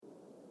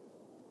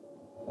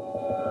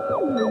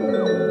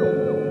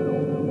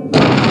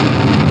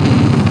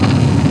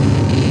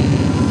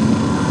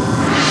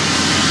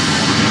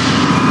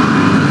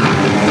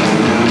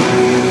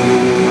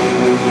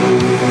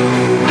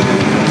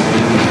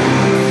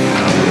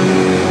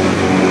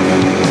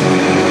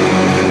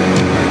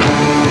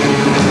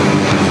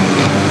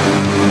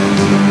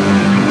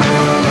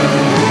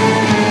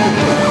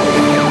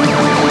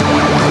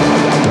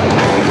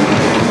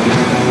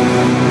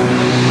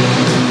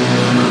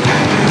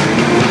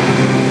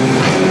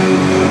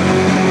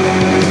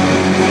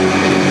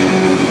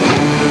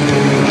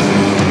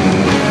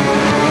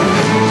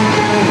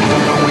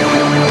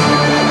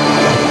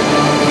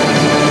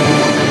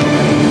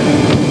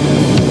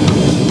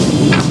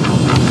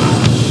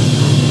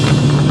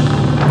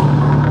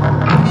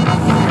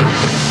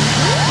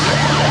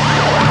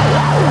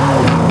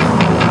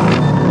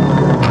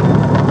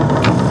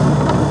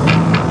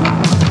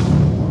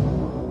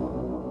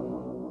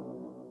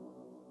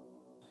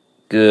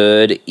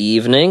Good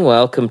evening.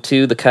 Welcome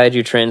to the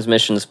Kaiju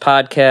Transmissions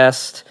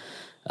podcast.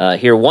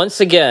 Here once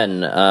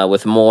again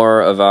with more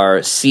of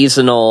our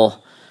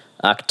seasonal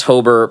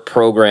October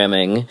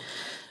programming.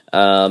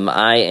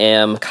 I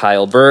am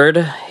Kyle Byrd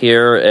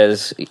here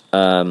as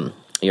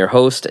your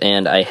host,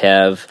 and I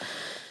have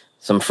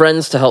some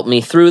friends to help me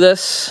through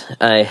this.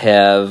 I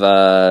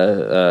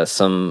have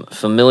some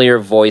familiar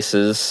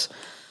voices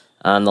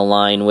on the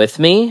line with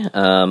me.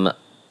 I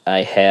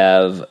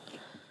have,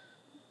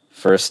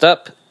 first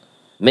up,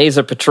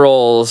 Mazer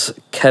Patrol's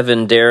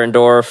Kevin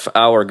Derendorf,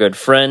 our good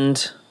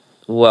friend.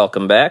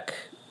 Welcome back.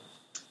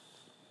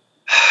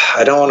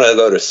 I don't want to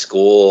go to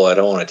school. I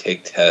don't want to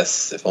take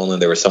tests. If only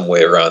there was some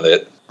way around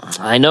it.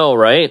 I know,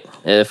 right?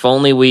 If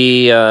only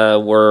we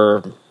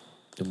were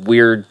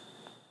weird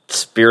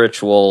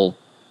spiritual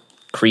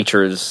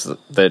creatures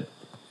that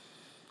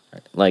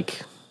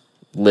like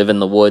live in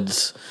the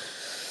woods.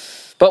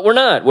 But we're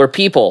not. We're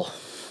people.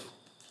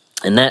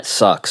 And that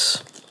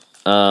sucks.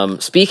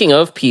 Speaking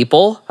of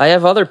people, I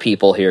have other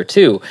people here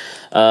too.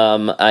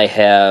 I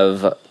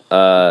have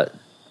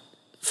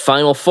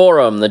Final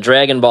Forum, the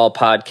Dragon Ball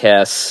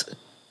podcast.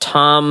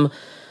 Tom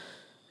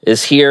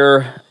is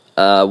here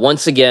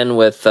once again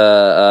with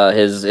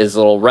his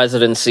little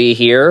residency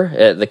here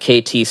at the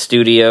KT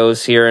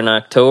Studios here in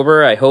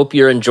October. I hope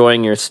you're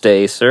enjoying your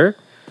stay, sir.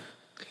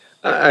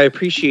 I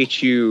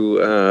appreciate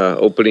you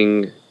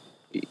opening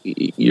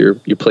your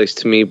place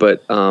to me,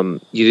 but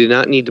you did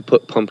not need to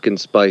put pumpkin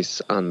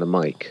spice on the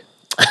mic.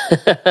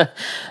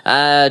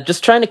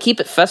 Just trying to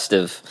keep it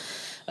festive.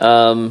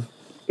 And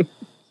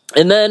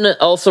then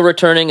also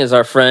returning is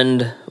our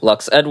friend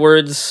Lux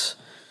Edwards.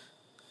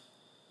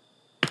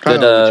 Kyle,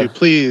 would you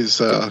please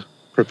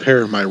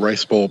prepare my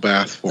rice bowl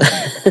bath for me?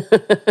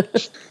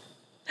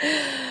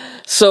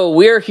 So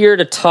we're here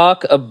to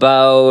talk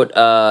about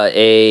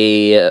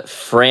a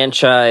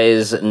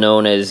franchise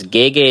known as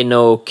GeGeGe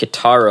No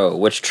Kitaro,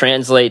 which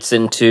translates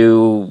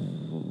into...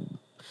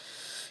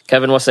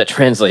 Kevin, what's that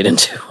translate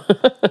into?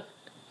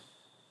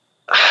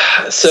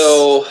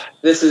 So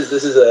this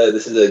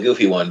is a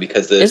goofy one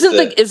because is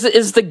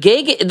the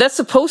GeGe, that's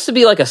supposed to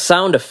be like a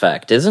sound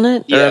effect, isn't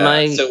it? Yeah, or am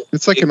I... So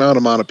it's like an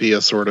onomatopoeia,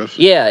 sort of.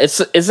 Yeah,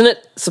 isn't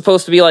it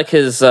supposed to be like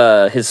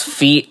his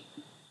feet,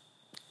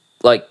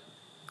 like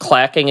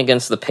clacking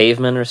against the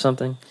pavement or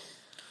something?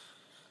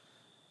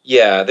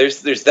 Yeah,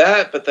 there's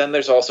that, but then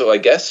there's also, I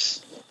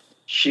guess,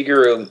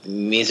 Shigeru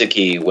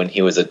Mizuki, when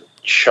he was a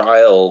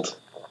child,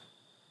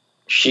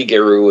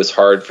 Shigeru was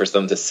hard for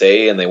them to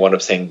say, and they wound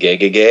up saying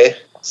GeGeGe.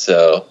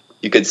 So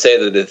you could say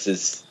that this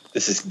is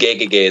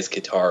GeGeGe's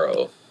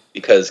Kitaro,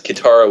 because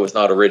Kitaro was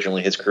not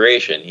originally his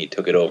creation. He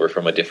took it over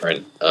from a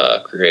different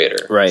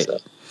creator. Right. So.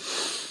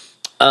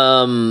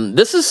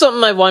 This is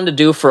something I've wanted to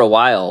do for a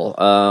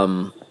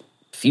while.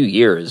 Few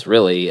years,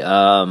 really.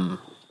 But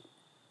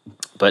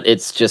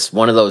it's just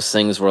one of those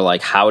things where,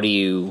 like, how do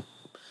you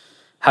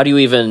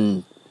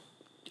even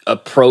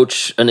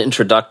approach an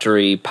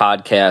introductory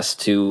podcast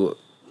to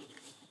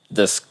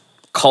this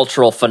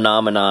cultural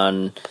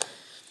phenomenon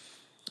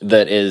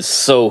that is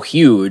so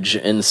huge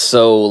and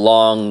so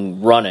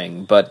long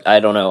running? But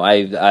I don't know.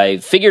 I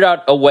figured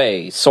out a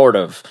way, sort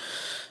of.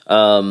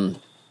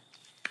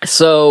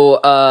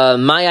 So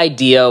my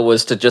idea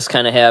was to just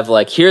kind of have,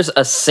 like, here's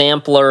a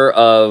sampler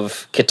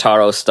of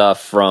Kitaro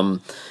stuff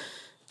from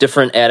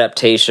different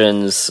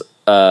adaptations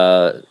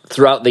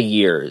throughout the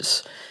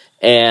years.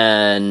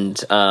 And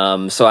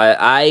so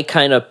I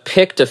kind of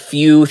picked a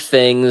few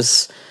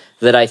things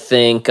that I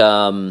think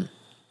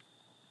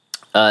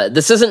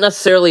this isn't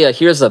necessarily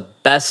here's a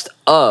best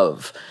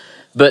of,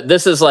 but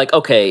this is like,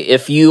 okay,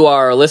 if you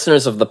are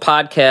listeners of the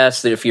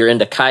podcast, if you're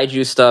into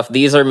kaiju stuff,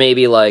 these are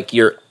maybe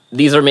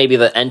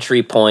the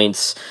entry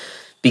points,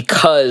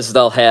 because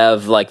they'll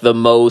have, like, the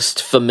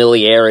most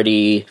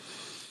familiarity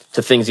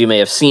to things you may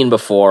have seen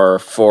before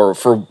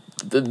for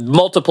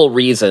multiple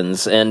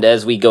reasons. And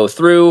as we go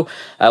through,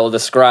 I will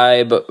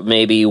describe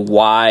maybe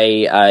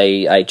why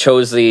I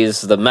chose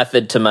these, the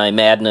method to my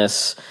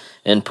madness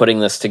in putting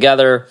this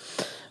together.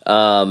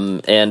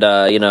 And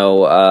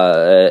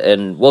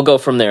we'll go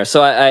from there.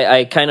 So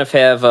I kind of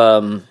have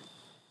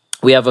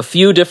we have a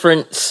few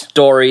different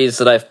stories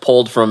that I've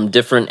pulled from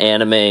different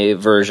anime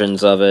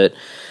versions of it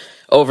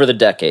over the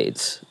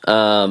decades.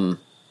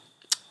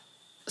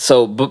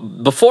 So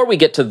before we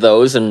get to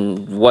those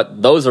and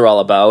what those are all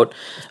about,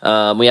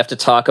 we have to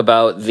talk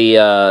about the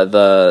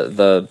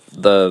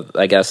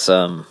I guess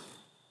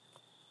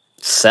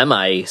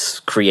semi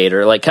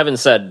creator. Like Kevin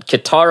said,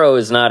 Kitaro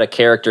is not a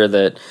character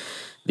that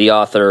the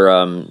author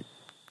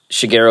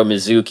Shigeru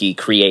Mizuki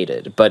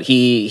created, but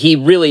he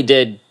really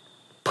did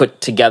put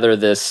together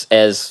this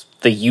as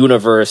the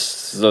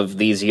universe of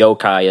these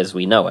yokai as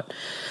we know it.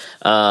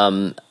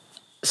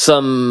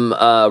 Some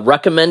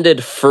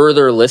recommended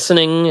further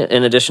listening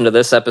in addition to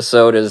this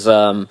episode is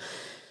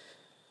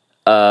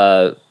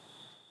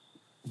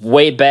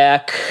way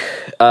back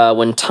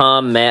when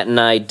Tom, Matt, and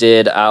I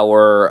did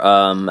our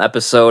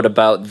episode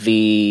about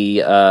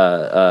the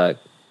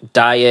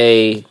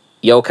Daiei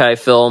yokai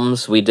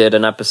films. We did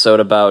an episode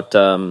about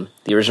the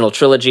original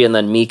trilogy and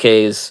then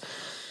Miike's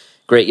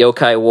Great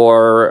Yokai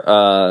War.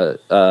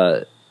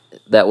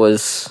 That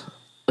was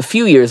a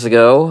few years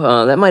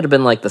ago. That might have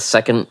been like the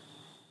second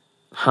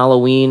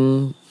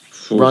Halloween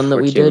run that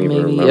we did,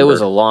 maybe. Remember. It was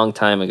a long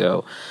time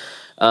ago.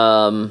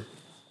 And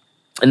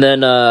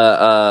then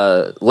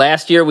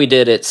last year we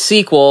did its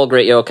sequel,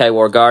 Great Yokai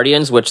War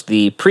Guardians, which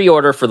the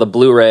pre-order for the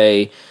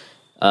Blu-ray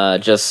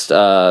just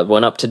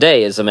went up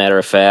today, as a matter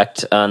of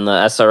fact, on the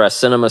SRS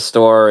Cinema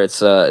Store.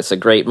 It's a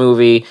great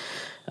movie.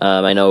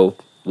 I know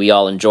we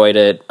all enjoyed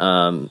it,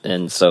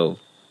 and so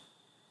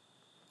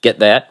get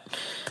that.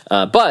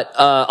 But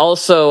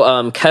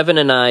also, Kevin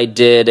and I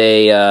did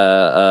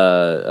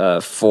a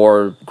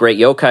for Great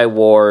Yokai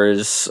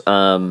War's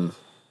 15th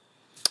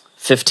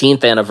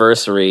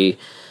anniversary.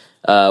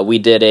 We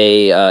did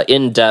a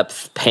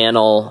in-depth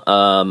panel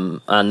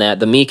on that,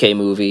 the Miike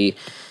movie,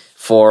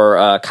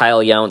 for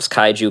Kyle Yount's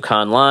Kaiju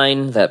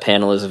Conline. That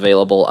panel is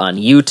available on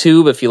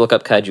YouTube if you look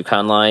up Kaiju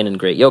Conline and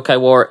Great Yokai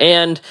War,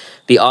 and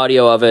the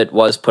audio of it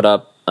was put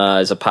up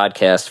as a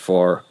podcast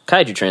for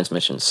Kaiju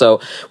Transmissions.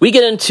 So we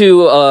get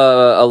into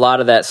a lot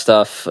of that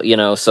stuff, you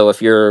know. So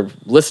if you're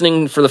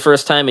listening for the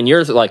first time and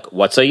you're like,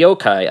 what's a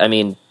yokai? I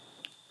mean,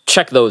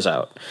 check those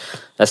out.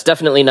 That's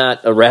definitely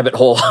not a rabbit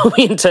hole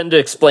we intend to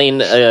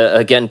explain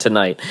again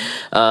tonight.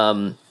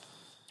 But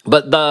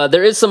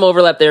there is some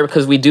overlap there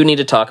because we do need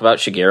to talk about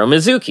Shigeru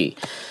Mizuki,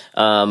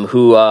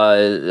 who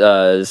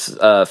is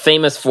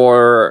famous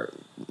for,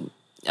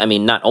 I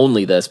mean, not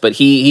only this, but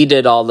he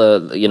did all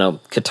the, you know,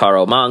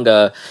 Kitaro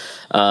manga,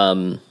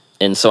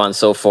 and so on and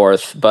so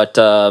forth. But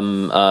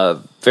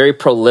very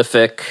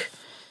prolific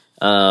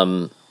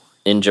in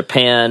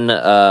Japan,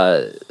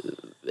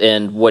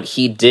 and what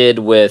he did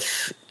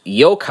with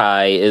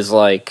yokai is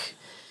like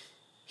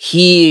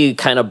he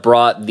kind of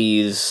brought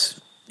these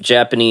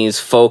Japanese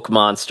folk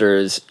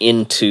monsters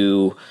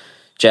into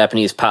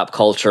Japanese pop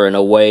culture in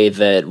a way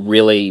that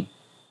really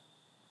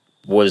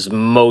was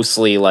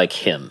mostly like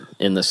him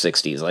in the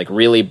 60s, like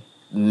really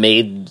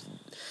made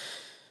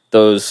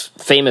those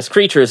famous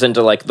creatures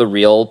into like the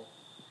real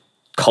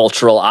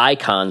cultural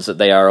icons that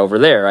they are over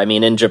there. I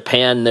mean, in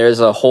Japan, there's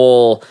a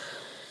whole,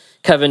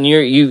 Kevin,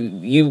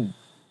 you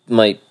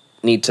might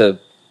need to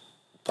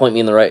point me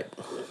in the right,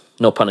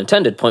 no pun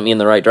intended, point me in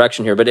the right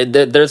direction here, but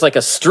there's like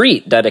a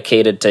street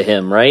dedicated to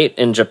him, right,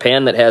 in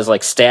Japan that has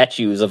like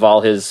statues of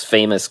all his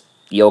famous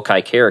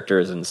yokai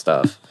characters and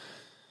stuff.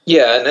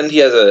 Yeah, and he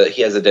has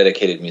a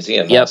dedicated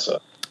museum also.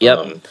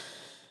 Yep.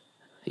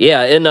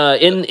 Yeah, in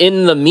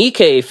the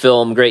Miike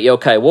film Great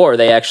Yokai War,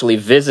 they actually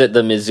visit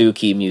the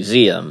Mizuki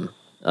Museum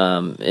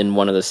in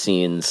one of the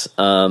scenes.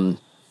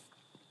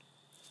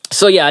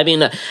 So yeah, I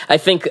mean, I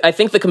think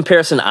the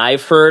comparison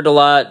I've heard a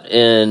lot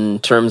in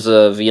terms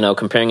of, you know,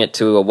 comparing it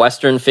to a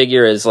Western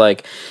figure is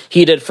like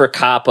he did for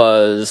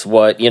Kappas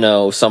what, you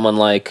know, someone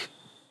like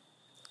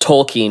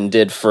Tolkien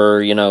did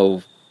for, you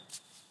know,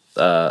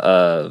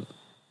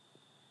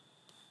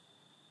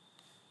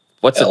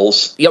 what's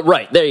Elves? Yeah,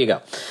 right. There you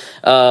go.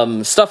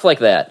 Stuff like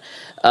that.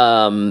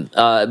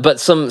 But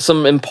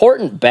some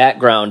important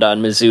background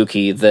on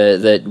Mizuki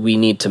that we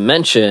need to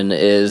mention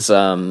is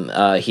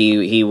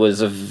he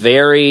was a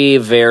very,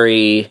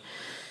 very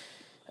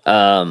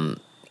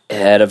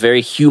had a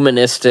very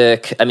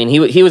humanistic. I mean,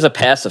 he was a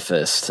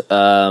pacifist,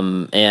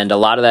 and a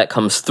lot of that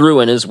comes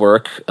through in his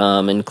work,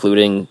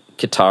 including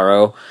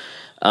Kitaro.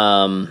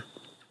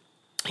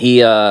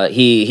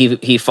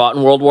 He fought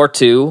in World War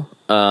II.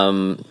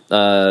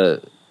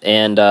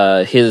 And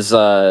his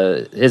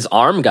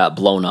arm got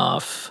blown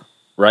off,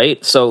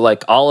 right? So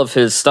like all of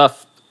his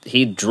stuff,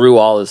 he drew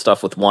all his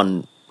stuff with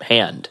one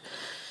hand.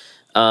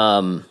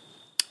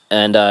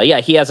 Yeah,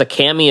 he has a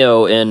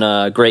cameo in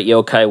Great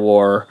Yokai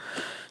War,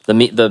 the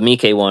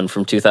Miike one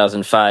from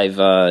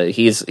 2005.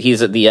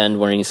 He's at the end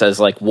where he says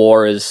like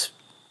war is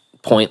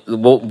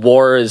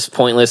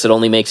pointless. It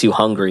only makes you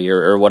hungry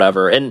or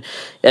whatever. And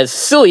as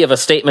silly of a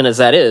statement as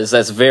that is,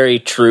 that's very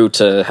true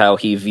to how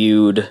he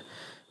viewed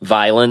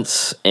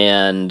violence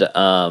and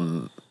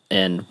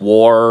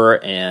war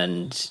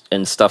and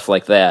stuff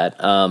like that.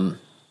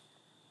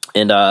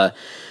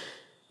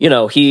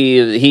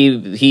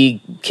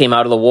 he came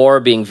out of the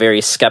war being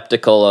very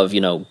skeptical of,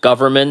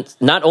 government,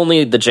 not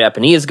only the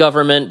Japanese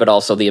government, but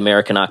also the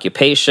American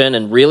occupation,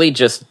 and really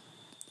just,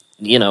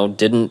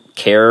 didn't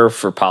care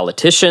for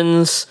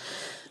politicians,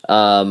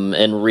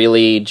 and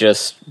really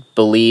just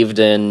believed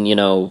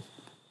in,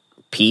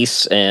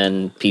 peace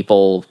and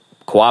people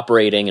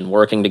cooperating and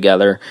working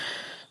together.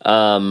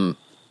 Now,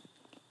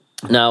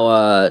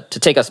 to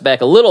take us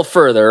back a little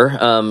further,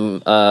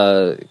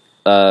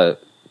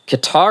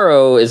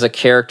 Kitaro is a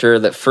character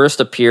that first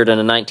appeared in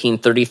a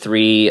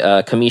 1933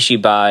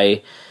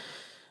 Kamishibai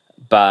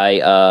by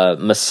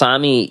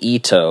Masami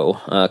Ito.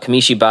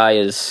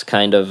 Kamishibai is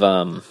kind of,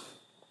 I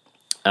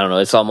don't know,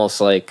 it's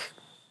almost like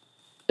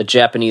a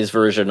Japanese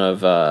version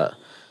of,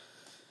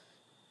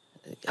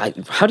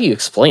 how do you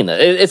explain that?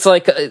 It's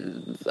like,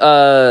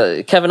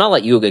 Kevin, I'll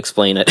let you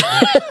explain it.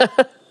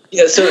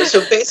 Yeah,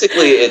 so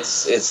basically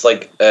it's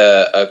like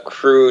a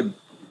crude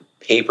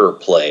paper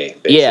play,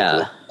 basically.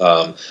 Yeah.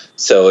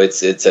 So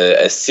it's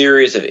a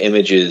series of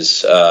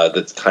images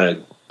that's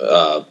kind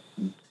of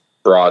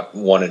brought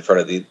one in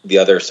front of the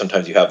other.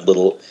 Sometimes you have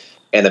little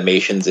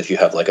animations if you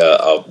have like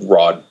a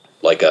rod,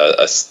 like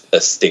a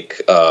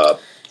stick,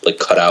 like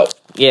cut out.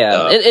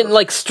 Yeah, and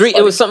like street,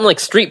 it was something like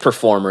street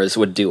performers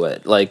would do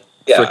it, like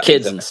for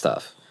kids and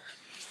stuff.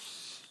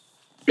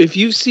 If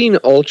you've seen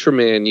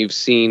Ultraman, you've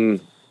seen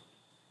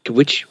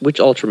which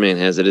Ultraman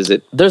has it? Is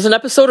it? There's an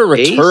episode of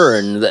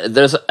Return.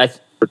 There's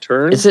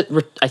Return. Is it?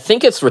 I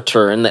think it's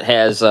Return that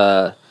has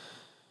a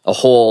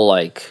whole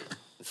like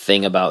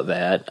thing about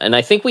that, and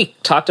I think we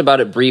talked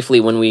about it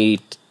briefly when we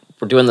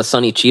were doing the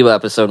Sonny Chiba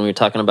episode when we were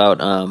talking about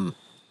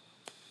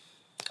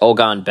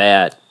Ogon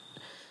Bat.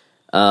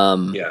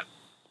 Yeah.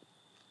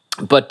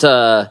 But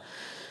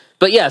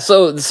yeah,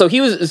 so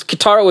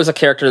Kitaro was a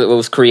character that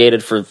was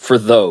created for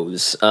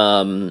those,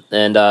 and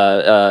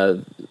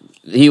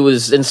he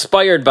was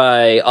inspired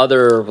by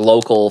other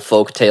local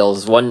folk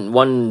tales.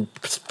 One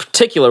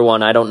particular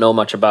one I don't know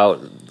much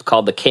about,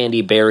 called the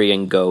Candy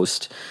Burying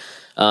Ghost,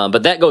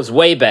 but that goes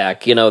way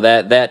back.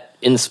 That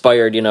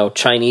inspired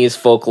Chinese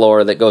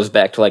folklore that goes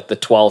back to like the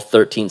 12th,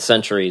 13th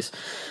centuries.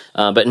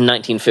 But in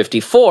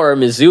 1954,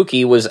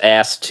 Mizuki was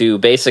asked to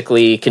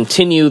basically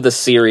continue the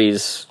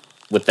series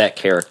with that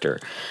character.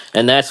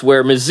 And that's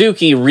where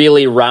Mizuki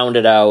really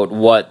rounded out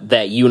what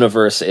that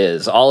universe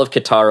is. All of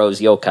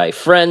Kitaro's yokai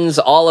friends,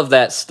 all of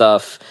that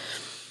stuff.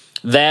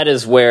 That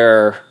is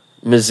where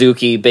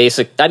Mizuki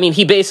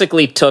he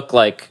basically took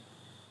like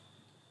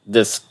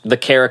the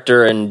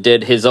character and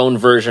did his own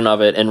version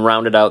of it and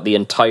rounded out the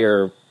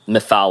entire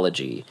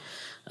mythology.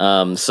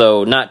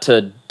 So not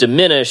to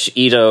diminish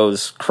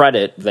Ito's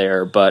credit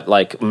there, but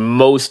like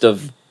most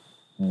of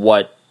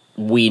what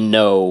we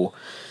know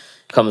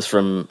comes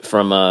from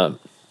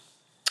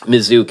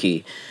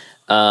Mizuki.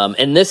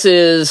 And this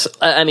is,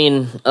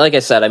 like I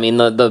said,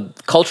 the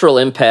cultural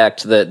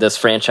impact that this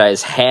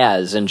franchise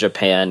has in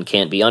Japan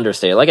can't be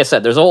understated. Like I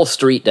said, there's a whole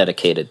street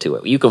dedicated to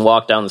it. You can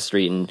walk down the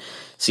street and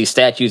see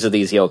statues of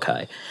these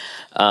yokai,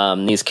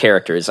 these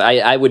characters.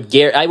 I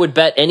would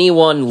bet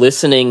anyone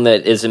listening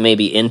that is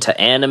maybe into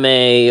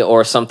anime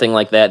or something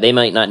like that, they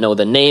might not know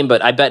the name,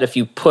 but I bet if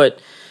you put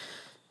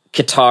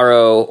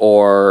Kitaro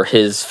or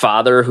his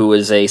father, who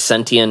is a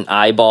sentient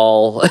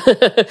eyeball,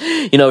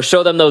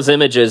 show them those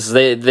images,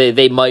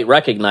 they might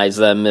recognize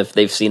them if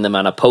they've seen them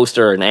on a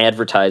poster or an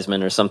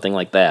advertisement or something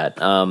like that.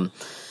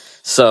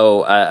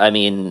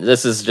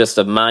 This is just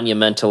a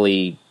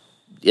monumentally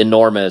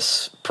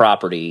enormous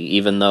property,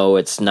 even though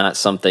it's not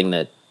something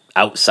that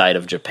outside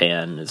of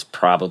Japan is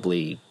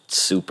probably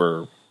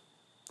super,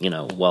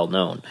 well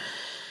known.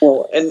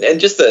 Well, and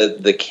just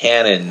the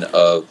canon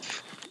of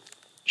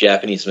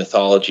Japanese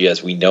mythology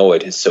as we know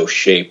it is so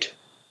shaped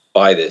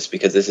by this,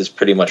 because this is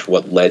pretty much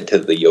what led to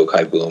the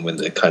yokai boom and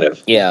the kind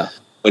of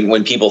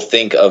when people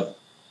think of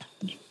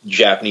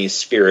Japanese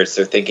spirits,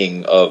 they're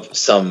thinking of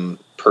some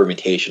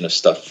permutation of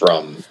stuff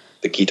from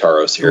the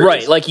Kitaro series.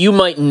 Right, like you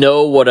might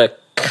know what a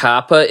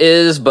kappa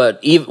is,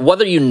 but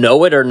whether you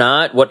know it or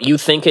not, what you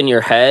think in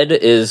your head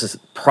is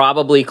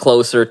probably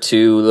closer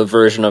to the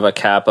version of a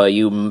kappa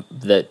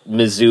that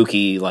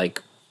Mizuki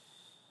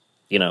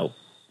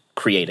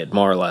created,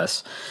 more or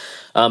less.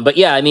 But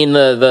yeah,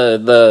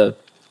 the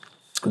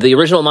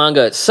original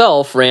manga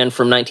itself ran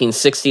from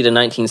 1960 to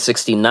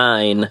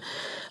 1969.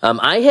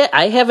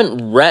 I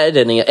haven't read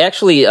any.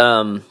 Actually,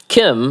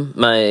 Kim,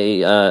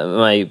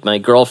 my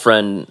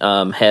girlfriend,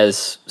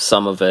 has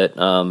some of it.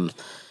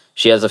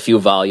 She has a few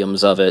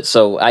volumes of it,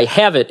 so I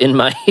have it in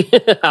my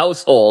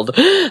household,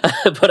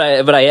 but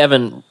I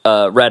haven't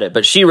read it.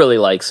 But she really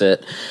likes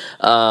it.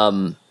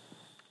 But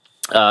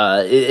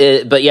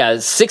yeah,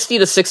 60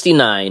 to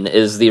 69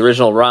 is the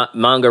original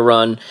manga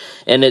run,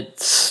 and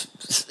it's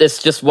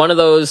just one of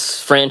those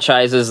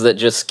franchises that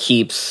just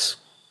keeps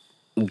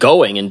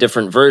going in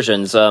different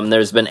versions.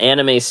 There's been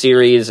anime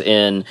series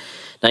in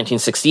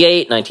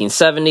 1968,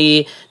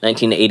 1970,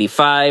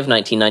 1985,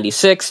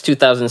 1996,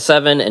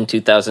 2007, and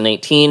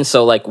 2018.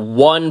 So like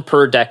one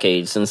per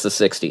decade since the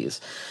 60s.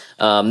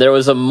 There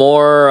was a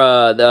more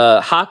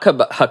the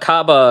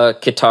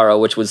Hakaba Kitaro,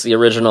 which was the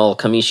original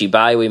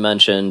Kamishibai we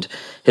mentioned,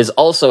 has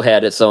also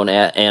had its own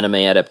anime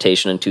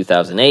adaptation in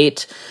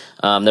 2008.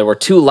 There were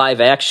 2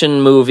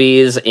 live-action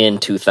movies in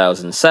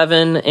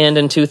 2007 and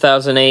in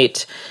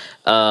 2008.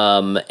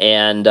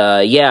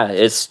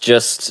 It's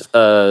just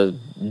a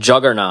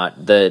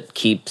juggernaut that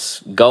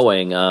keeps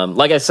going.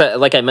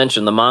 Like I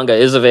mentioned, the manga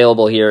is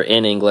available here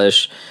in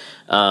English.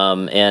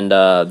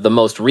 The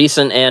most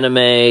recent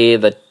anime,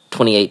 the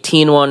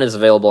 2018 one, is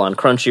available on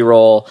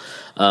Crunchyroll.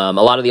 A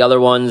lot of the other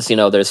ones,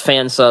 there's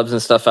fan subs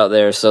and stuff out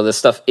there, so this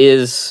stuff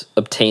is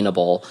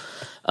obtainable.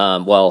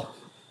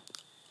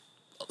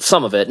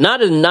 Some of it,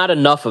 not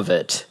enough of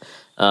it.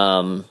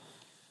 There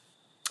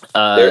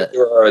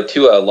are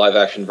 2 live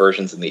action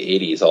versions in the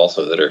 80s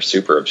also that are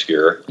super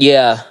obscure.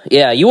 Yeah,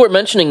 you were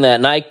mentioning that,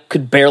 and I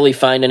could barely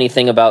find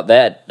anything about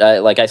that.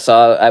 I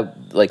saw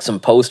some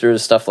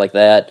posters, stuff like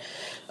that.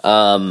 So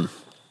I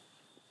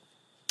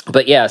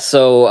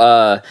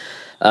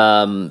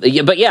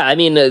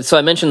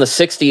mentioned the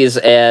 60s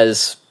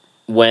as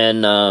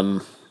when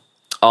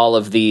all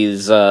of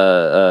these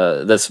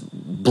this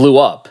blew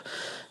up.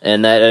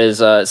 And that is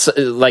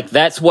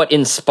that's what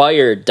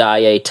inspired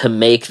Daiei to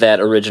make that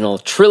original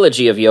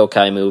trilogy of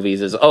yokai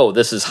movies. Is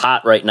this is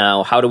hot right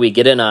now. How do we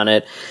get in on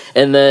it?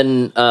 And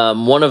then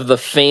one of the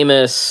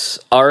famous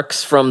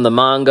arcs from the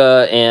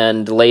manga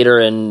and later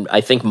in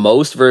I think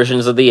most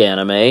versions of the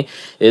anime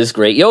is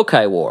Great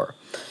Yokai War.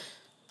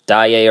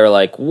 Daiei are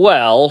like,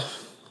 well,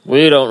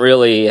 we don't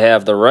really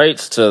have the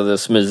rights to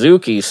this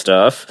Mizuki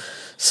stuff,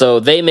 so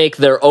they make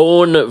their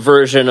own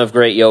version of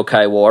Great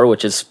Yokai War,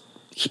 which is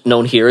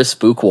known here as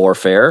Spook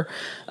Warfare,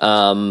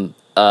 and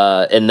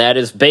that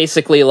is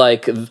basically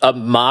like a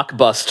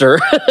mockbuster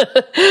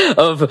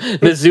of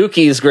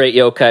Mizuki's Great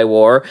Yokai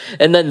War,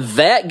 and then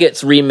that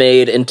gets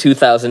remade in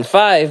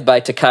 2005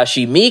 by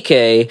Takashi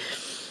Miike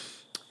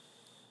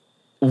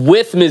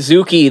with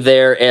Mizuki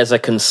there as a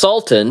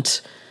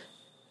consultant,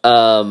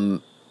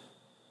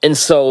 and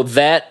so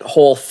that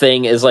whole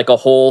thing is like a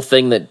whole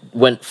thing that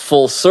went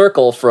full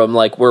circle from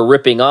like we're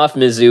ripping off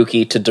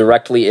Mizuki to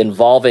directly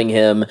involving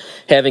him,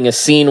 having a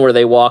scene where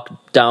they walk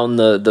down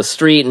the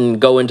street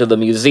and go into the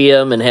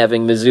museum and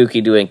having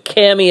Mizuki doing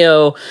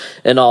cameo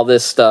and all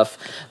this stuff.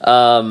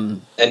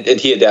 And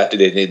he adapted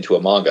it into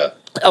a manga.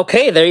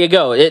 Okay, there you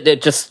go.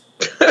 It just...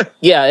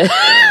 yeah.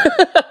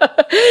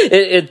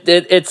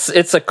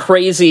 It's a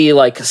crazy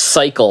like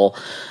cycle.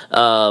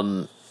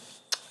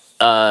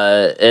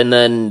 And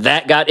then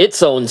that got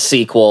its own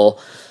sequel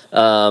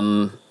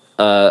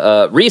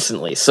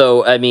recently.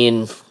 So I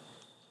mean,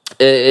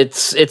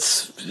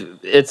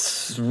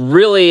 it's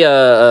really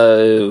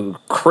a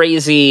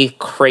crazy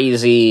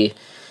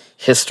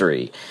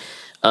history.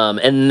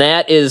 And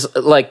that is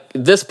like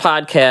this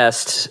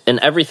podcast and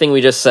everything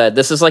we just said.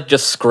 This is like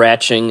just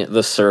scratching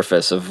the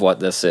surface of what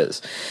this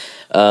is.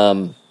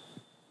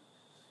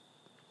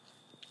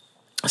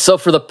 So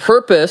for the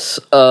purpose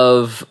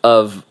of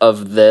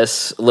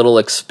this little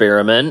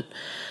experiment,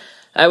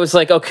 I was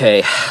like,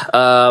 okay,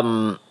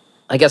 I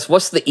guess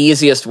what's the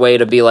easiest way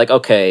to be like,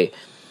 okay,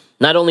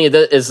 not only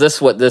is this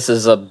what this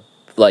is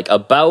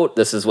about,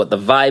 this is what the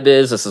vibe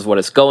is, this is what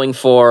it's going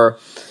for.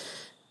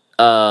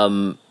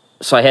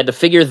 So I had to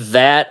figure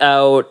that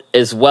out,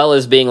 as well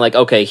as being like,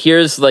 okay,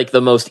 here's like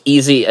the most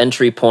easy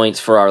entry points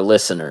for our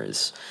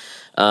listeners.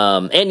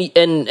 I mean,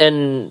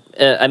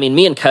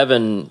 me and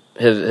Kevin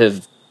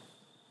have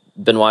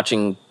been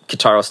watching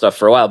Kitaro stuff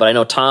for a while, but I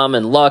know Tom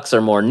and Lux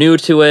are more new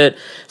to it.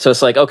 So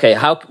it's like, okay,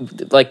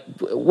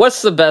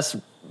 what's the best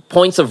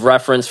points of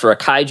reference for a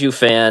kaiju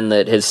fan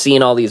that has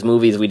seen all these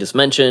movies we just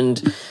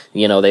mentioned?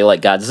 They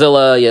like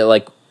Godzilla. Yeah,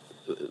 like,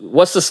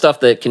 what's the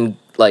stuff that can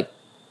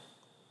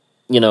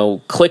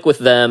click with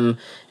them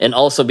and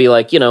also be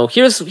like,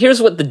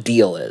 here's what the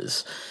deal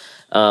is.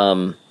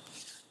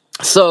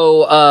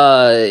 So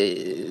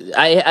I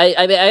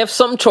have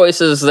some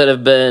choices that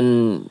have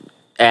been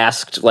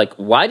asked, like,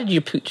 why did you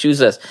choose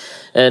this?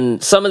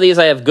 And some of these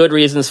I have good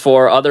reasons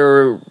for.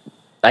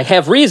 I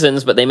have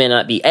reasons, but they may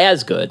not be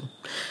as good.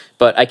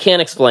 But I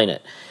can't explain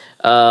it.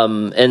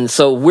 And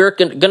so we're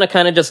gonna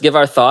kind of just give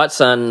our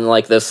thoughts on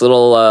like this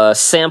little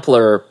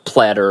sampler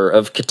platter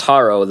of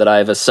Kitaro that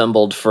I've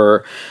assembled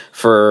for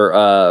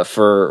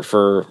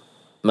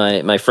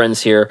my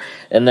friends here.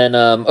 And then,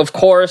 of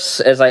course,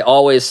 as I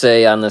always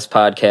say on this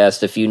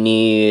podcast, if you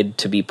need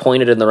to be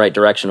pointed in the right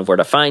direction of where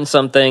to find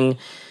something,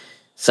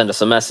 send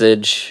us a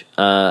message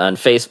on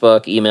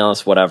Facebook, email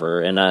us, whatever.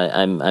 And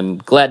I'm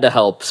glad to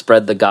help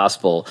spread the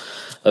gospel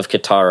of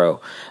Kitaro.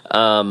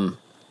 So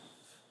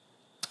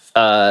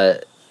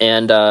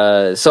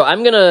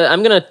I'm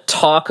gonna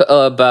talk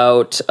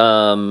about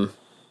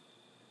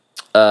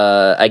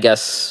I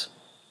guess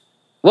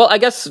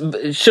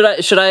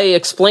should I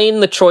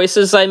explain the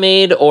choices I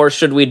made, or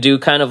should we do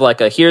kind of like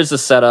here's the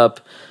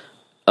setup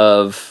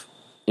of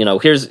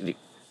here's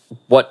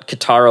what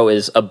Kitaro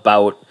is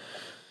about,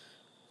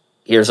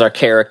 here's our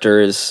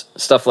characters,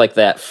 stuff like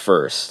that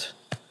first?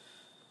 I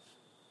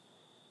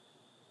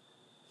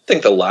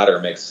think the latter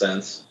makes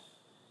sense.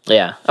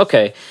 Yeah.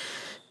 Okay.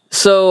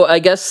 So I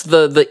guess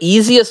the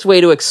easiest way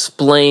to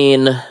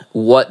explain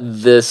what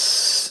this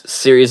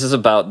series is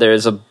about,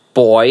 there's a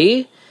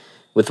boy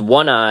with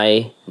one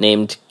eye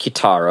named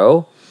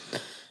Kitaro.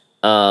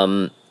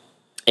 And,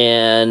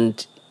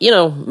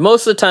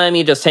 most of the time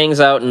he just hangs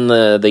out in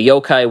the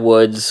yokai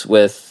woods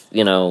with,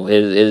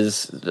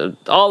 his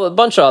a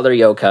bunch of other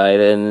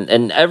yokai.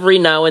 And every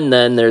now and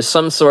then there's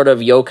some sort of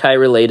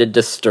yokai-related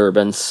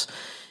disturbance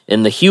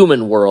in the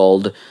human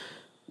world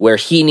where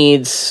he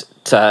needs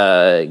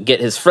to get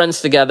his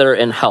friends together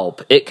and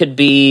help. It could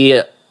be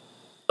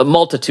a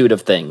multitude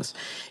of things.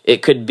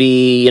 It could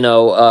be,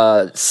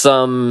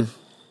 some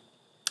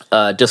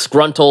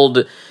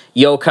disgruntled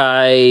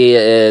yokai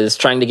is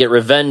trying to get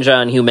revenge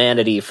on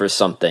humanity for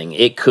something.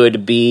 It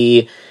could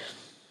be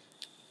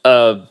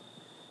a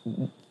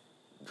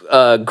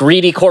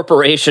greedy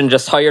corporation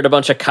just hired a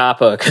bunch of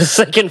kappa because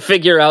they can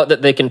figure out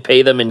that they can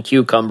pay them in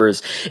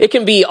cucumbers. It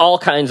can be all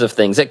kinds of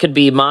things. It could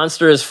be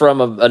monsters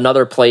from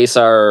another place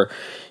are,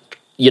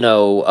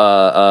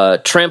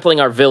 trampling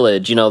our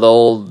village, the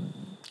old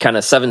kind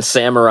of Seven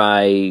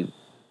Samurai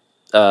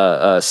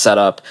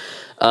setup.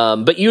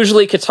 But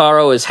usually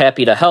Kitaro is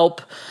happy to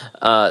help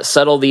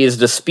settle these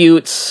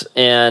disputes,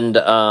 and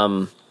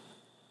along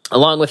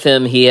with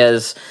him, he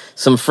has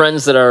some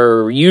friends that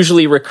are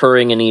usually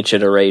recurring in each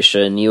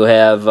iteration. You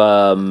have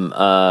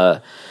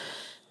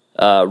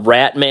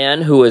Rat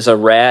Man, who is a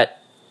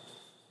rat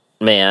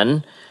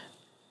man.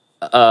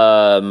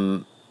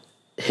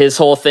 His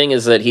whole thing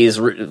is that he's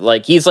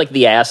like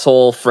the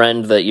asshole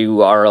friend that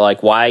you are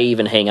like, why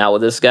even hang out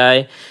with this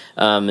guy?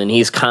 And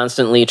he's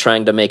constantly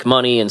trying to make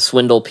money and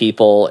swindle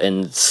people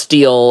and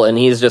steal, and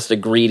he's just a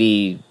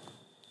greedy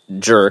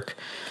jerk.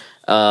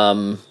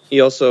 He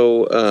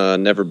also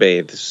never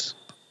bathes.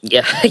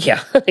 Yeah,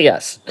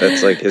 yes.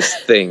 That's like his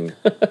thing.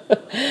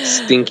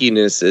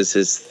 Stinkiness is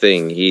his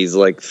thing. He's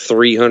like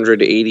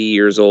 380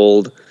 years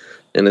old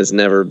and has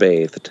never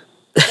bathed.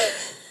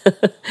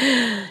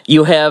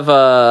 You have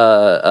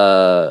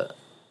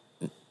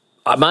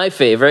my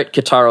favorite,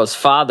 Kitaro's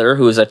father,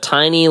 who is a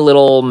tiny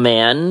little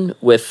man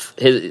with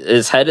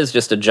his head is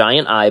just a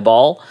giant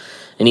eyeball,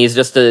 and he's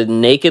just a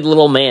naked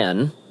little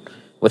man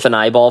with an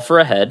eyeball for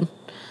a head.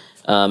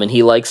 And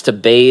he likes to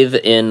bathe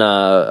in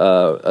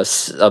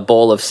a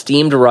bowl of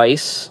steamed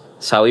rice.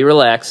 That's how he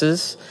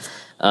relaxes.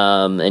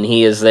 And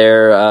he is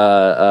there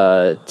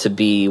to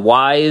be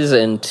wise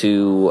and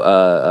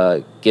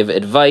to give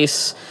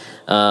advice.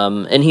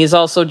 And he's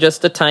also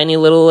just a tiny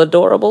little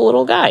adorable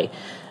little guy.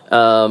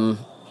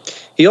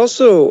 He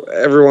also,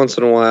 every once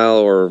in a while,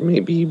 or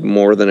maybe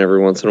more than every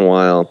once in a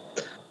while,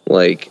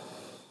 like,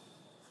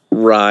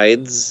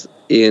 rides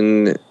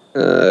in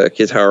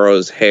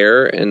Kitaro's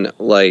hair, and,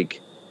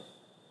 like,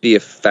 the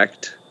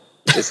effect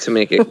is to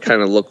make it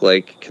kind of look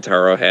like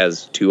Kitaro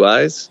has two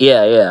eyes.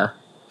 Yeah.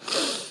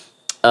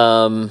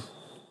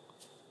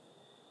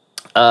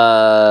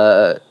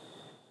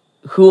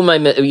 Who am I?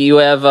 You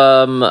have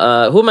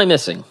who am I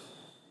missing?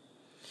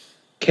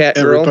 Cat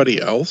Girl.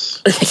 Everybody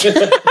else.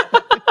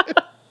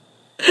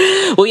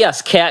 Well,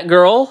 yes, Cat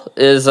Girl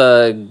is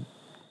a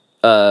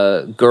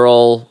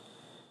girl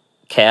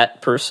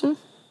cat person.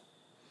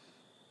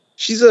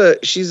 She's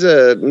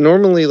a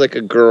normally like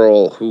a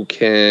girl who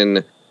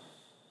can,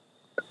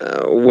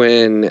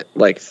 when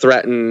like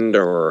threatened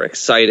or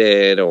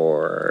excited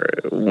or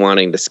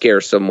wanting to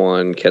scare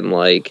someone, can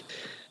like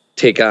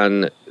take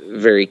on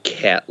very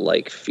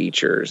cat-like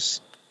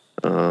features,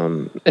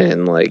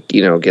 and like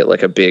get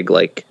like a big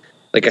like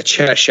a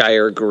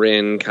Cheshire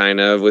grin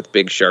kind of with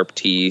big sharp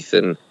teeth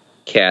and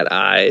cat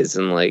eyes,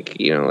 and like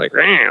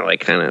like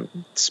kind of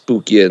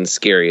spook you and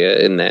scare you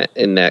in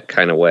that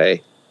kind of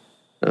way.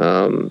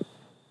 And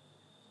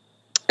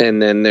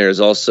then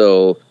there's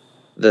also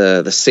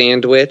the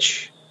Sand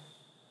Witch.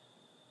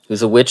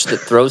 Who's a witch that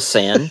throws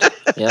sand.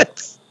 Yeah.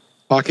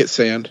 Pocket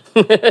sand.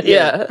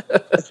 Yeah.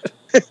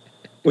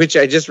 Which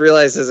I just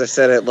realized as I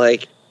said it,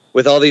 like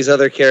with all these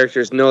other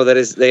characters, no, that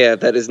is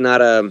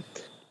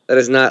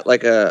not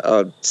like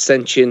a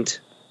sentient,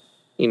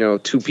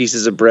 two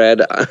pieces of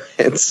bread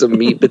and some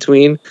meat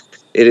between.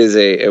 It is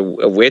a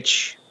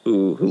witch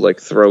who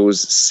like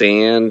throws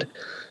sand.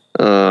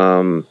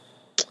 What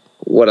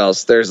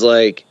else? There's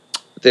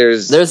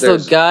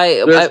the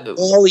guy.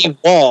 Wally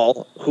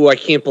Wall, who I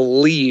can't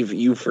believe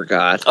you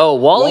forgot. Oh,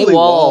 Wally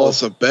Wall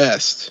is the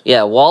best.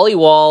 Yeah, Wally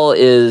Wall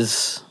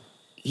is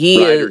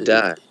ride or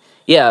die.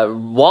 Yeah,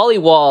 Wally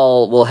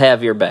Wall will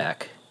have your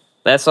back.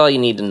 That's all you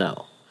need to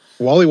know.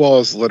 Wally Wall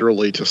is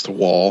literally just a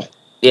wall.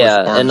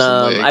 Yeah, and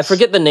I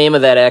forget the name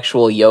of that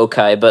actual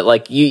yokai, but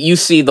like you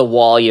see the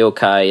wall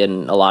yokai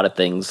in a lot of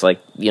things, like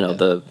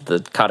the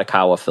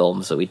Katakawa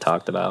films that we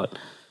talked about.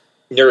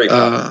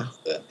 Yuriko,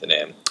 the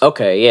name.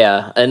 Okay,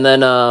 yeah, and then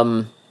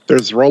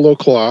there's Rollo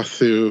Cloth,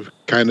 who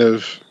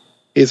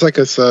he's like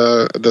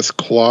this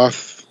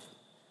cloth,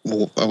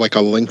 like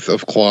a length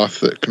of cloth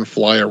that can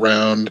fly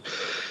around.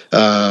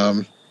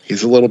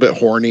 He's a little bit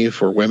horny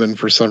for women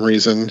for some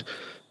reason,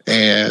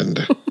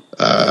 and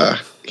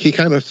he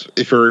kind of,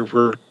 if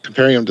we're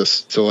comparing him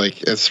to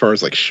like, as far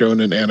as like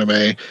shonen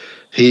anime,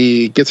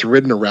 he gets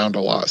ridden around a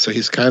lot. So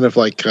he's kind of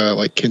like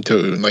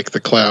Kinto-un, like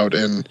the cloud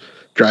in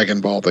Dragon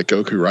Ball that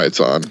Goku rides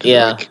on.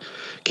 Yeah. Like,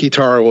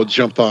 Kitaro will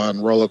jump on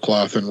roller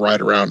cloth and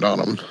ride around on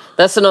him.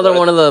 That's another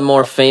one of the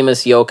more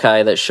famous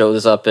yokai that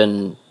shows up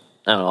in,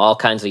 I don't know, all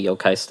kinds of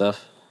yokai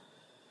stuff.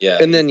 Yeah.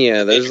 And then,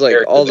 there's like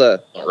all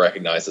the... Not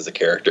recognized as a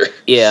character.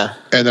 Yeah.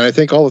 And then I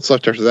think all that's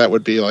left after that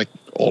would be like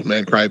Old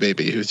Man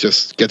Crybaby, who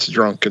just gets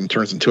drunk and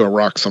turns into a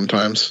rock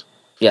sometimes.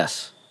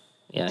 Yes.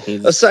 Yeah.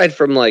 Aside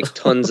from like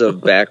tons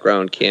of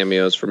background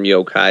cameos from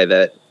yokai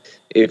that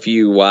if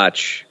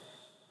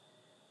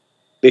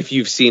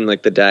you've seen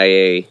like the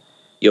Daiei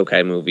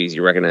yokai movies,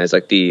 you recognize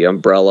like the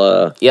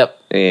umbrella. Yep.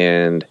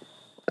 And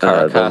the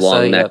Karakasa,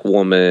 long neck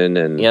woman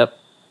and Yep.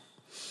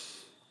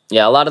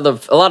 Yeah, a lot of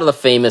the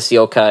famous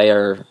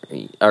yokai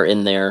are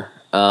in there.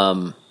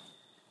 And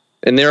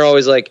they're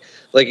always like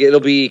it'll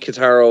be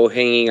Kitaro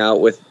hanging out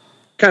with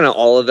kind of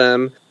all of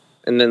them,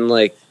 and then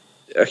like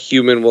a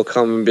human will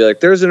come and be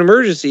like, "There's an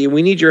emergency,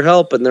 we need your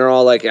help," and they're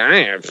all like,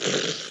 "Not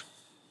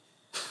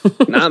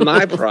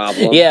my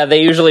problem." Yeah,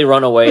 they usually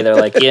run away. They're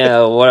like,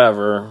 "Yeah,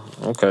 whatever,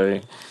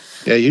 okay."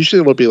 Yeah,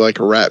 usually it'll be like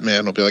a rat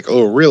man will be like,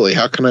 "Oh, really?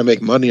 How can I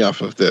make money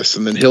off of this?"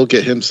 And then he'll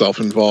get himself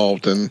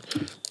involved, and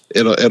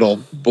it'll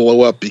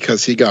blow up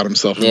because he got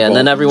himself involved. Yeah, and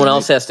then everyone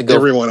else has to go.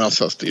 Everyone else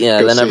has to. Yeah,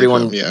 go then save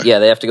everyone. him, yeah. Yeah,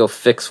 they have to go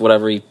fix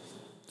whatever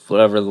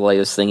the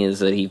latest thing is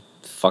that he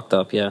fucked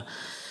up. Yeah.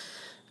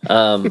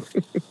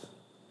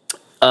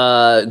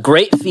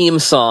 Great theme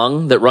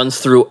song that runs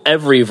through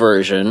every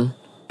version.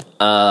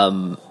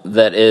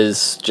 That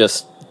is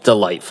just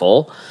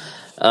delightful.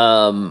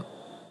 So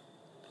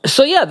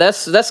yeah,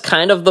 that's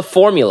kind of the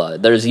formula.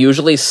 There's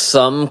usually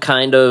some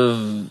kind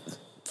of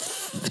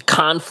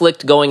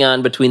conflict going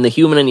on between the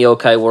human and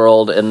yokai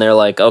world, and they're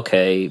like,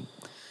 okay,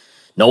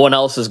 no one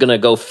else is gonna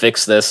go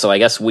fix this, so I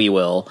guess we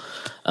will.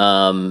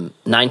 9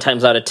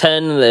 times out of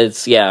 10,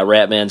 it's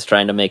Ratman's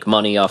trying to make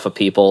money off of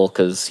people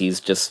because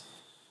he's just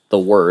the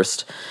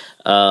worst.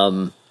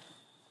 And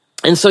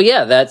so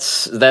yeah,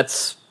 that's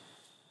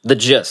the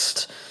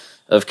gist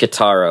of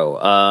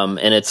Kitaro,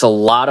 and it's a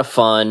lot of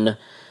fun.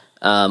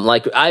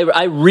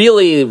 I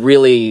really,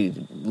 really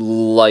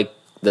like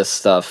this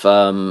stuff.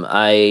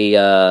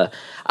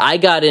 I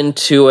got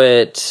into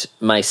it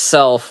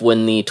myself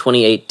when the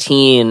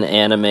 2018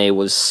 anime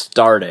was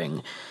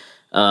starting.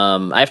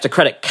 I have to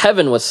credit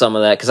Kevin with some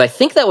of that because I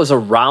think that was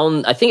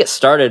around. I think it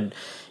started.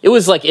 It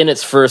was like in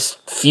its first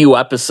few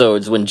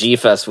episodes when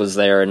G-Fest was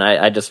there, and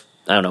I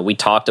don't know. We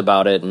talked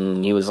about it,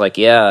 and he was like,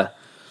 "Yeah,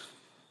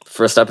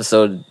 first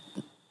episode."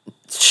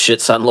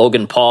 Shits on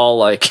Logan Paul,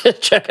 like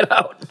check it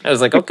out. I was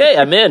like, okay,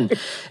 I'm in.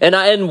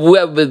 And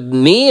with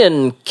me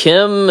and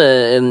Kim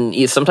and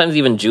sometimes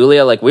even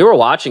Julia, like we were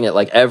watching it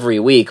like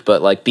every week,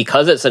 but like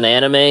because it's an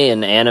anime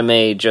and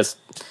anime just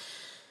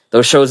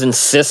those shows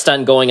insist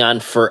on going on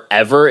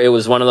forever. It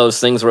was one of those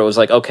things where it was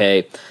like,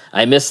 okay,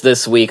 I missed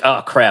this week.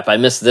 Oh crap, I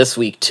missed this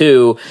week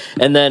too.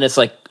 And then it's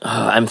like, oh,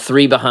 I'm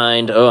 3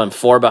 behind. Oh, I'm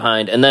 4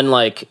 behind. And then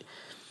like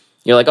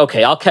you're like,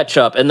 okay, I'll catch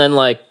up. And then,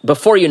 like,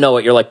 before you know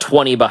it, you're like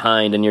 20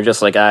 behind, and you're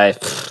just like, I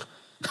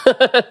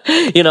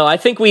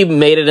think we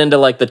made it into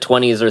like the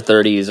 20s or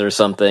 30s or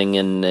something,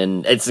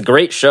 and it's a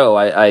great show.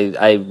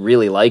 I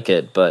really like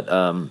it, but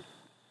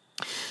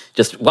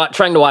just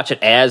trying to watch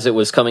it as it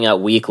was coming out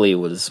weekly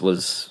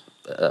was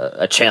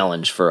a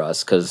challenge for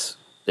us because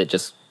it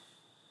just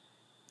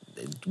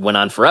went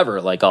on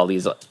forever, like all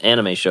these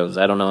anime shows.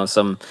 I don't know if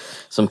some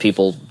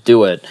people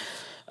do it.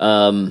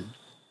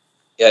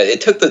 Yeah,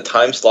 it took the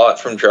time slot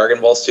from Dragon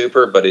Ball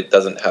Super, but it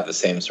doesn't have the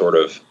same sort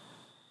of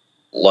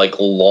like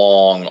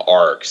long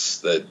arcs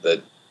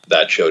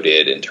that show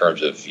did in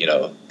terms of,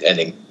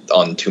 ending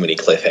on too many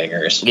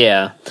cliffhangers.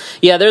 Yeah.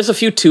 There's a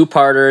few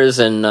 2-parters,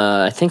 and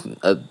I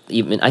think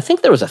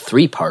there was a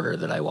 3-parter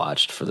that I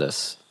watched for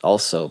this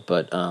also.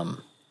 But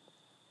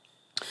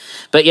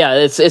yeah,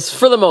 it's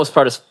for the most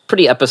part it's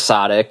pretty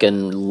episodic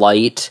and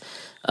light.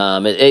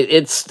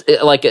 It's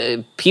like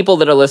people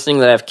that are listening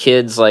that have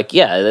kids, like,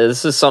 yeah,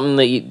 this is something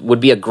that would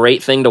be a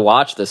great thing to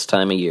watch this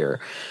time of year.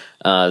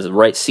 The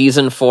right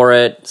season for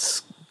it.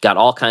 It's got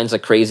all kinds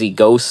of crazy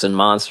ghosts and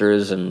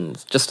monsters, and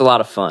it's just a lot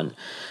of fun.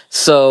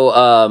 So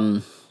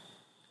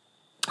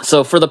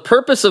for the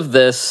purpose of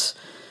this,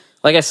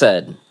 like I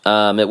said,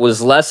 it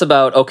was less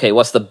about, okay,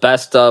 what's the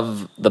best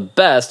of the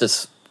best?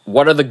 It's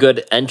what are the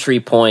good entry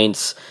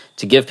points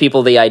to give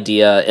people the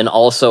idea and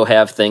also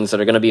have things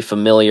that are going to be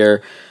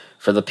familiar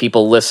for the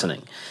people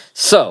listening.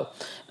 So,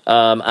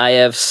 I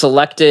have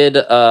selected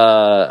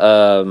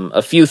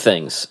a few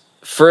things.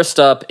 First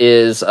up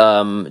is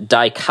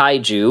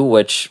Daikaiju,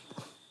 which,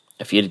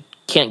 if you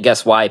can't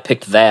guess why I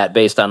picked that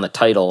based on the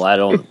title, I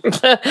don't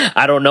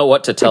I don't know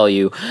what to tell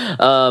you.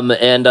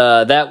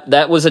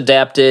 That was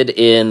adapted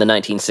in the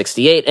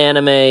 1968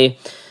 anime,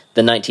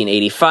 the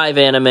 1985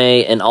 anime,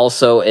 and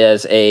also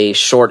as a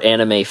short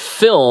anime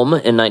film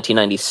in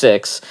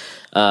 1996.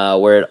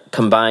 Where it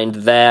combined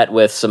that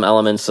with some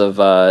elements of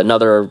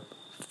another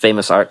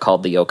famous art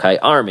called the Yokai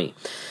Army.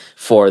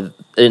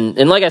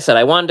 and like I said,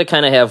 I wanted to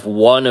kind of have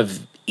one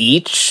of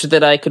each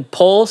that I could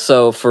pull.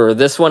 So for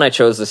this one, I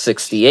chose the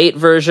 68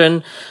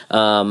 version.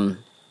 That's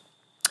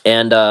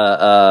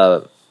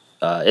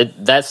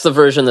the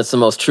version that's the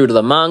most true to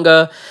the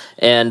manga,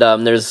 and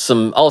there's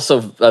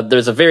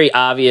a very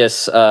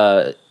obvious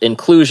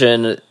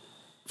inclusion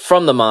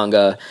from the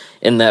manga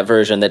in that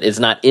version that is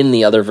not in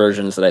the other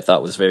versions that I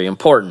thought was very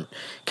important.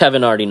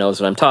 Kevin already knows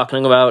what I'm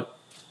talking about.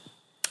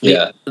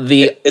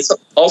 It's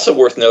also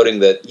worth noting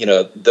that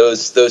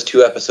those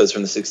two episodes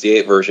from the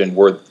 68 version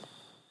were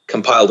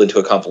compiled into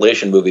a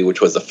compilation movie,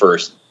 which was the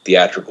first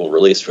theatrical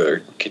release for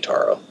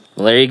Kitaro.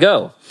 Well, there you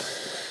go.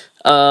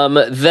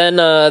 Then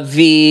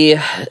the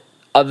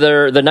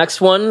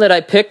next one that I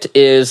picked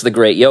is the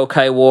Great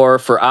Yokai War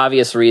for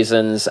obvious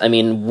reasons. I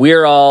mean,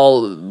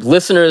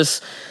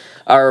 listeners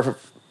are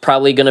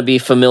probably going to be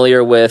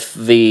familiar with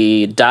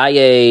the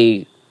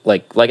Daiei,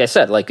 like I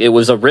said, like it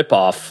was a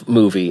ripoff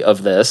movie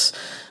of this,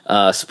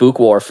 Spook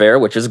Warfare,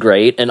 which is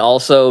great, and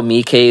also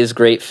Miike's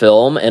great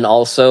film, and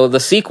also the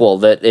sequel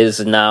that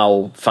is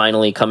now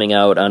finally coming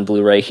out on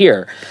Blu-ray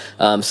here.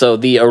 So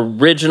the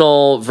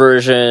original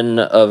version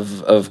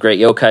of Great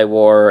Yokai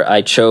War,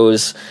 I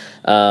chose.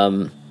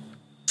 I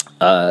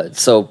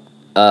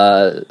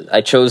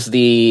chose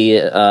the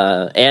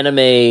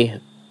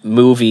anime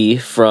movie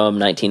from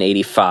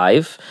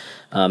 1985.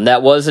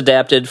 That was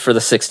adapted for the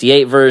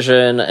 68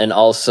 version, and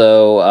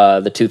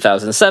also the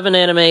 2007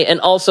 anime, and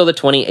also the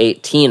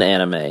 2018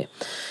 anime.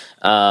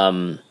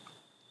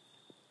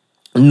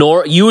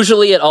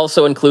 Usually it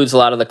also includes a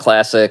lot of the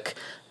classic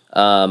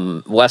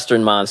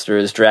Western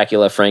monsters,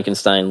 Dracula,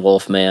 Frankenstein,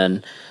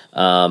 Wolfman,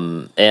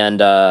 so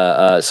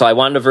I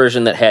wanted a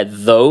version that had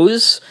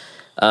those.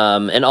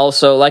 And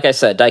also, like I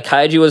said,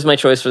 Daikaiju was my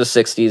choice for the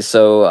 60s,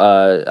 so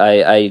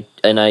I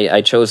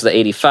chose the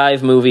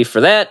 85 movie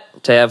for that,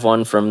 to have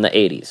one from the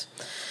 80s.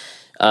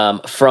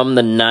 From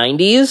the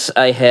 90s,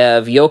 I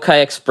have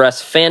Yokai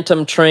Express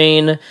Phantom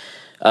Train,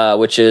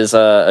 which is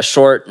a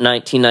short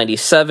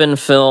 1997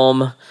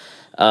 film.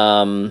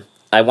 I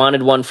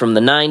wanted one from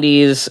the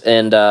 90s,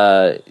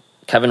 and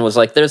Kevin was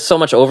like, there's so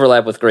much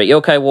overlap with Great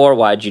Yokai War,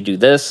 why'd you do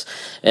this?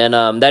 And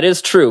that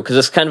is true, because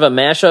it's kind of a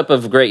mashup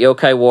of Great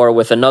Yokai War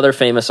with another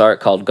famous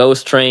art called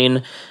Ghost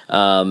Train.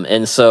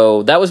 And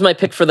so that was my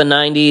pick for the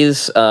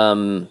 90s,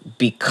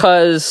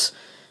 because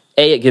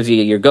it gives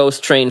you your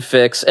Ghost Train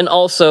fix, and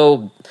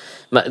also,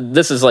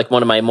 this is like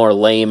one of my more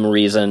lame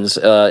reasons,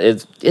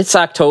 it's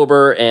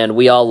October, and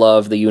we all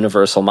love the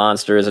Universal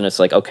monsters, and it's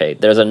like, okay,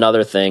 there's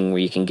another thing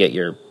where you can get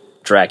your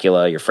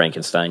Dracula, your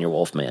Frankenstein, your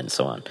Wolfman, and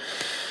so on.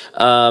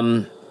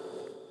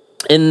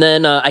 And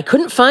then I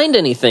couldn't find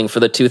anything for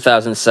the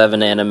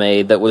 2007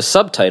 anime that was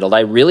subtitled. I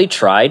really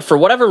tried. For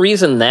whatever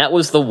reason, that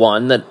was the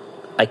one that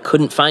I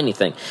couldn't find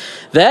anything.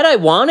 That I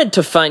wanted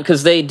to find,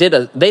 because they did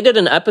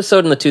an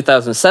episode in the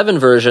 2007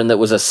 version that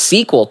was a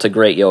sequel to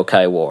Great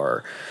Yokai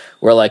War,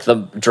 where like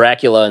the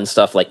Dracula and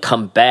stuff like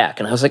come back,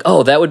 and I was like,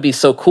 oh, that would be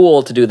so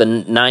cool to do the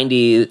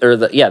 90 or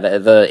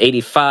the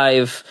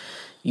 85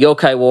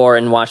 Yokai War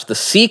and watch the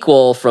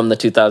sequel from the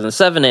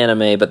 2007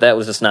 anime, but that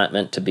was just not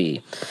meant to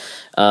be.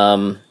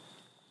 And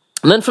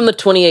then from the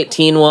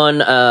 2018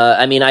 one,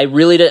 I mean,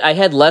 I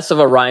had less of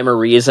a rhyme or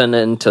reason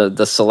into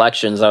the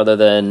selections other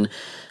than,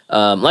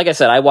 like I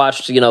said, I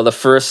watched, the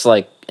first,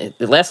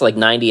 it lasted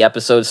 90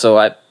 episodes, so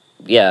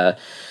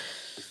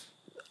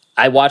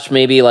I watched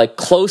maybe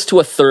close to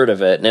a third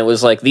of it, and it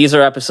was these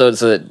are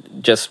episodes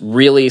that just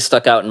really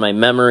stuck out in my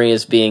memory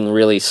as being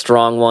really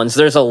strong ones.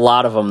 There's a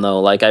lot of them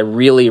though. I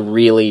really,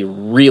 really,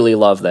 really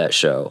love that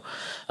show.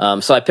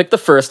 So I picked the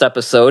first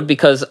episode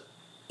because,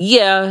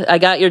 I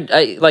got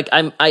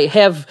I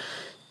have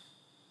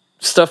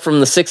stuff from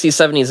the 60s,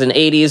 70s, and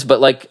 80s,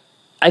 but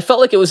I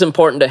felt like it was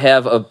important to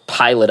have a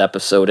pilot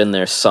episode in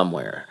there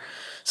somewhere.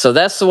 So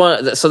that's the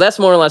one. So that's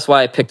more or less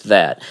why I picked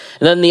that.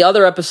 And then the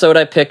other episode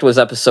I picked was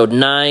episode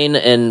 9,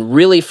 and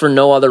really for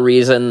no other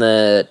reason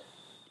that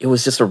it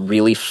was just a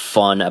really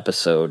fun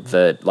episode.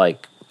 That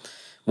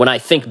when I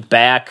think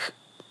back,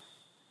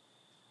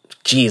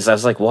 geez, I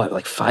was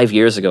what, 5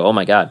 years ago? Oh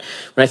my god!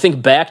 When I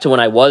think back to when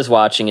I was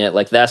watching it,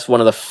 that's one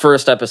of the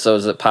first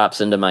episodes that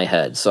pops into my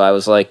head. So I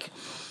was it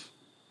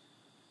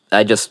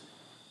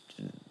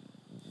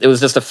was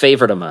just a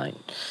favorite of mine,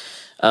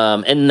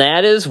 and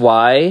that is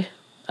why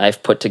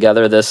I've put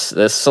together this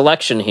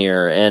selection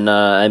here. And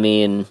I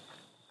mean,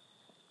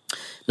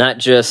 not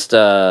just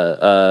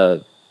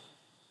my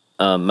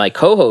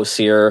co-hosts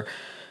here,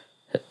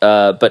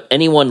 but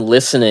anyone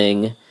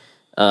listening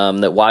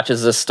that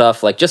watches this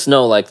stuff, just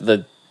know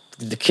the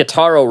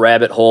Kitaro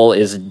rabbit hole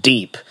is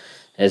deep,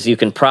 as you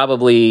can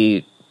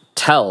probably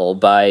tell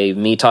by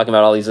me talking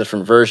about all these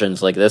different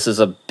versions. This is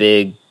a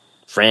big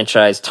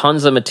franchise,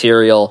 tons of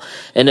material,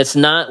 and it's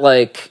not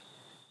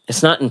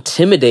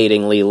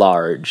intimidatingly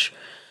large.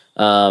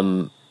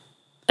 And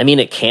I mean,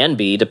 it can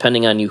be,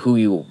 depending on who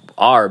you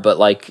are, but,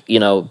 like, you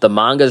know, the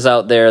manga's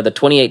out there. The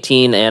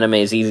 2018 anime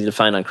is easy to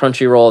find on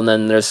Crunchyroll, and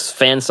then there's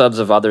fan subs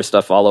of other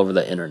stuff all over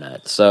the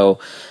internet. So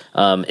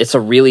it's a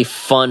really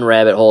fun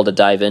rabbit hole to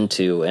dive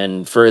into.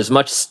 And for as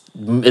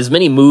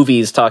many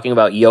movies talking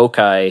about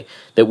yokai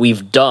that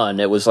we've done,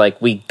 it was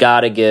like, we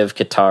gotta give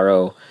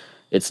Kitaro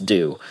its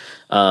due.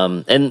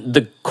 And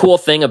the cool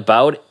thing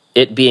about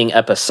it being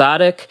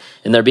episodic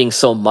and there being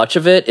so much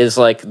of it is,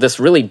 like, this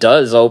really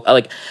does,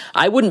 like,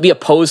 I wouldn't be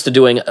opposed to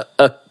doing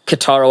a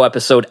Kitaro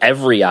episode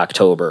every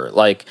October.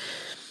 Like,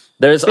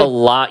 there's a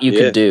lot you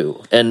could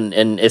do, and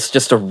it's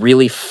just a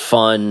really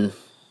fun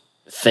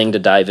thing to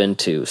dive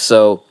into.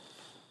 So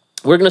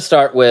we're going to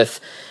start with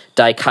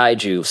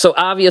Daikaiju. So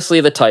obviously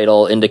the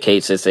title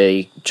indicates it's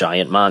a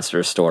giant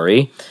monster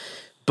story,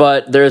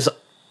 but there's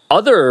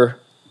other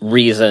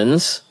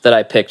reasons that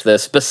I picked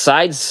this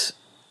besides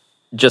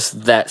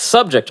just that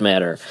subject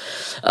matter.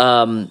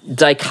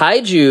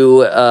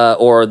 Daikaiju,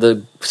 or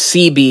the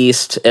sea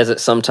beast, as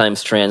it's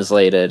sometimes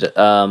translated,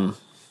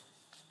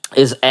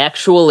 is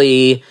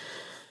actually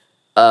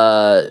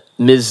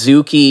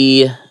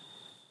Mizuki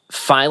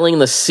filing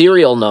the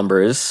serial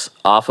numbers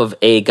off of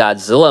a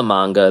Godzilla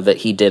manga that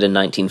he did in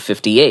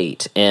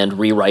 1958 and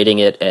rewriting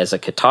it as a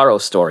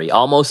Kitaro story,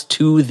 almost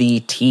to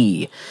the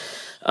T.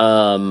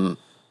 That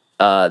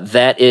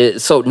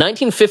is so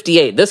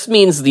 1958. This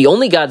means the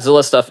only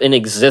Godzilla stuff in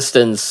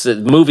existence,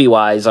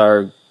 movie-wise,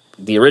 are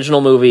the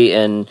original movie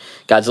and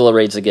Godzilla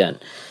Raids Again.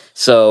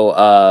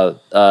 So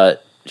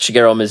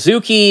Shigeru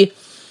Mizuki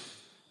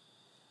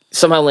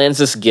somehow lands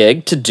this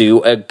gig to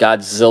do a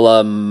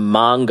Godzilla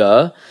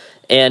manga,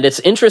 and it's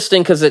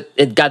interesting because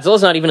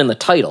Godzilla's not even in the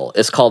title.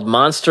 It's called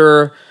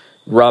Monster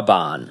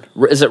Raban.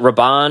 Is it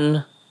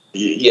Raban?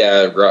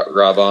 Yeah,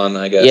 Raban,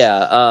 I guess.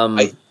 Yeah.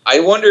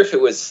 I wonder if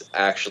it was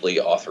actually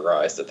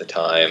authorized at the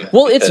time.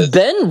 Well, it's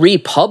been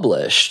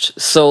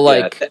republished, so,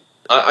 like, yeah,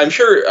 I'm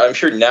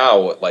sure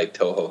now, like,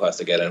 Toho has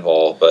to get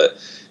involved. But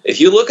if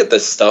you look at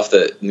the stuff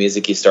that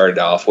Mizuki started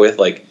off with,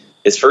 like,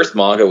 his first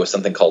manga was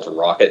something called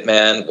Rocket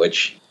Man,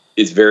 which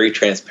is very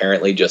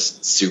transparently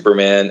just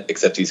Superman,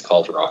 except he's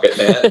called Rocket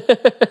Man.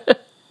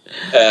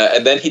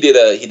 And then he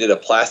did a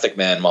Plastic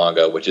Man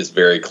manga, which is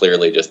very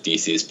clearly just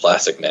DC's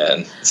Plastic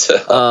Man.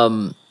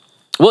 So.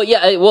 Well, yeah,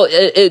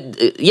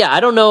 I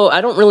don't know.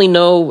 I don't really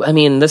know. I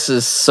mean, this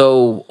is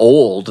so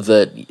old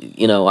that,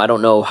 you know, I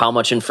don't know how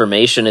much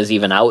information is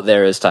even out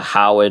there as to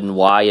how and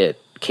why it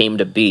came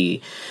to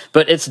be.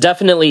 But it's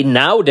definitely,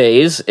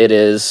 nowadays, it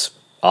is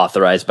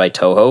authorized by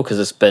Toho because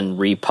it's been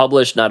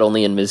republished not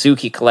only in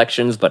Mizuki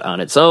collections, but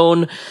on its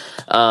own.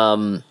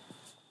 And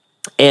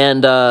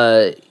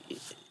the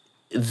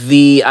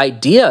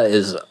idea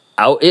is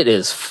out. It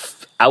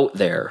is out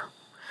there.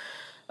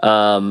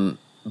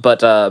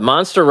 But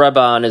Monster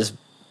Raban is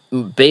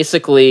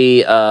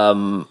basically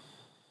about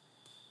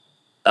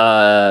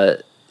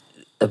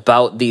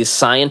these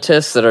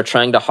scientists that are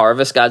trying to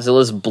harvest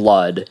Godzilla's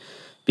blood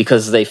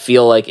because they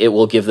feel like it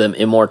will give them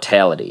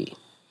immortality.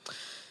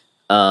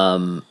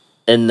 And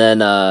then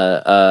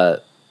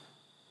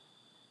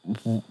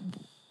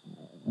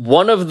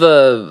one of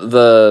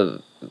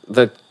the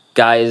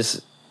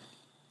guys,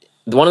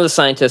 one of the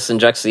scientists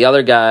injects the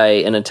other guy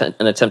in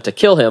an attempt to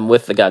kill him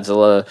with the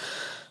Godzilla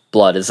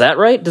blood. Is that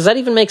right? Does that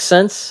even make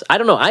sense? I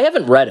don't know. I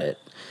haven't read it.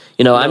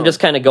 You know, no. I'm just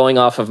kind of going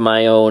off of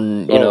my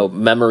own,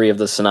 memory of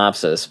the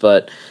synopsis.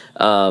 But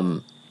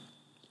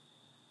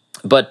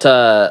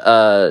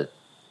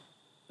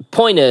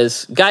point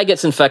is, guy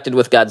gets infected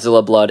with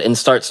Godzilla blood and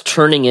starts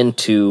turning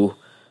into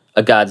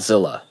a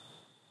Godzilla.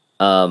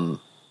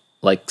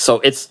 So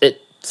it's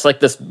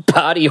like this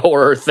body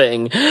horror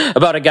thing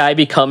about a guy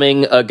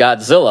becoming a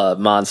Godzilla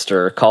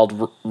monster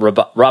called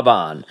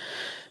Raban.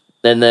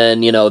 And then,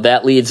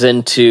 that leads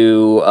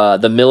into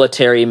the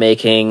military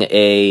making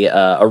a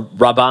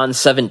Raban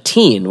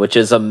 17, which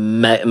is a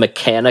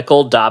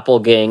mechanical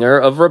doppelganger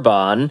of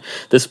Raban.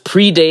 This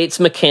predates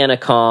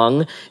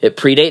Mechanicong. It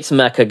predates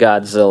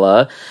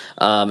Mechagodzilla,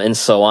 and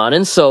so on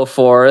and so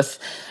forth.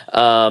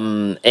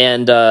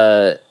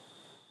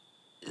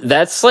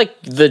 That's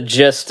like the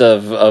gist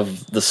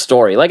of the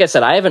story. Like I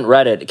said, I haven't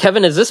read it.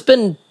 Kevin, has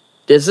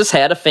this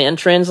had a fan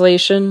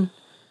translation?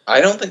 I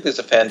don't think there's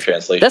a fan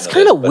translation. That's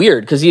kind of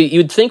weird, because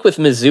you'd think with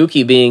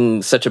Mizuki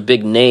being such a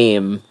big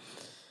name,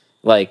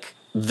 like,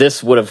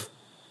 this would have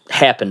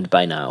happened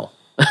by now.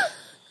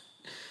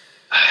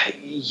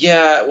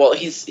 Yeah, well,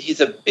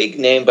 he's a big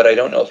name, but I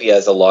don't know if he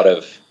has a lot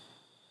of,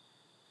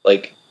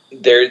 like,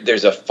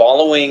 there's a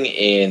following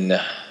in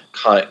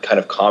kind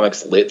of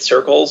comics lit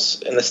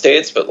circles in the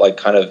States, but, like,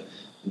 kind of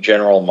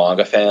general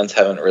manga fans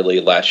haven't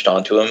really latched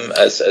onto him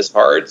as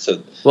hard.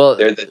 So, well,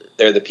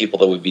 they're the people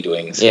that would be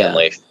doing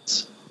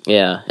scanlations.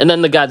 Yeah, and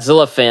then the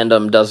Godzilla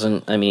fandom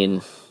doesn't. I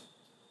mean,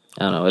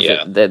 I don't know.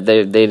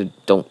 They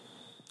don't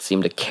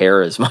seem to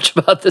care as much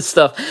about this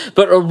stuff.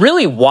 But a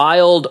really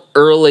wild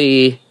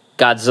early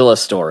Godzilla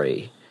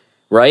story,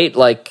 right?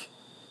 Like,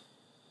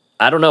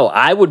 I don't know.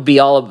 I would be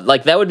all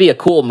like, that would be a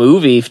cool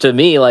movie to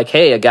me. Like,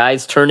 hey, a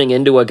guy's turning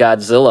into a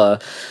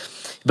Godzilla.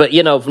 But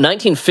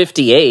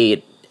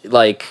 1958,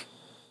 like,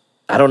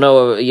 I don't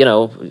know,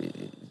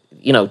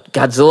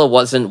 Godzilla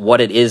wasn't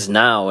what it is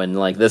now, and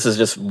like this is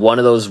just one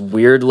of those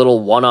weird little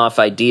one-off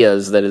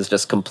ideas that is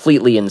just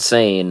completely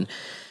insane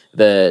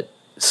that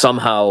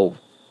somehow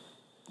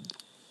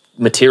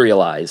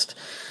materialized.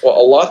 Well,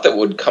 a lot that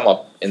would come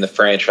up in the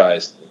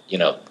franchise,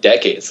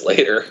 decades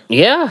later.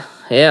 Yeah.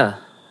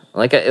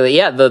 Like,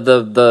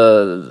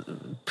 the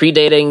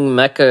predating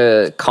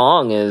Mecha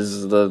Kong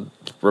is the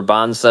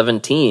Raban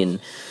 17.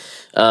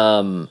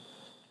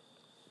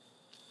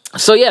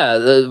 So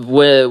yeah,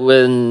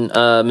 when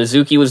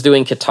Mizuki was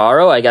doing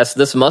Kitaro, I guess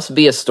this must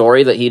be a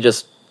story that he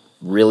just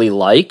really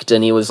liked,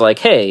 and he was like,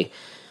 "Hey,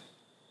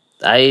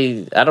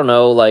 I don't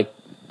know, like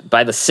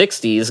by the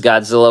 '60s,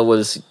 Godzilla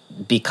was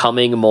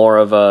becoming more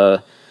of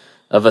a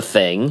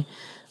thing."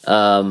 He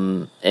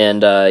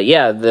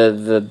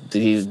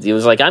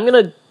was like, I'm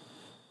gonna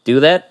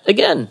do that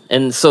again.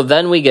 And so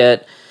then we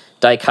get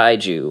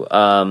Daikaiju.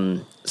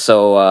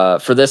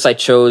 For this I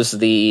chose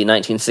the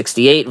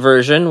 1968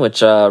 version,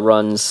 which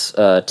runs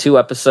 2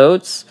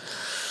 episodes,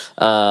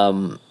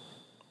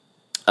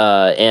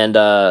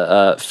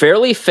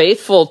 fairly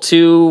faithful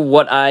to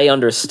what I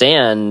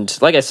understand.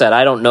 Like I said,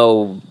 I don't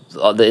know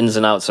the ins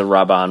and outs of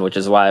Raban, which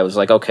is why I was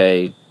like,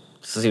 okay,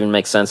 this doesn't even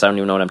make sense. I don't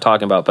even know what I'm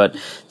talking about. But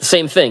the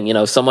same thing,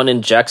 someone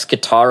injects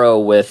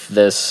Kitaro with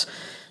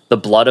the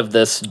blood of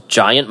this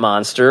giant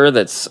monster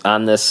that's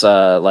on this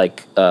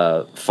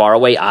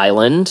faraway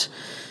island,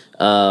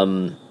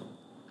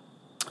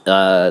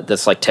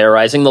 that's like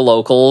terrorizing the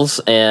locals,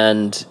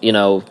 and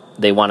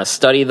they want to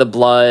study the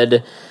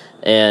blood,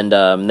 and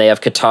they have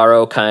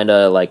Kitaro kind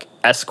of like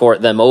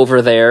escort them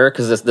over there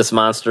because this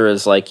monster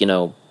is like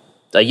a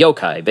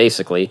yokai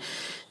basically,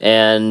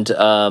 and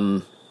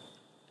the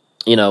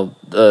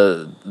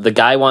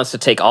guy wants to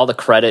take all the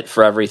credit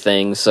for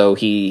everything, so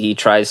he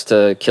tries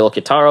to kill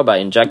Kitaro by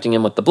injecting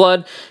him with the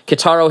blood.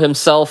 Kitaro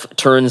himself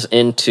turns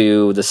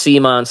into the sea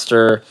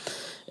monster,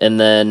 and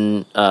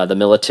then the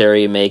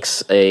military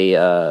makes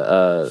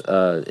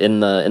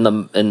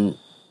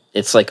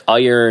it's like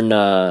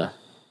iron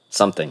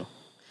something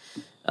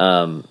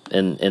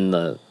in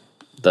the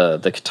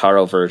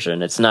Kitaro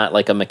version. It's not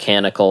like a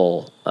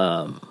mechanical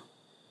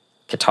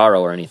Kitaro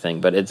or anything,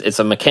 but it's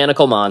a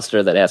mechanical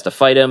monster that has to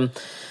fight him,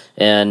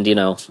 and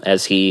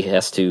as he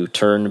has to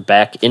turn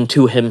back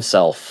into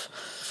himself.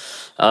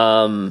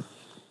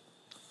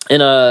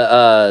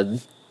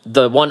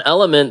 The one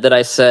element that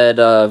I said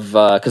of,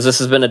 because this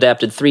has been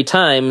adapted 3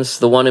 times,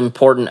 the one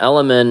important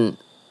element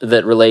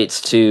that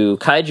relates to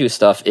kaiju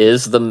stuff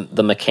is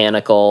the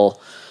mechanical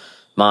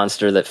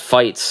monster that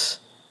fights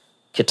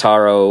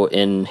Kitaro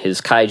in his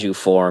kaiju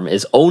form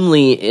is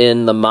only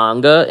in the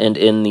manga and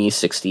in the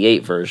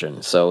 68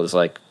 version. So it was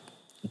like,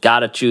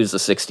 gotta choose the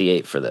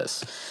 68 for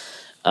this.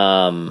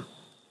 The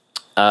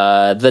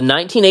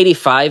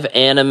 1985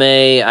 anime,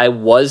 I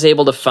was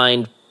able to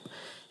find.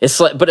 It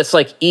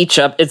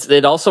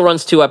also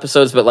runs 2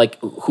 episodes, but like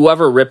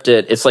whoever ripped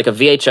it, it's like a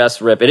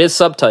VHS rip. It is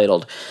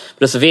subtitled,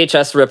 but it's a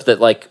VHS rip that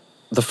like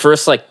the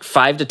first like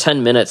 5 to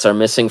 10 minutes are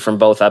missing from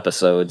both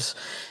episodes.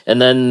 And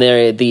then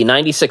the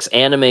 96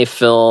 anime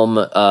film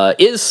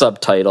is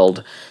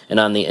subtitled and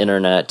on the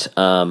internet.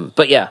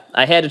 But yeah,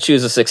 I had to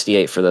choose a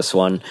 68 for this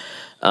one.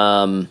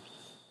 I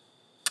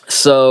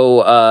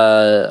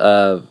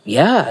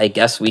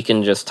guess we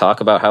can just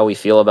talk about how we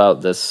feel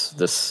about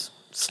this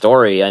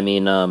story. I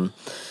mean,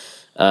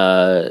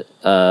 I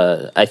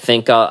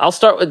think I'll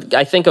start with,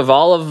 I think of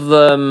all of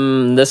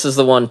them, this is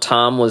the one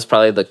Tom was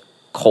probably the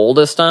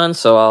coldest on.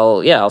 So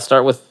I'll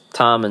start with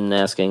Tom and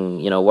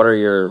asking,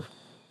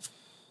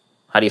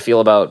 how do you feel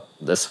about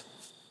this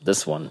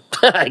one?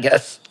 I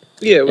guess.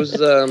 Yeah, it was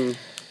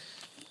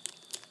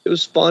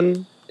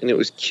fun and it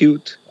was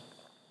cute,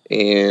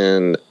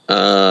 and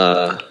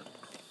I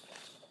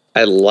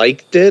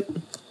liked it,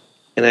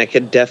 and I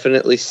could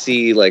definitely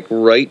see, like,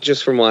 right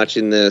just from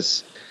watching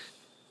this,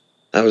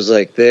 I was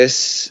like,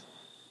 this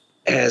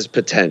has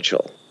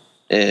potential,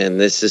 and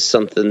this is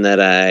something that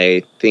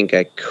I think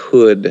I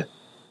could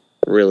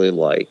really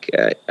like.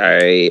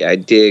 I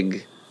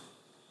dig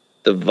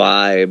the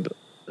vibe.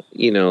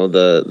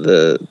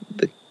 The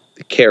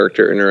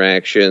character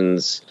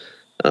interactions,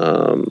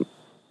 and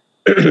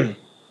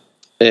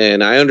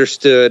I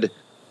understood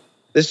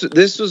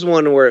this was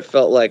one where it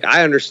felt like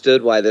I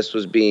understood why this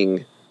was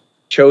being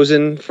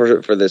chosen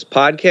for this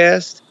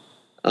podcast,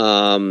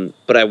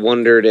 but I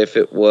wondered if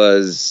it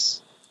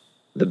was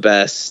the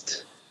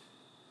best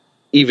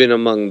even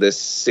among this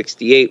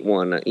 68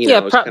 one.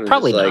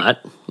 Probably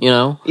not.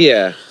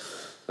 Yeah, I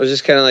was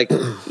just kind of like,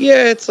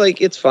 yeah,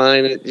 it's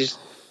fine. It just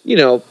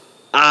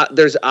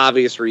there's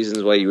obvious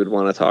reasons why you would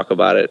want to talk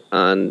about it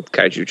on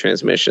Kaiju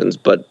Transmissions,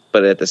 but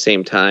at the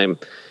same time,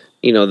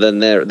 then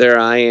there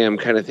I am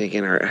kind of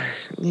thinking, are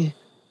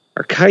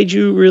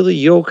Kaiju really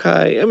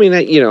yokai? I mean,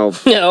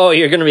 Oh,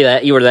 you're gonna be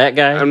that. You were that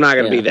guy. I'm not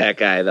gonna be that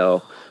guy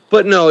though.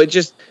 But no, it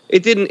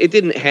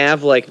didn't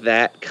have like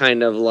that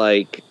kind of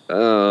like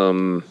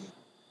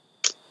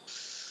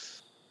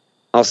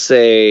I'll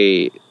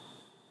say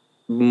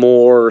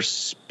more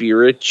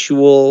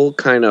spiritual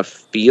kind of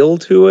feel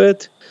to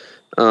it,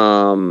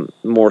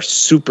 more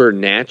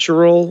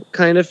supernatural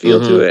kind of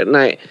feel to it.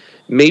 And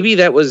maybe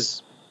that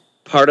was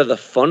part of the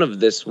fun of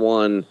this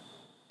one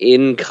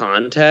in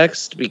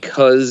context,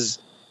 because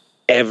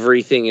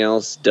everything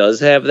else does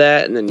have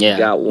that. And then you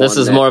got one. This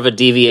is more of a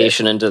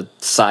deviation into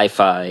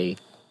sci-fi,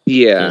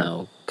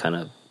 kind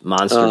of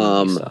monster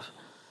movie stuff.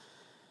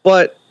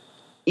 But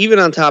even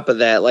on top of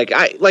that,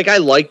 I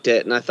liked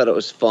it and I thought it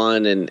was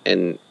fun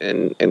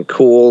and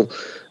cool.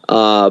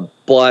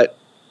 But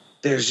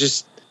there's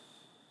just,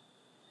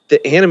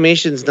 the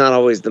animation's not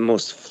always the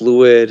most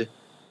fluid.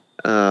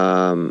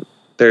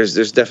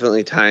 There's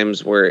definitely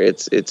times where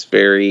it's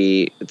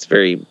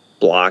very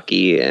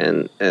blocky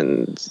and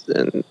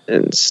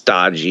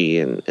stodgy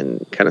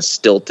and kind of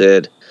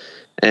stilted.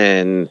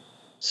 And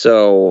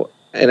so,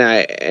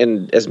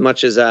 and as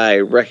much as I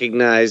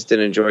recognized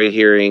and enjoyed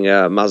hearing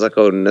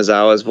Masako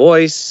Nozawa's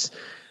voice,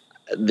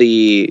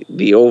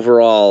 the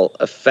overall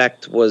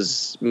effect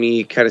was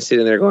me kind of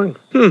sitting there going,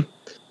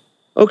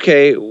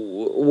 okay,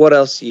 what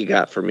else you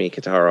got for me,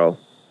 Kitaro?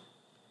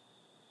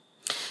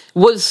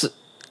 Was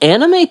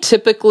anime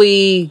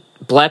typically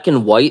black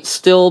and white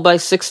still by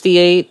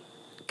 68,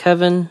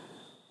 Kevin?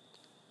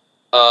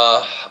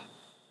 A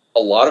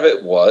lot of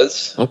it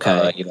was.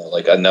 Okay.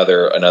 Like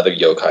another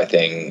yokai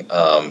thing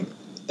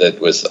that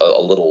was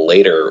a little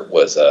later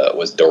was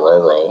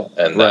Dororo,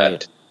 and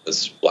that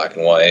was black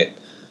and white.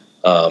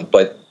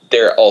 But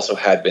there also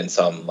had been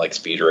some, like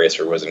Speed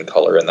Racer was in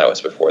color, and that was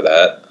before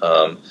that.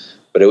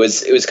 But it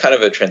was kind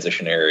of a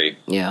transitionary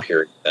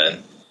period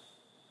then.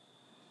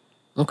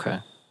 Okay.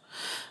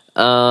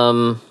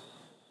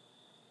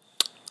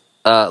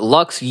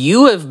 Lux,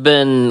 you have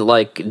been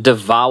like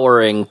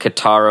devouring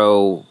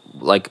Kitaro,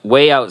 like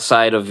way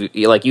outside of,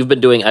 like, you've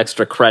been doing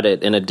extra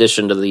credit in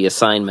addition to the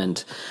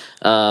assignment.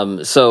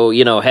 So,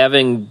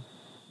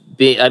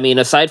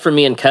 aside from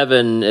me and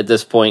Kevin at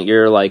this point,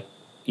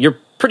 you're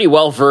pretty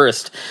well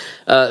versed.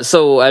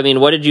 So,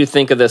 what did you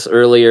think of this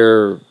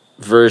earlier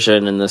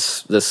version and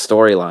this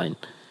storyline?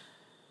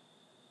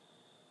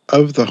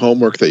 Of the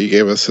homework that you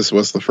gave us, this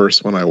was the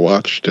first one I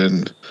watched,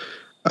 and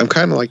I'm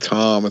kind of like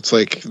Tom. It's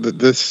like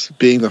this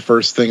being the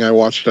first thing I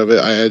watched of it,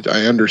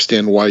 I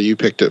understand why you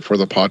picked it for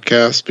the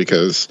podcast,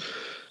 because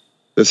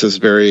this is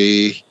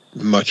very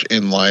much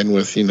in line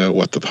with,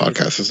 what the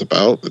podcast is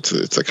about.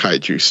 It's a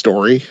kaiju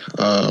story.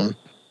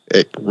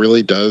 It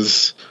really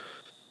does,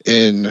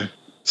 in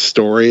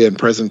story and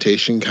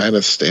presentation, kind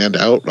of stand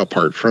out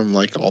apart from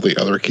like all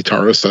the other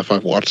Kitaro stuff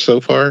I've watched so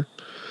far.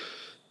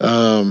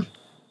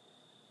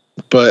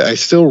 But I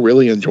still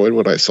really enjoyed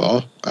what I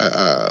saw.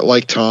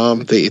 Like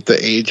Tom, the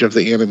age of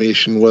the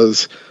animation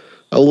was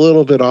a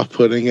little bit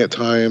off-putting at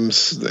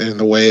times, and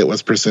the way it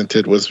was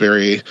presented was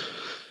very,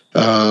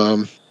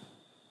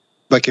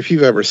 like if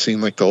you've ever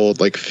seen like the old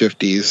like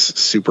 50s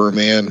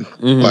Superman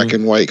black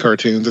and white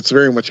cartoons, it's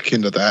very much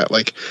akin to that.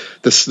 Like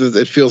this,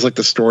 it feels like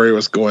the story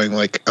was going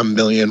like a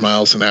million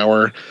miles an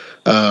hour,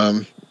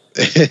 and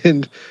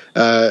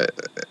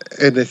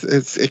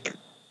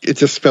it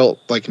just felt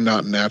like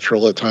not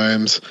natural at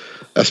times,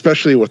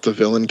 especially with the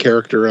villain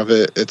character of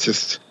it. It's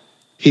just,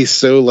 he's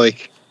so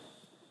like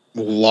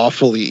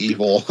lawfully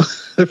evil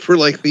for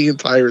like the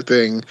entire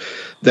thing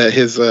that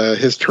his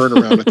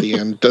turnaround at the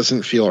end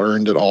doesn't feel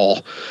earned at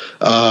all.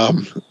 I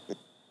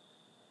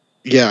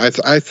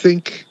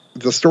think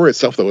the story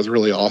itself though was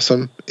really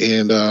awesome,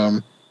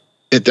 and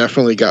it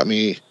definitely got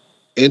me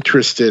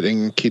interested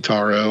in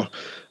Kitaro.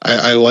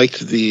 I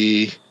liked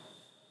the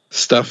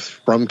stuff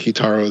from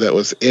Kitaro that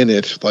was in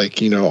it, like,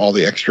 all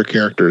the extra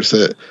characters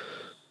that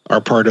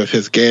are part of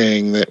his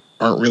gang that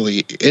aren't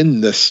really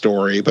in this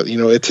story, but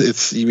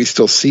it's we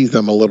still see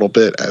them a little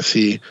bit as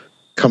he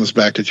comes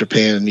back to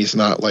Japan, and he's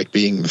not like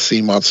being the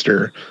sea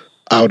monster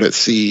out at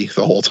sea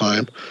the whole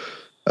time.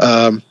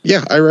 I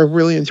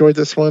really enjoyed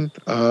this one,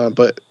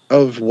 but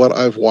of what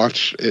I've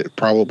watched, it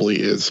probably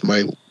is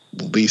my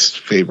least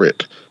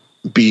favorite,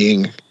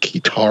 being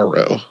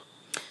Kitaro.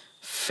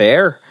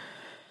 Fair.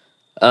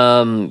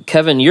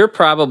 Kevin, you're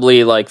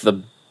probably like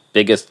the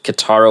biggest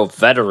Kitaro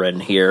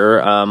veteran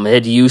here.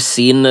 Had you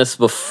seen this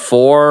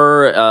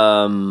before?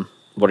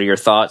 What are your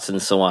thoughts,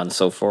 and so on and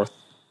so forth?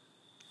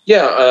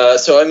 Yeah,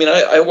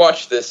 I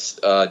watched this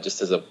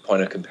just as a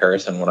point of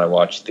comparison when I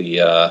watched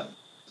the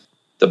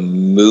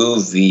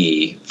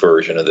movie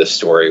version of this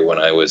story when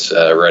I was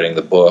writing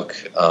the book.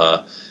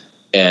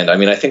 And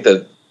I think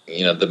that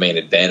the main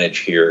advantage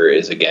here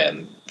is,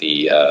 again,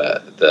 the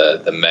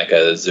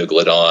mecha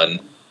Zeuglodon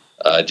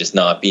just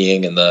not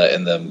being in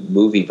the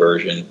movie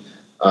version.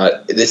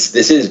 This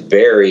is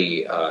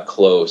very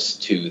close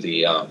to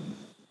the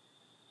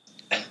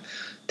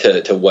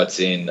to what's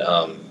in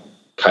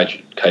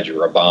Kaiju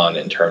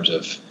Raban in terms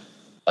of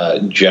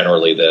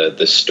generally the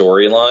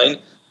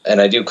storyline,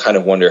 and I do kind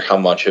of wonder how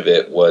much of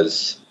it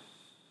was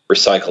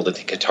recycled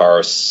into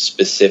Kitaro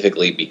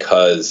specifically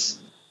because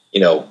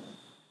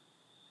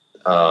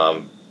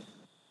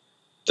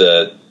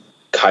the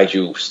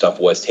kaiju stuff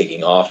was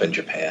taking off in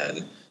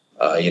Japan.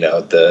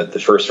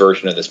 The first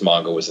version of this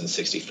manga was in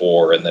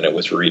 64, and then it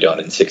was redone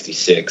in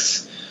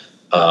 66.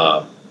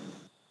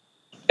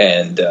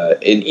 And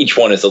each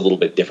one is a little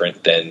bit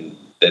different than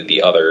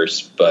the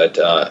others, but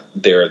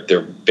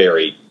they're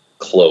very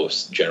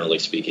close, generally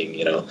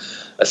speaking.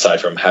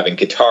 Aside from having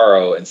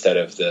Kitaro instead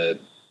of the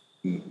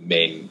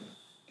main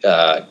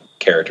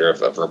character of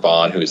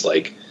Raban, who's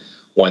like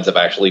winds up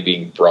actually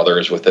being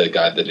brothers with the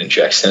guy that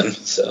injects him.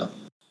 So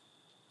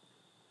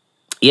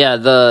yeah,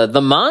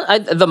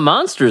 the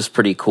monster is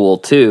pretty cool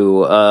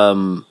too.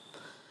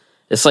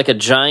 It's like a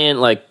giant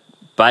like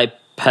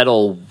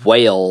bipedal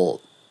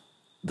whale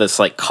that's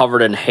like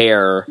covered in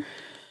hair.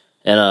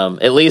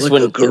 And at least like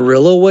when a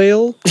gorilla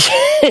whale,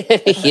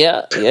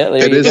 yeah,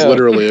 it is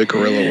literally a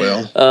gorilla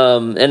whale.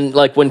 And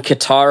like when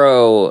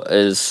Kitaro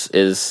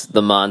is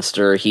the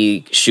monster,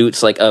 he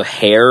shoots like a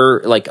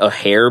hair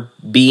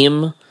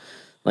beam,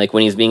 like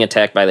when he's being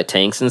attacked by the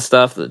tanks and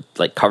stuff that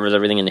like covers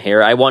everything in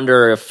hair. I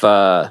wonder if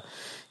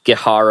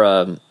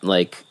Gihara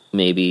like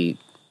maybe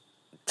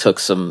took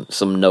some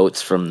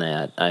notes from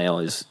that. I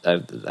was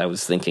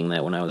thinking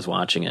that when I was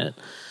watching it.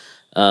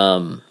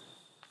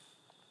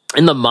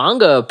 In the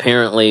manga,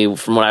 apparently,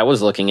 from what I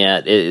was looking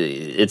at,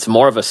 it's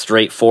more of a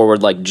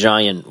straightforward, like,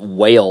 giant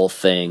whale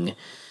thing.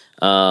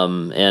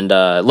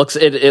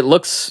 It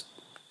looks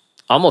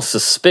almost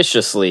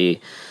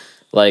suspiciously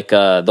like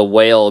the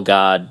whale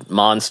god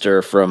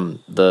monster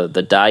from the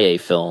Daiei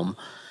film.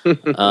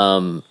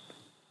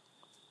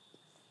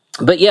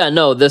 But yeah,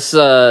 no, this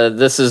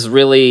is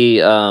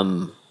really.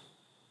 I'm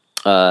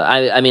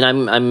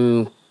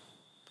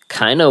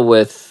kind of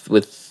with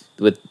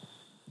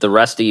the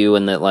rest of you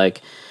in that,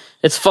 like,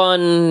 it's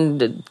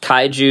fun,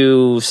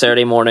 kaiju,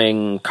 Saturday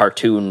morning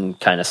cartoon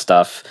kind of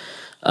stuff.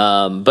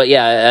 But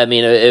yeah, I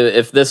mean,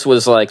 if this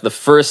was like the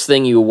first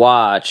thing you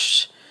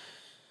watched,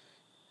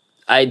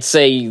 I'd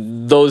say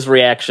those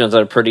reactions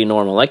are pretty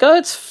normal. Like, oh,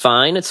 it's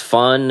fine, it's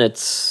fun,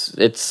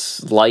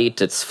 it's light,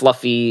 it's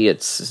fluffy,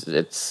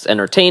 it's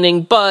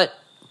entertaining, but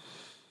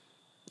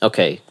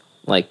okay,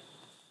 like,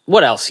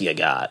 what else you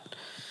got?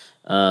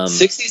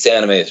 60s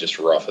anime is just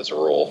rough as a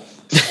rule.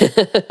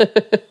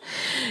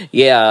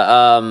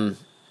 Yeah,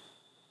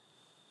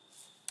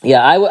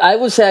 I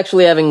was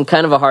actually having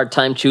kind of a hard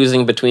time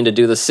choosing between to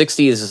do the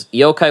 60s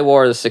Yokai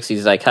War or the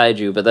 60s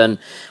Daikaiju, but then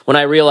when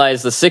I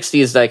realized the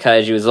 60s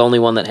Daikaiju is the only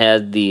one that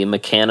had the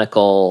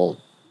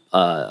mechanical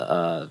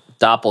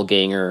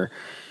doppelganger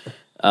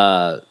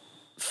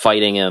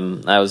fighting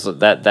him, I was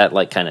that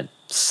like kind of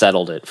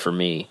settled it for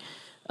me.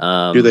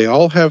 Do they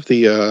all have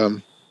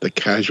the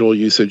casual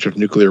usage of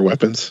nuclear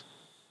weapons?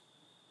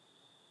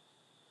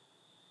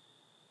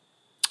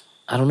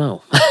 I don't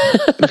know. I'm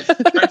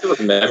trying to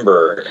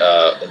remember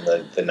in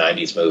the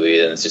 90s movie,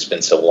 and it's just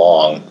been so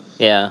long.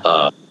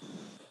 Yeah.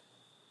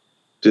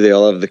 Do they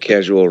all have the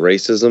casual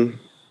racism?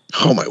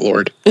 Oh my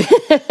lord!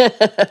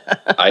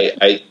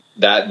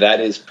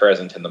 That is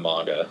present in the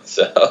manga,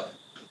 so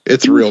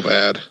it's real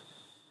bad.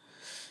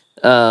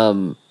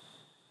 Yeah,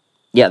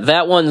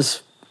 that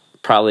one's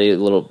probably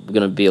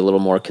going to be a little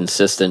more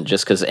consistent,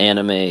 just because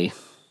anime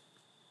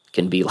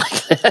can be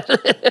like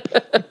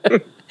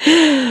that.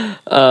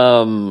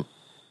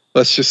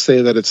 Let's just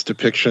say that its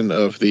depiction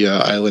of the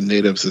island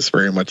natives is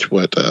very much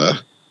what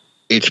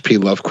H.P.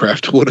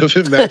 Lovecraft would have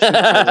imagined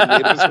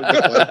island natives would be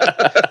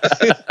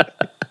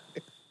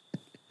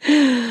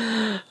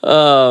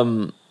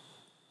like.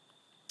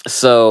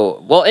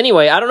 So, well,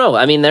 anyway, I don't know.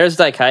 I mean, there's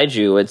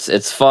Daikaiju.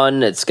 It's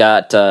fun. It's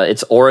got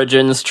its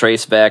origins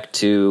traced back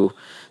to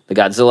the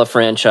Godzilla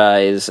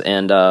franchise,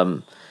 and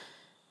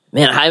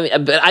man,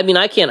 I mean,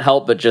 I can't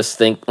help but just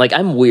think, like,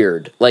 I'm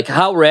weird. Like,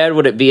 how rad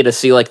would it be to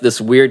see, like,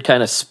 this weird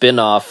kind of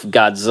spin-off of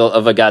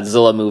a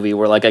Godzilla movie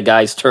where, like, a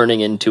guy's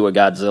turning into a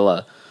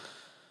Godzilla?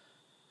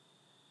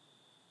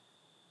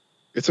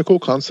 It's a cool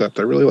concept.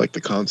 I really like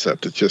the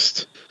concept. It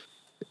just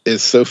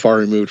is so far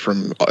removed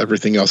from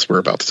everything else we're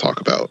about to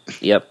talk about.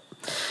 Yep.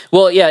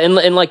 Well, yeah,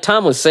 and like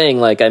Tom was saying,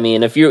 like, I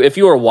mean, if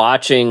you were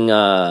watching,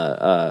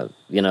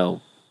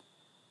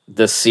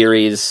 this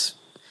series,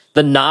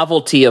 the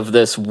novelty of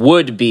this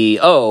would be,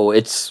 oh,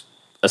 it's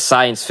a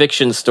science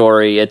fiction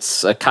story,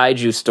 it's a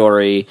kaiju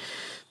story,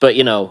 but,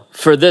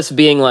 for this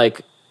being,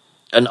 like,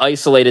 an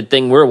isolated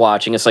thing we're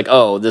watching, it's like,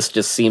 oh, this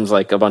just seems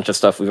like a bunch of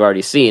stuff we've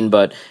already seen,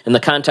 but in the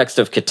context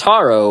of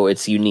Kitaro,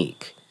 it's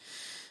unique.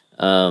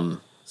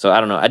 So, I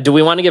don't know. Do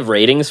we want to give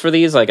ratings for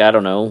these? Like, I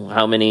don't know,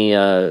 how many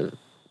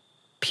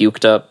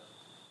puked up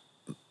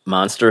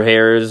monster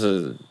hairs?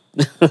 Do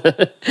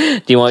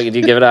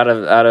you give it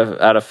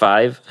out of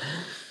 5?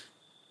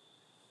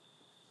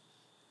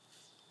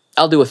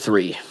 I'll do a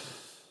 3.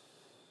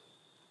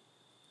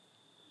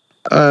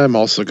 I'm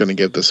also going to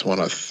give this one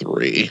a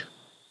 3.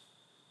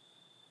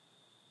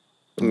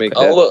 Make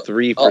that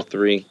 3 for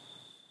 3.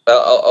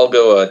 I'll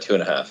go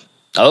 2.5.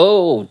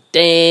 Oh,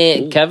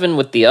 dang. Kevin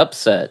with the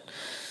upset.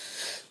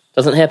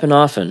 Doesn't happen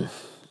often.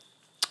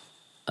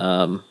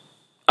 All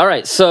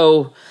right,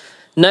 so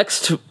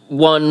next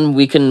one,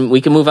 we can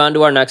move on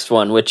to our next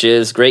one, which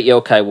is Great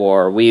Yokai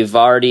War. We've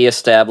already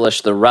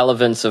established the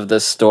relevance of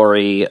this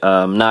story,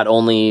 not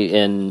only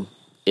in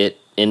it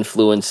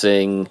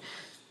influencing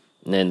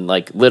and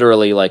like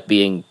literally like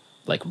being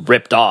like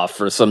ripped off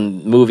for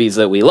some movies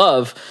that we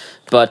love,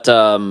 but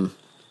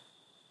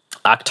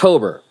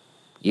October,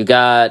 you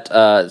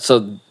got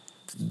so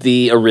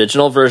the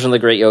original version of the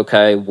Great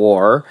Yokai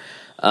War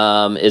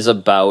is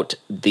about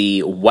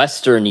the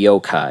Western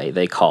yokai,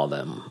 they call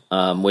them,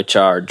 which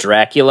are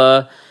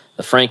Dracula,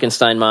 the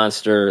Frankenstein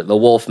monster, the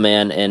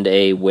Wolfman, and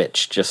a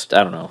witch. Just,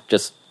 I don't know,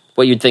 just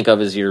what you'd think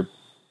of as your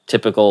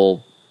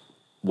typical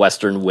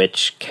Western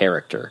witch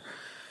character.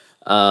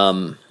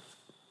 The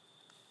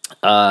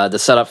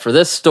setup for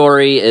this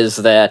story is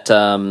that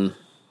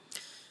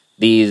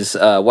these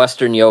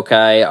Western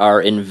yokai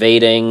are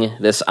invading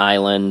this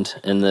island,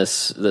 and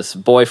this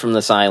boy from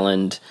this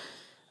island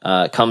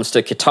comes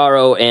to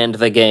Kitaro and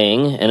the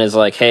gang and is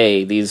like,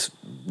 hey, these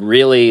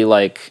really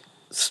like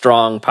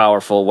strong,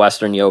 powerful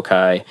Western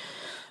yokai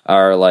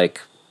are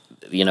like,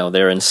 you know,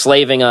 they're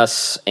enslaving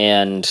us,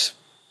 and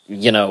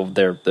you know,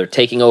 they're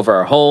taking over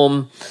our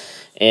home,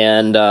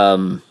 and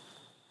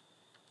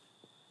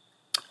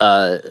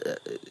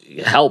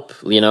help,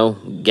 you know,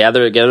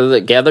 gather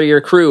your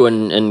crew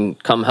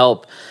and come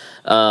help.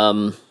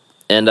 So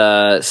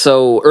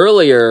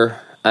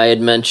earlier I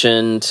had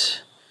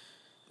mentioned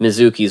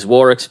Mizuki's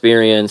war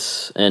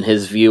experience and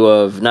his view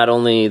of not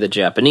only the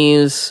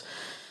Japanese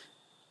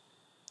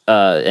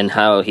and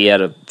how he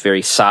had a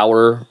very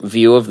sour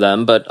view of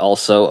them, but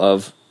also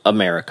of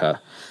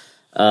America.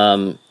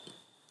 And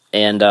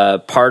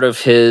part of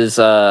his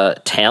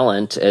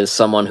talent as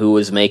someone who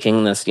was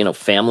making this, you know,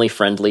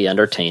 family-friendly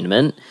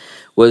entertainment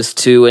was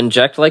to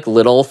inject like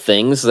little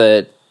things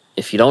that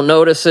if you don't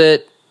notice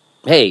it,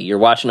 hey, you're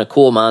watching a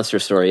cool monster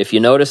story. If you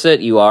notice it,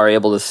 you are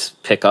able to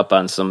pick up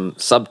on some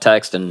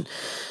subtext and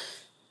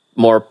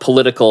more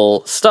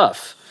political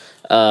stuff.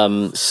 I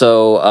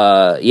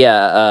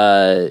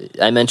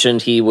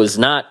mentioned he was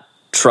not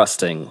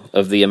trusting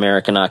of the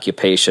American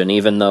occupation,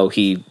 even though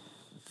he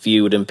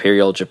viewed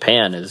Imperial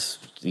Japan as,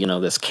 you know,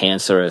 this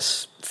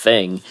cancerous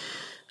thing.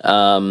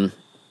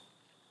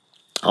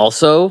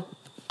 Also,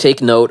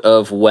 take note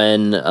of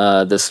when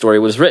this story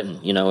was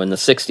written, you know, in the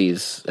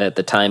 60s, at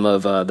the time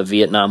of the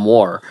Vietnam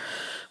War,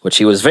 which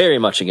he was very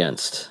much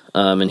against.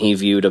 And he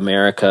viewed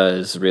America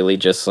as really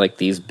just like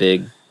these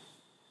big,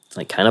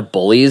 like kind of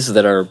bullies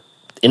that are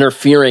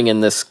interfering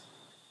in this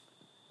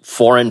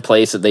foreign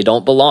place that they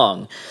don't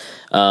belong.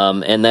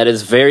 And that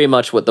is very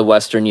much what the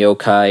Western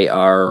yokai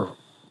are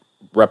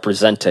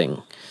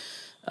representing.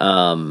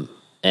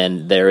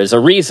 And there is a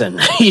reason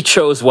he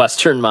chose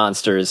Western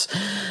monsters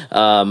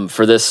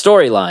for this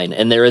storyline.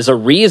 And there is a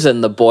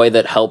reason the boy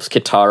that helps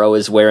Kitaro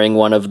is wearing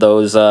one of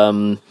those,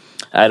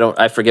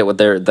 I forget what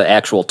the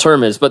actual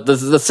term is, but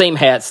the same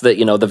hats that,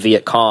 you know, the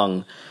Viet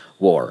Cong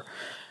wore.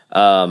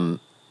 And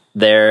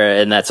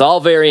that's all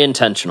very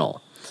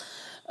intentional.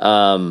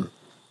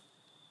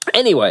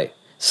 Anyway,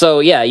 so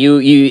yeah,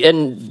 you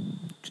and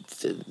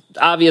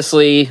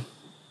obviously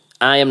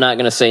I am not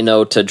going to say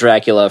no to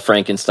Dracula,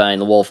 Frankenstein,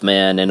 the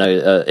Wolfman, and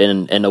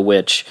a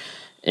witch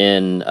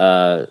in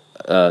a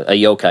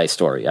yokai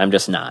story. I'm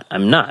just not.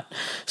 I'm not.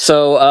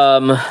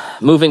 So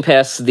moving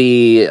past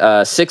the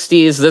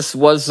 60s, this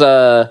was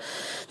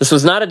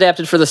not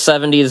adapted for the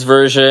 70s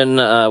version,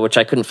 which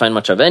I couldn't find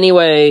much of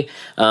anyway.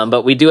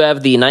 But we do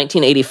have the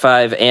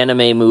 1985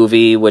 anime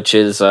movie, which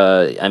is,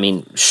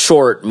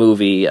 short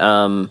movie.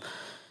 I'm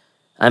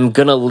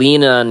going to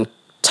lean on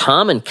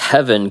Tom and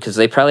Kevin because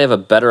they probably have a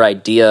better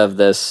idea of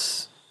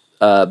this.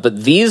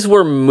 But these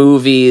were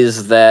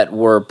movies that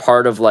were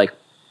part of like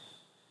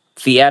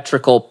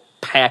theatrical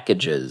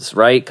packages,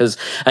 right? Because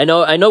I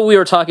know we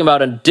were talking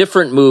about a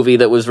different movie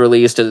that was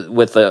released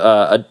with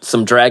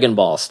some Dragon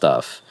Ball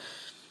stuff.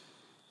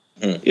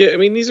 Yeah, I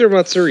mean, these are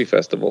Matsuri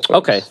Festival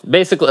films. Okay,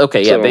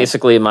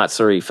 basically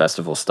Matsuri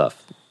Festival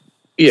stuff.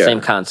 Yeah,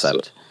 same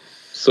concept.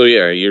 So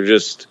yeah,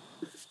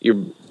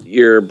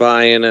 you're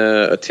buying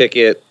a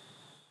ticket,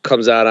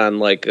 comes out on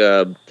like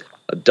a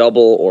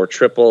double or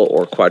triple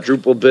or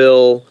quadruple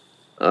bill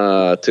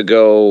to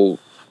go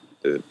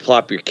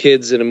plop your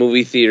kids in a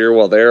movie theater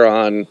while they're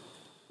on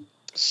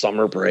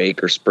summer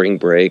break or spring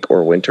break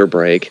or winter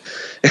break,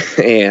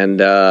 and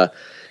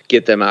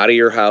get them out of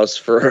your house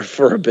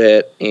for a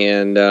bit,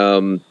 and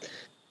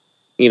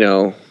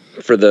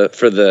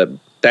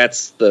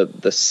that's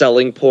the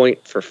selling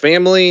point for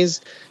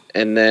families.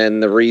 And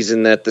then the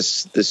reason that the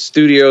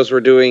studios were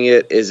doing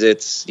it is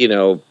it's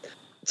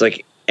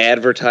like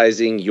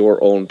advertising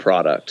your own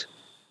product.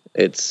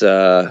 It's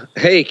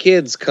hey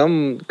kids,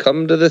 come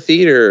to the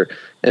theater,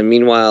 and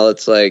meanwhile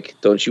it's like,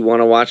 don't you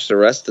want to watch the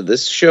rest of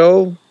this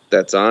show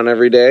that's on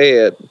every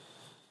day at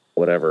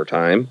whatever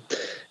time?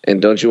 And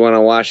don't you want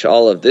to watch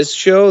all of this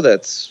show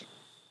that's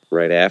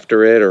right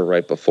after it or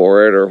right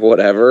before it or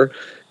whatever,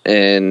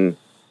 and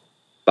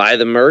buy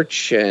the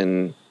merch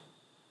and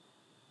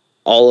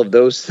all of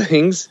those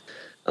things?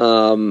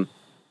 And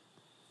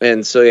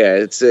so, yeah,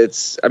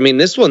 it's, I mean,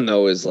 this one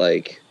though is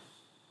like,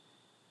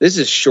 this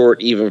is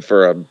short even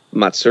for a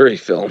Matsuri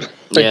film.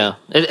 Yeah,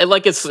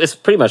 it's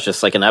pretty much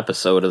just like an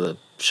episode of the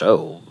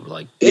show.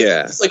 Like,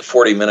 it's like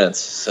 40 minutes.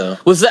 So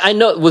was that? I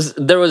know was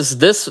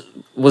this the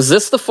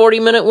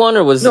 40-minute one,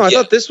 or was I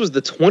thought this was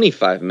the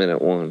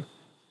 25-minute one.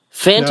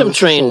 Phantom No,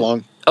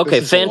 Train?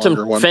 Okay,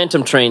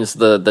 Phantom Train's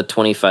the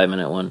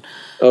 25-minute one.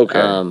 Okay,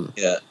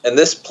 yeah, and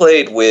this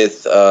played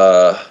with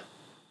a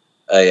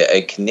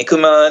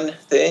Kinnikuman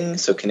thing.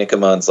 So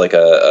Kinnikuman's like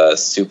a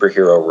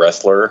superhero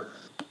wrestler.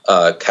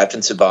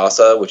 Captain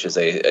Tsubasa, which is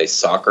a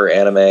soccer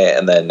anime,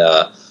 and then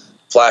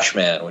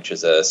Flashman, which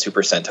is a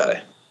Super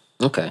Sentai.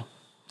 Okay.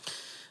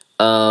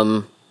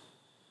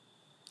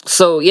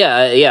 So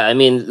yeah. I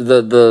mean,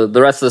 the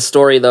rest of the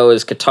story though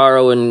is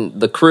Kitaro and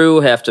the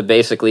crew have to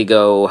basically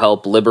go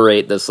help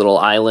liberate this little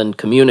island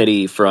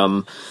community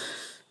from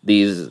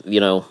these,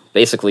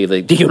 basically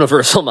the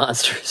universal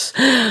monsters.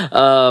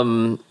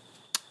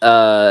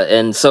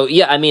 And so,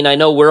 I mean, I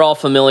know we're all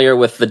familiar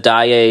with the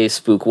Daiei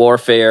Spook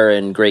Warfare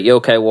and Great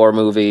Yokai War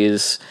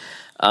movies.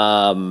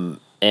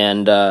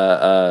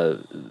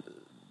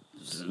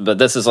 But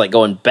this is like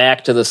going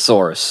back to the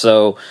source.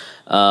 So,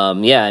 I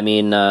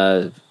mean,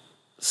 well,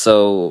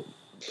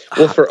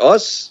 for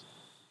us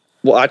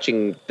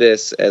watching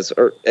this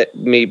or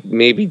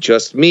maybe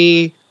just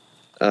me,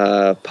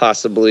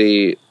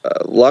 possibly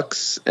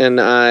Lux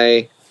and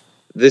I,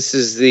 this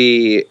is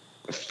the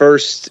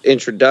first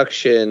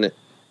introduction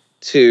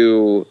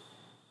to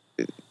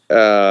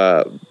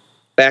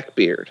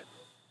Backbeard.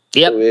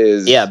 Yep.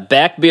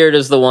 Backbeard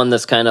is the one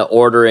that's kind of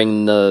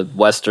ordering the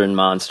Western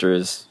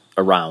monsters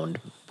around.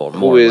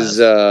 Who is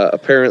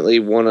apparently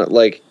one of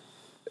is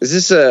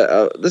this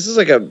this is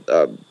like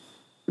a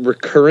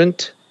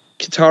recurrent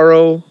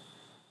Kitaro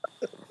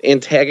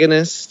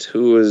antagonist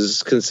who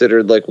is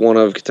considered like one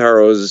of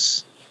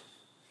Kitaro's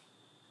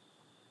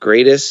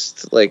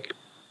greatest like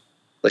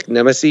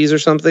nemesis or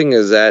something?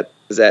 Is that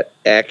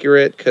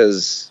accurate?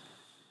 Because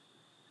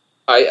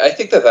I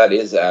think that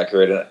is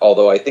accurate, and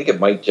although I think it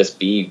might just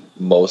be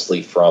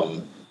mostly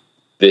from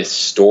this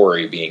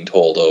story being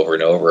told over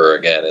and over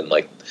again, and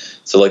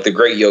the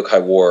Great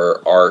Yokai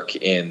War arc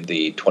in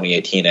the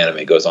 2018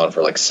 anime goes on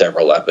for like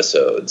several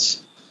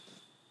episodes.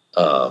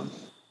 But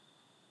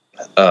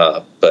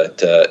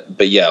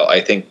yeah,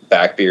 I think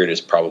Backbeard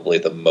is probably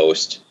the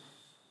most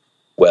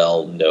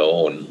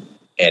well-known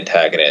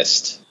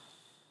antagonist.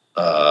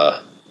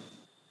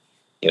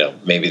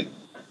 Maybe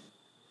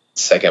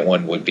second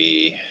one would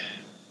be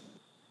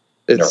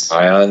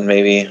Narayan,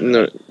 maybe.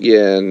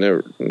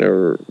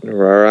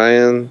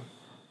 Narayan.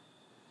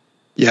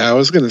 Yeah, I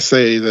was going to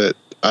say that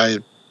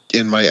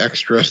in my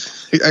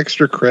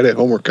extra credit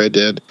homework I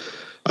did,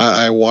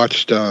 I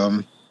watched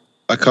a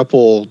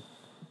couple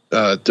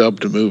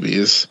dubbed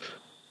movies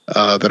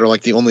that are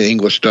like the only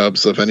English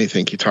dubs of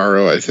anything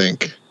Kitaro, I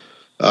think,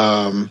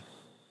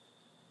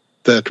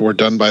 that were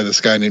done by this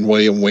guy named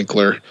William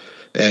Winkler.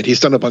 And he's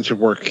done a bunch of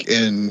work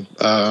in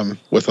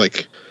with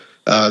like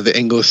the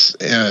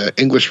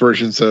English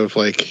versions of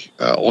like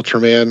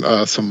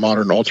Ultraman, some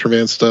modern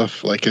Ultraman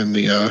stuff, like in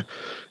the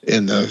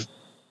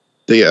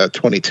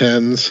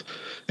 2010s.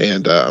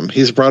 And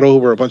he's brought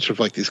over a bunch of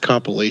like these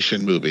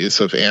compilation movies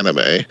of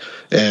anime.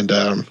 And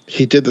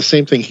he did the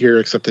same thing here,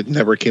 except it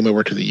never came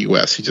over to the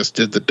US. He just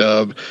did the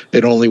dub.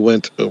 It only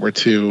went over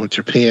to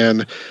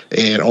Japan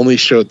and only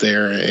showed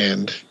there,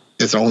 and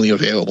is only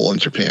available in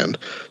Japan.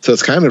 So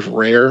it's kind of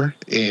rare.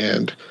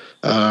 And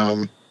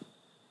I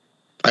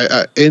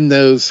in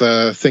those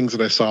things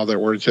that I saw that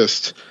were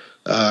just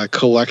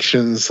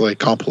collections, like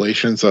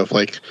compilations of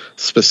like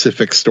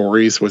specific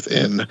stories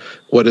within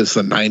what is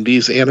the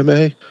 90s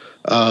anime.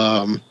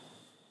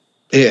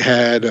 It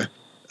had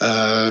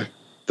the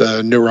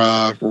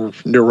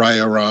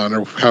Narayan,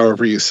 or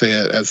however you say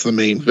it, as the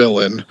main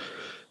villain,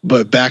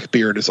 but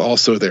Backbeard is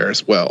also there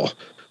as well.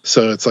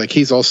 So it's like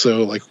he's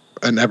also like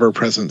an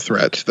ever-present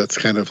threat that's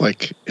kind of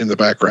like in the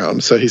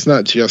background. So he's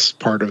not just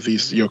part of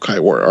these Yokai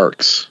War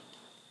arcs.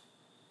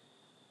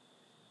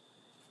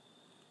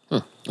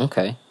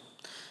 Okay.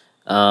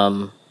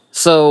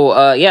 So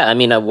I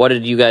mean, what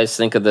did you guys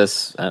think of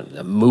this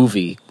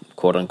movie,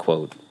 quote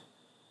unquote?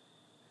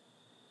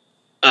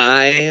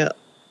 I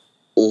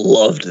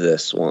loved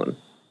this one.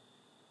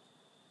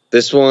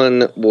 This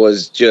one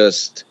was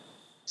just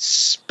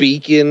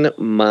speaking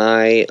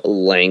my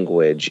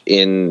language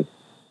in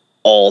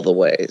all the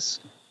ways,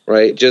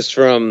 right? Just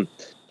from,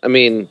 I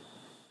mean,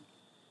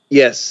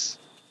 yes,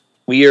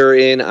 we are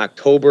in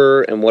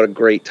October, and what a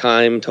great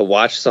time to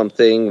watch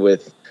something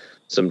with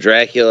some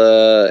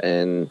Dracula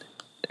and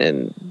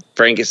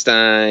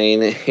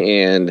Frankenstein,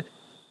 and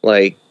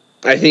like,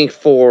 I think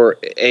for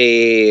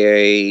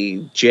a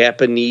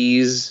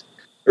Japanese,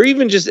 or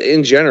even just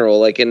in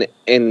general, like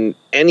in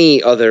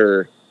any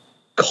other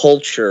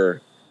culture,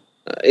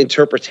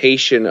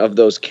 interpretation of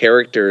those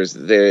characters,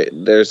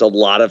 there's a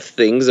lot of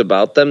things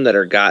about them that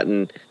are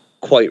gotten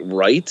quite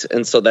right,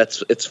 and so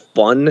it's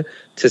fun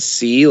to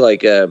see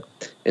like an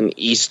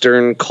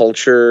Eastern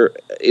culture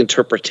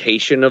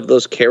interpretation of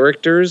those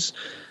characters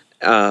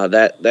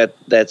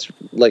that's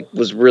like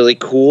was really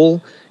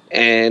cool.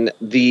 And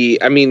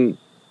again,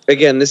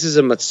 this is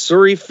a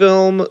Matsuri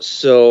film,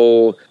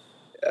 so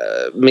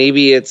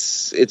maybe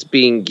it's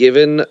being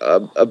given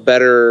a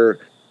better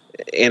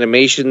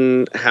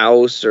animation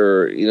house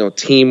or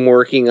team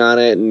working on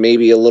it, and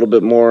maybe a little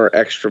bit more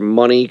extra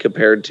money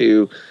compared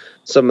to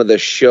some of the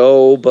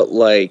show. But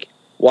like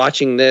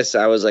watching this,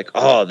 I was like,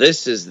 oh,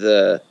 this is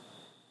the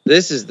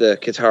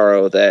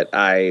Kitaro that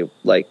I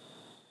like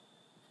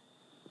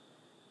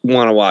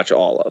want to watch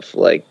all of.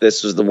 Like,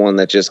 this was the one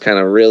that just kind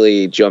of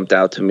really jumped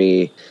out to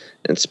me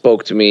and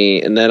spoke to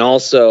me. And then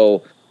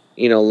also,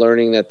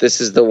 learning that this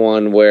is the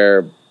one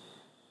where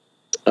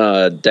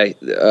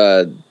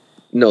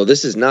no,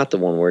 this is not the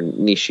one where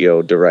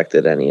Nishio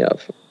directed any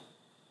of.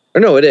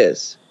 Or no, it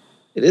is.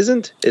 It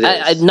isn't? It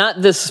is.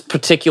 Not this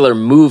particular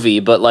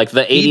movie, but like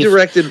the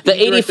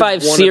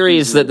 85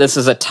 series that this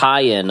is a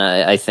tie-in,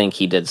 I think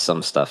he did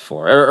some stuff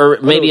for. Or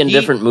maybe a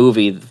different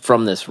movie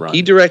from this run.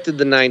 He directed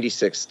the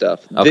 96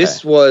 stuff. Okay.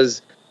 This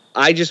was...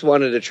 I just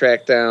wanted to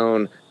track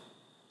down,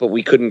 but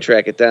we couldn't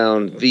track it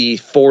down, the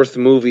fourth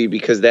movie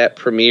because that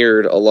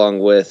premiered along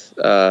with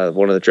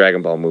one of the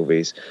Dragon Ball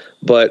movies.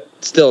 But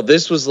still,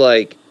 this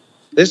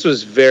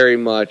was very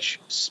much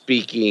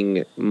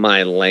speaking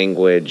my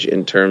language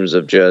in terms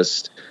of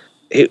just,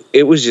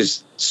 it was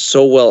just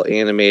so well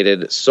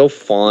animated, so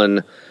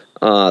fun.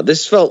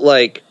 This felt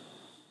like,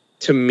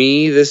 to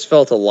me, this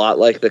felt a lot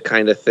like the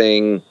kind of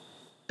thing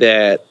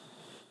that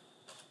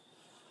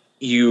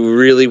you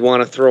really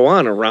want to throw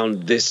on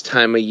around this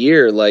time of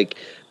year, like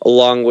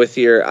along with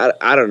your,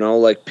 I don't know,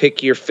 like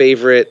pick your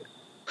favorite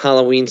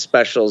Halloween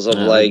specials of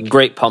like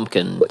Great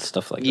Pumpkin,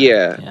 stuff like that.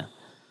 Yeah.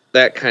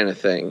 That kind of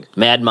thing.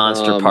 Mad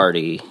Monster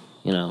Party,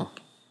 And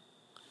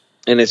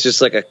it's just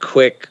like a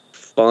quick,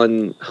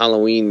 fun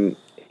Halloween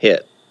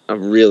hit. I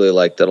really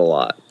liked it a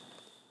lot.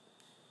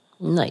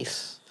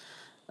 Nice.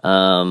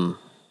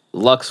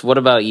 Lux, what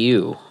about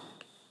you?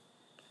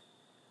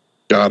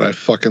 God, I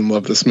fucking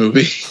love this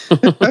movie.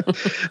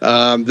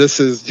 This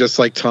is just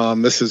like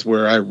Tom. This is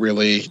where I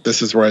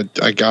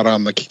got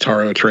on the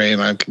Kitaro train.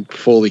 I'm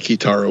fully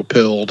Kitaro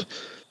pilled.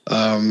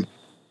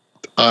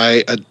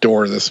 I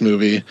adore this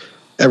movie.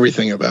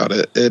 Everything about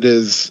it. It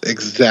is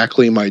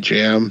exactly my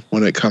jam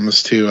when it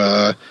comes to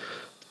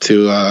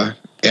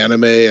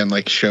anime and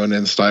like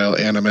shonen style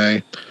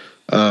anime.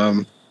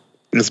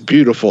 It's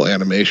beautiful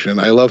animation.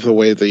 I love the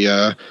way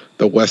the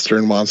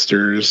Western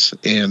monsters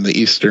and the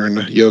Eastern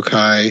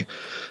yokai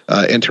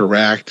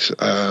interact.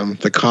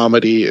 The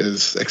comedy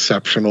is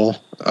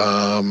exceptional,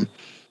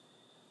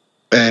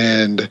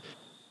 and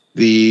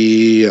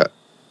the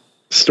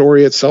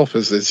story itself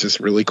is just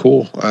really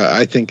cool.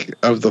 I think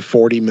of the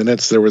 40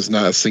 minutes, there was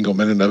not a single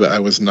minute of it I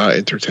was not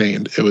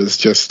entertained. It was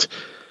just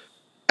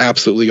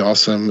absolutely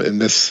awesome, and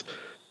this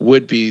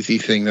would be the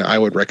thing that I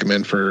would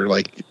recommend for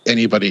like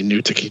anybody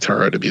new to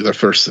Kitaro to be the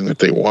first thing that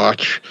they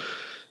watch.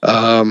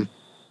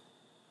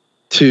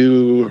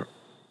 To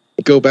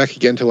go back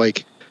again to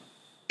like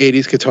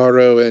 80s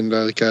Kitaro and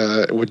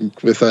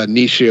with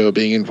Nishio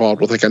being involved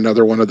with like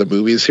another one of the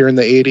movies here in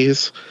the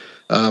 80s.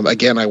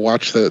 Again, I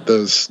watched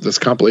those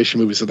compilation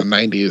movies of the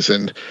 90s,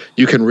 and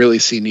you can really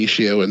see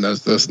Nishio in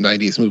those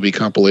 90s movie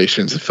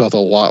compilations. It felt a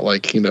lot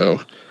like,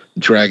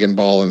 Dragon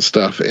Ball and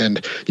stuff.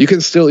 And you can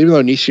still, even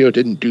though Nishio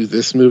didn't do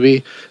this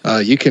movie,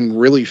 you can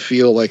really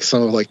feel like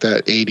some of like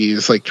that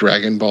 80s like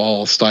Dragon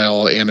Ball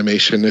style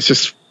animation. It's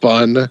just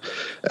fun,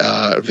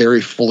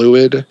 very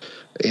fluid,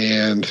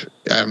 and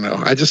I don't know,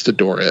 I just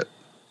adore it.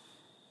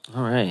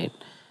 All right.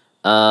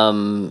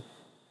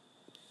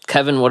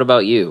 Kevin, what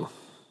about you?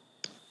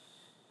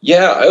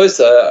 Yeah, I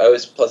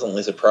was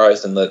pleasantly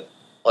surprised in that,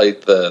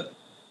 like,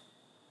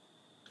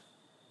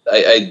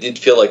 I did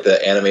feel like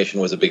the animation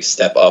was a big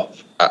step up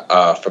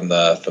from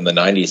the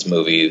 90s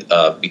movie,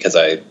 because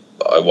I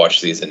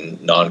watched these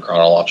in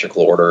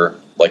non-chronological order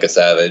like a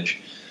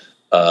savage,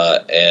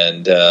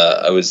 and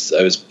I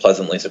was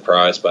pleasantly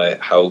surprised by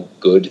how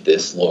good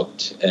this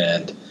looked,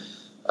 and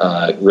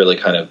really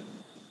kind of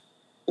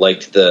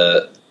liked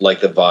the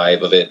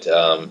vibe of it.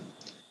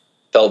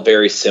 Felt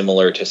very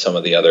similar to some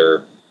of the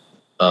other,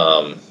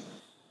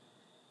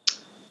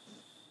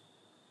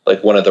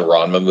 like one of the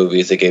Ranma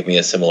movies. It gave me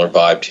a similar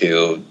vibe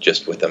to,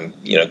 just with them,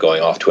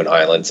 going off to an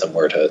island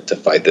somewhere to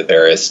fight the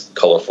various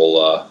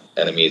colorful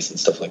enemies and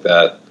stuff like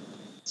that.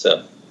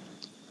 So,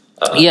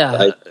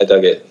 I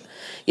dug it.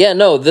 Yeah,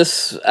 no,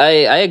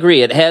 I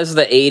agree. It has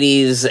the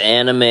 80s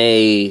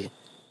anime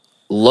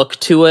look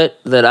to it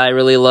that I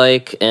really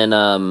like,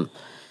 and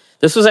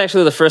this was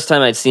actually the first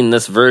time I'd seen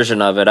this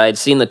version of it. I'd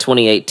seen the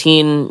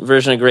 2018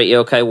 version of Great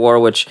Yokai War,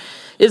 which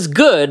is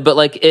good, but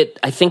like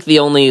I think the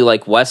only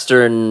like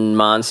Western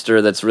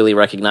monster that's really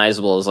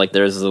recognizable is like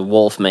there's the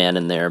Wolfman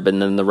in there, but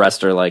then the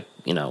rest are like,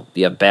 you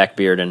have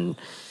Blackbeard, and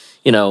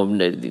you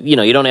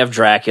don't have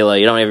Dracula,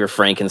 you don't have your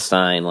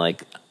Frankenstein,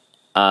 like,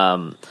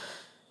 and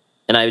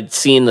I'd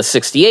seen the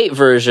 68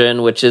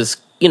 version, which is,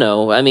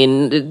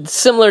 it's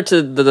similar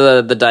to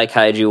the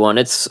Daikaiju one.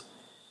 It's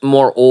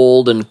more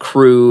old and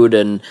crude,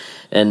 and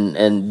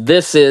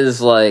this is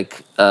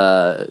like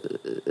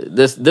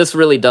this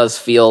really does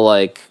feel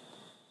like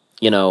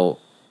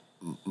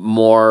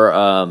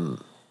more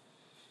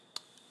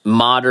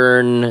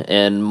modern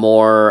and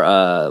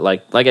more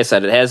like I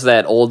said, it has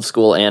that old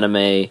school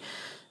anime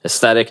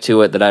aesthetic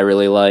to it that I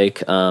really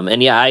like.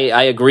 And yeah,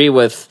 I agree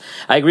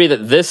that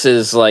this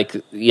is like,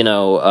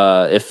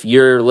 if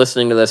you're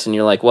listening to this and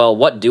you're like, well,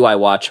 what do I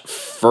watch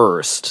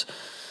first?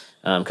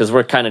 Because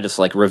we're kind of just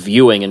like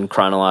reviewing in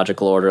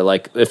chronological order.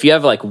 Like if you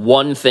have like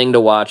one thing to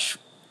watch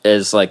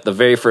as like the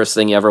very first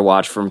thing you ever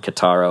watch from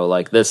Kitaro,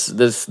 like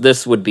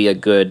this would be a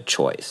good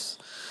choice.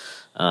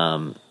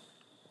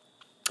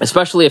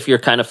 Especially if you're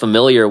kind of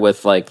familiar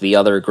with like the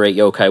other Great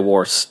Yokai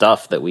War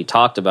stuff that we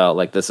talked about.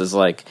 Like this is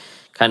like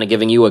kind of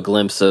giving you a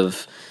glimpse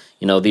of,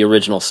 the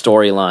original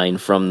storyline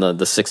from the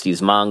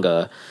 60s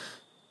manga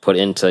put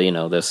into,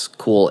 this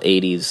cool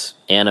 80s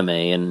anime.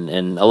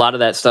 And a lot of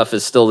that stuff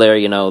is still there,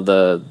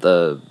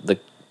 the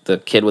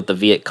kid with the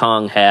Viet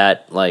Cong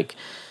hat, like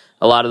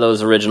a lot of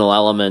those original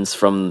elements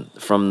from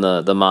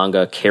the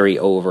manga carry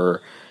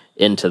over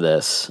into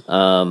this.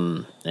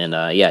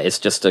 It's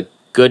just a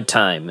good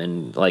time.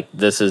 And like,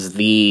 this is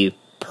the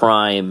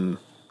prime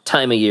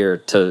time of year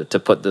to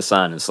put this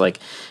on. It's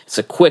like, it's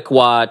a quick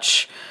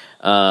watch.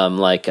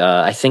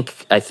 I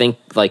think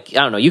like, I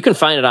don't know, you can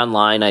find it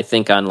online, I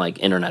think on like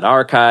Internet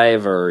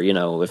Archive or,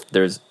 if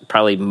there's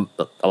probably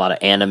a lot of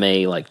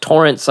anime, like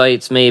torrent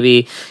sites,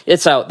 maybe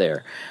it's out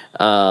there.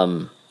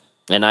 And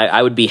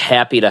I would be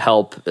happy to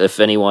help if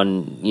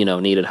anyone,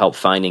 needed help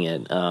finding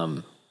it.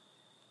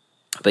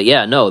 But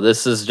yeah, no,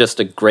 this is just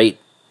a great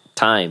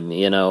time,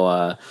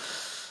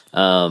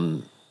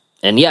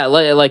 and yeah,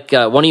 like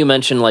one of you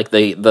mentioned, like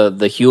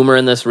the humor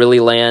in this really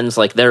lands.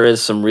 Like there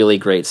is some really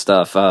great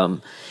stuff.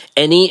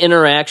 Any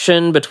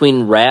interaction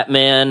between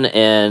Ratman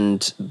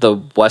and the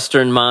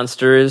Western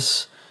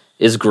monsters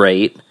is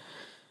great.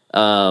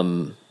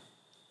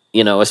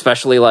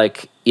 Especially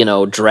like,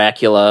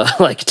 Dracula,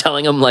 like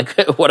telling him like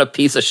what a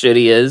piece of shit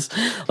he is.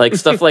 Like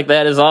stuff like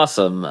that is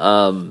awesome.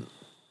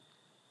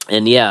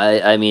 And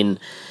yeah, I mean,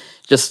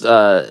 just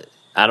I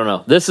don't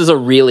know. This is a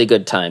really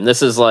good time.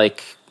 This is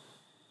like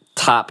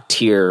top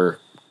tier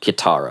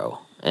Kitaro,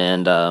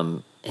 and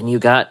you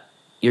got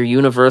your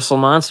Universal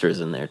monsters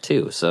in there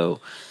too. So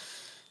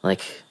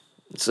like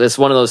it's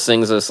one of those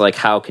things that's like,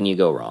 how can you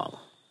go wrong?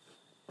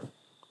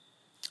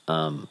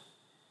 I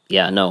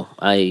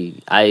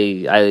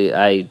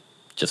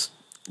just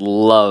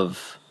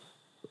love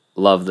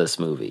this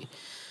movie.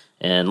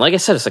 And like I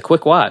said, it's a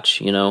quick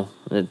watch,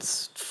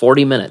 it's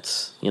 40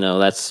 minutes,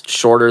 that's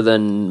shorter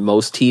than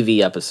most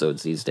TV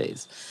episodes these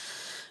days.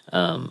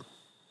 But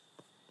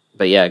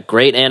yeah,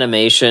 great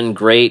animation,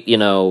 great,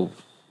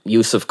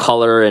 use of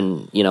color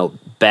and,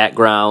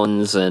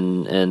 backgrounds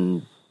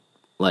and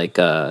like,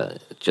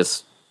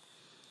 just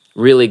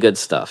really good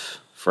stuff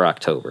for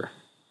October.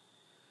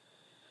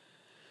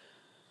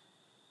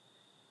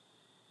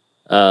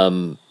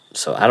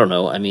 So I don't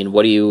know. I mean,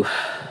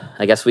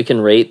 I guess we can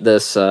rate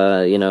this,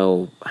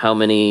 how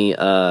many,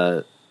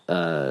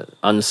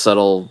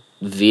 unsubtle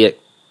Viet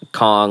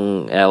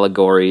Cong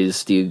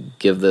allegories do you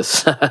give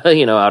this,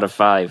 out of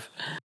 5?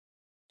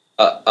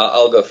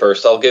 I'll go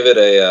first. I'll give it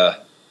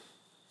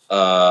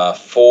a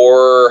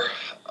 4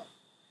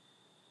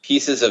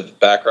 pieces of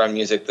background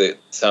music that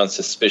sounds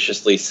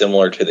suspiciously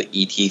similar to the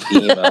E.T.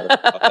 theme.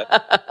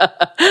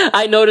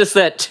 I noticed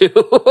that too.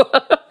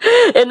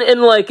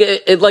 and like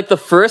like the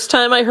first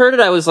time I heard it,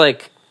 I was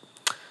like,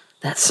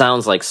 that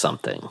sounds like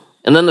something.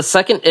 And then the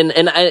second,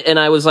 and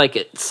I was like,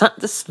 this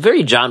is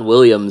very John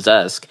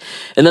Williams-esque.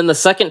 And then the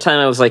second time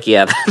I was like,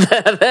 yeah,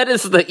 that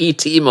is the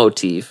E.T.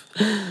 motif.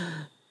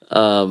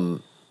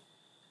 Tom,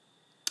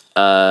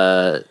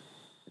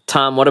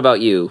 what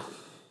about you?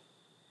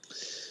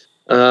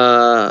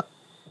 I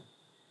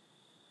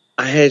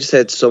just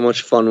had so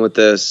much fun with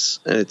this,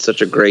 and it's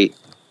such a great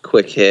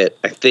quick hit.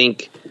 I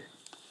think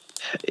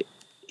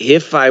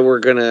if I were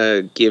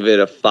gonna give it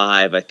a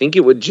 5, I think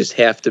it would just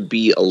have to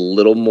be a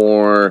little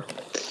more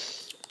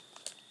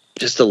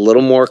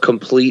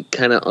complete,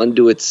 kind of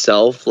unto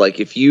itself. Like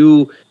if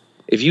you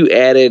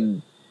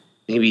added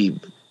maybe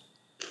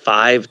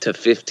 5 to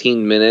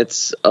 15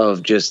 minutes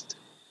of just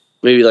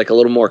maybe like a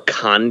little more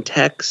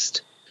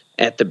context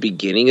at the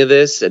beginning of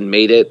this and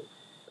made it,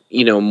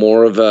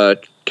 more of a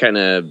kind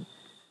of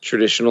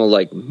traditional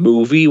like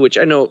movie, which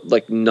I know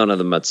like none of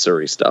the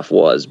Matsuri stuff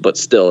was, but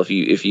still,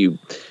 if you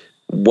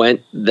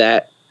went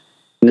that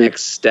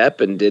next step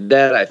and did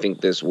that, I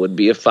think this would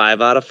be a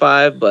 5 out of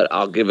 5, but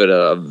I'll give it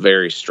a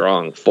very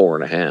strong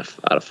 4.5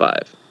 out of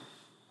 5.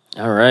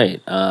 All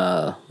right.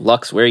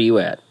 Lux, where are you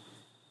at?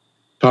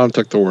 Tom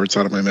took the words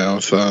out of my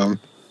mouth.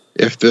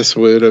 If this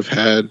would have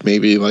had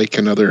maybe like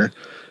another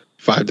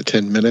 5 to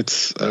 10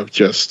 minutes of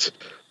just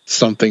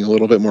something a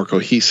little bit more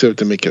cohesive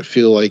to make it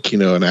feel like,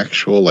 an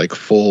actual like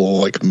full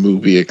like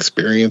movie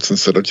experience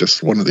instead of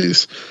just one of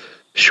these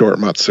short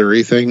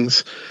Matsuri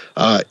things,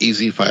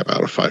 easy 5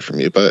 out of 5 for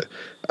me. But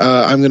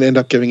I'm going to end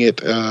up giving it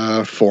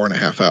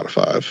 4.5 out of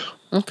 5.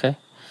 Okay.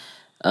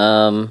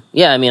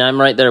 Yeah, I mean, I'm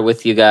right there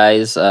with you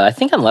guys. I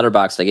think on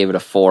Letterboxd I gave it a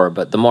 4,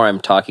 but the more I'm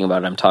talking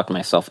about it, I'm talking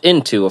myself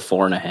into a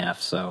 4.5.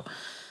 So,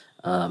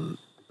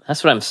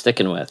 That's what I'm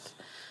sticking with.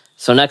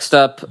 So next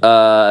up,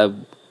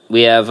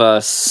 we have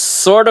a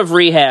sort of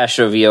rehash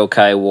of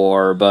Yokai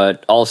War,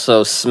 but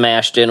also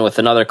smashed in with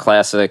another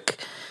classic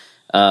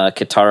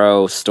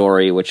Kitaro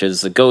story, which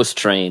is The Ghost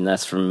Train.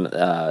 That's from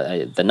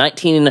the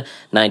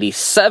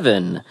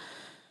 1997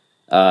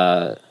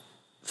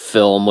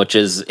 film, which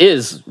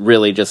is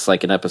really just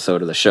like an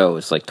episode of the show.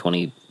 It's like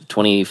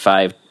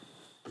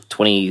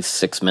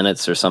 26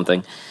 minutes or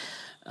something.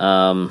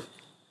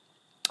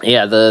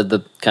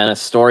 The kind of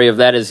story of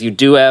that is you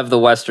do have the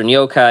Western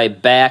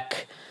yokai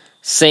back.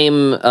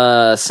 Same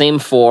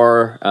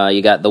four.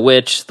 You got the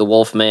witch, the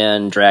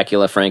Wolfman,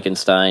 Dracula,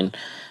 Frankenstein.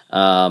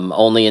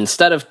 Only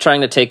instead of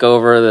trying to take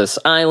over this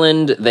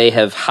island, they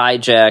have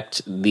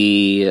hijacked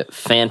the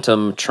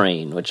Phantom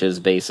train, which is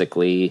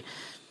basically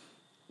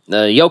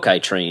the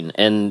yokai train.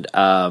 And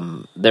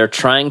they're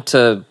trying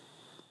to...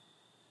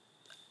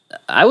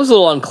 I was a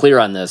little unclear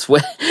on this.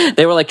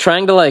 They were like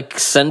trying to like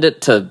send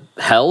it to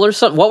hell or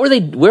something. What were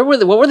they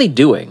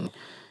doing?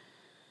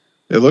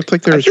 It looked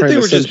like they were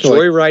just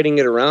joyriding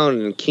it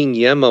around, and King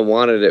Yema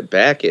wanted it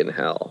back in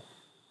hell.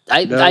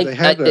 I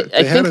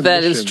think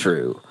that is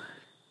true.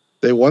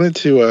 They wanted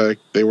to.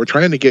 They were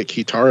trying to get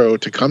Kitaro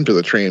to come to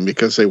the train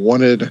because they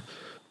wanted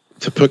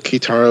to put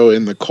Kitaro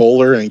in the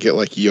Kohler and get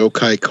like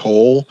yokai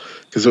coal,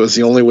 because it was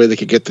the only way they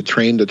could get the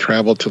train to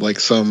travel to like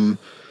some.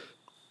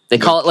 They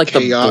call it like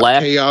the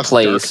black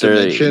place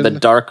or the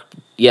dark.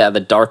 Yeah, the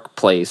dark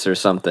place or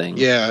something.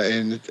 Yeah,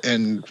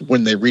 and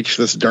when they reach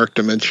this dark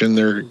dimension,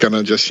 they're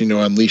gonna just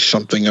unleash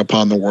something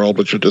upon the world,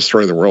 which would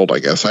destroy the world. I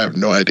guess I have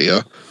no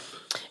idea.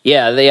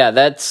 Yeah,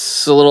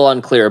 that's a little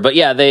unclear. But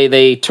yeah,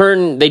 they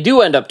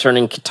do end up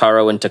turning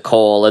Kitaro into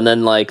coal, and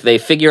then like they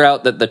figure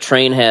out that the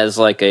train has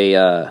like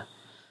a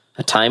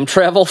time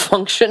travel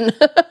function.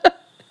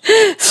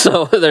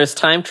 So there's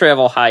time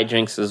travel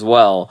hijinks as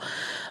well.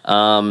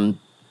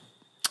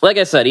 Like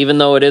I said, even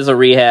though it is a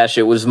rehash,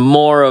 it was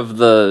more of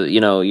the,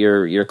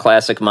 your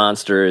classic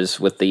monsters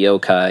with the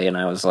yokai, and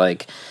I was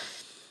like,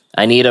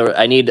 I need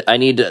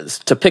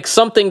to pick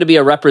something to be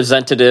a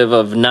representative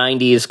of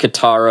 90s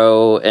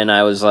Kitaro, and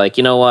I was like,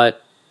 you know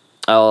what?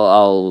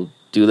 I'll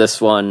do this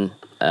one.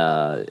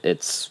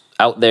 It's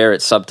out there,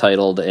 it's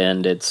subtitled,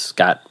 and it's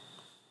got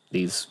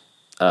these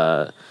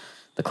the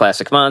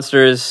classic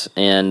monsters,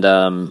 and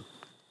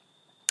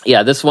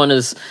this one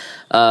is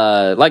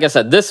like I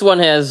said, this one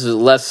has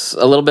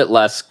a little bit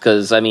less,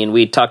 because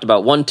we talked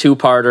about one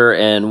 2-parter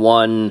and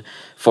one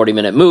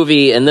 40-minute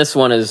movie, and this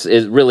one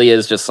really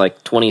is just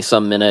like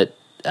 20-some minute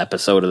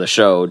episode of the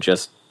show.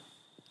 Just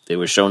it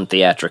was shown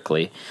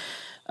theatrically.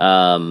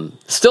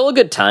 Still a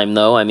good time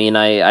though.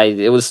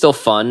 It was still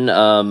fun.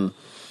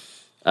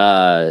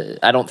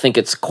 I don't think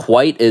it's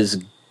quite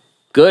as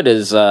good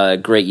as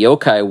Great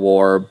Yokai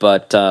War,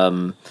 but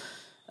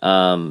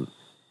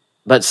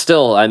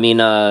still,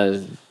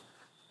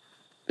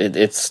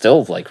 it's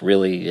still like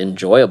really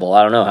enjoyable.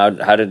 I don't know how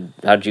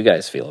did you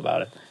guys feel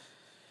about it?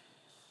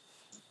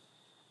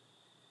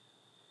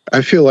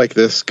 I feel like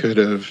this could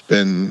have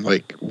been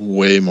like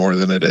way more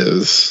than it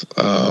is.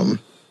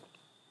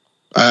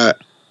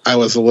 I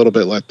was a little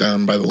bit let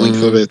down by the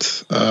length of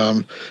it.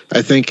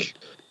 I think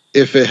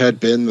if it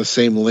had been the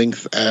same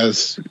length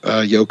as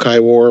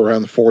Yokai War,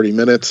 around 40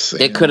 minutes,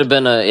 it could have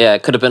been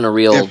a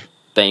real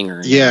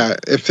banger. Yeah,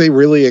 if they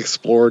really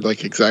explored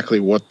like exactly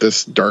what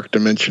this dark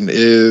dimension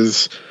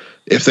is,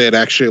 if they had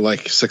actually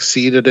like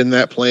succeeded in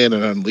that plan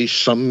and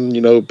unleashed some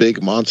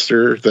big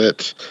monster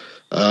that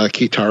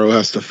Kitaro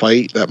has to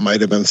fight, that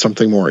might have been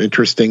something more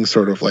interesting,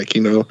 sort of like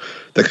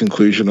the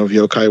conclusion of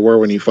Yokai War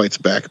when he fights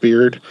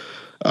Byrd.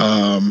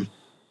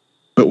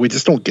 But we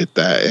just don't get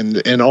that,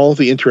 and all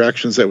the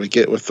interactions that we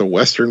get with the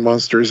Western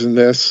monsters in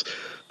this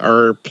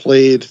are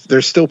played.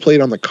 They're still played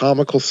on the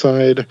comical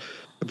side,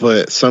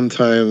 but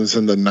sometimes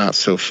in the not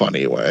so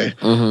funny way.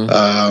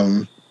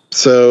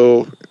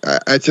 So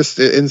it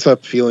ends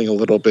up feeling a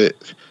little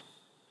bit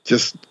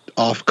just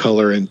off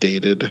color and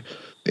dated,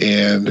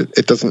 and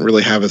it doesn't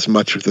really have as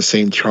much of the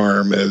same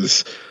charm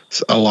as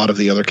a lot of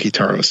the other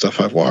Kitaro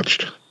stuff I've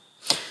watched.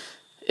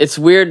 It's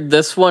weird.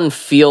 This one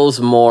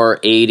feels more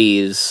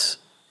 80s,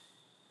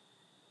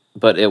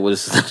 but it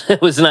was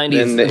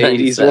 90s. In the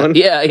 80s one?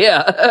 Yeah.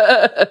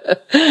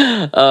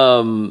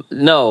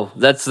 No,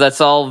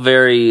 that's all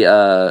very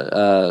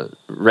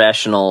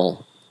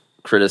rational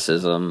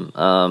criticism.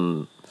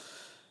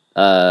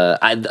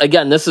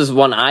 Again, this is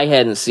one I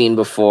hadn't seen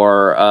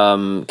before.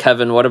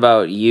 Kevin, what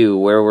about you?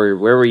 Where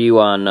were you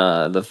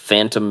on the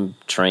Phantom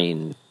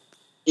train?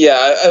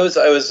 Yeah, I was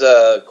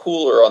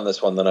cooler on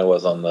this one than I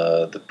was on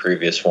the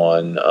previous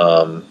one.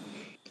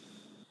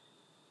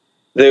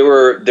 There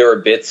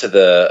were bits of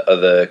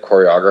the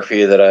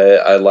choreography that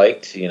I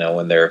liked,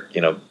 when they're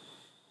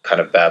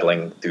kind of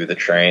battling through the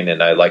train,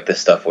 and I liked the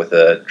stuff with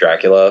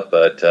Dracula,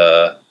 but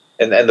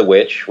and the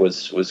witch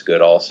was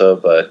good also,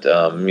 but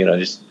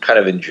just kind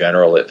of in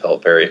general, it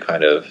felt very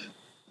kind of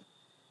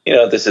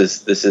this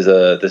is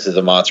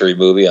a monster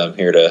movie. I'm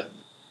here to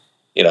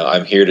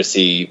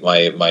see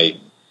my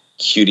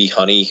cutie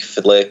honey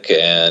flick,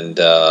 and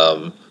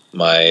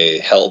my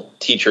hell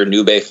teacher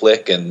Nube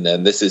flick, and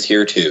this is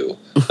here too.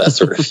 That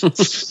sort of.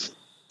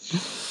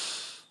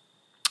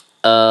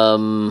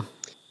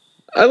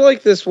 I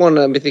like this one.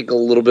 I think a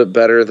little bit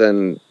better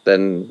than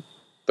the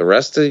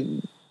rest of,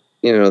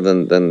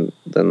 than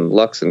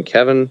Lux and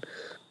Kevin.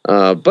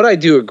 But I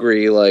do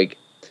agree. Like,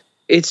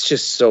 it's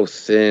just so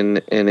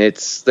thin, and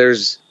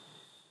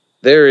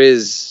there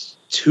is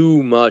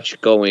too much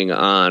going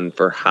on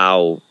for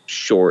how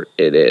short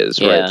it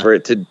is, right? For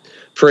it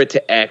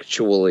to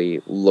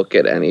actually look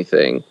at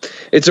anything.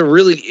 It's a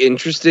really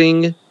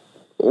interesting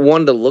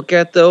one to look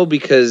at, though,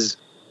 because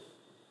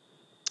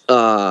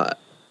now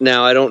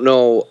I don't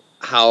know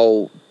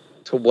to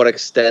what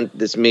extent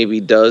this maybe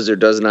does or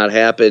does not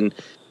happen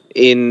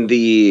in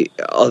the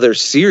other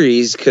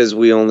series, because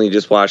we only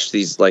just watched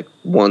these like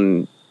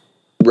one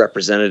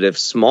representative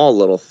small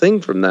little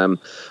thing from them.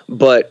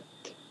 But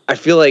I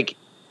feel like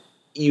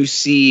you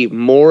see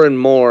more and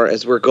more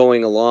as we're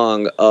going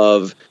along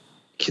of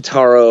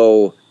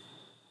Kitaro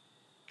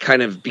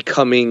kind of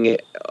becoming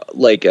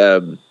like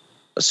a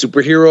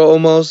superhero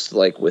almost,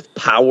 like with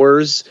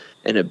powers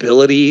and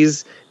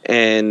abilities,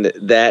 and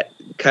that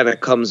kind of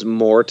comes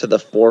more to the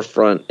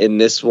forefront in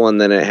this one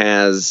than it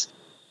has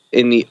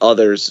in the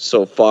others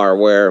so far,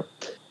 where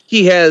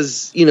he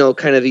has,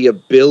 kind of the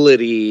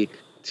ability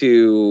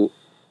to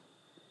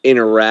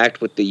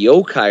interact with the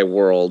yokai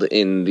world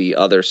in the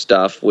other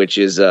stuff, which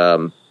is,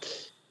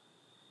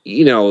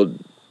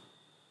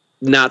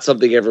 not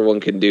something everyone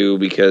can do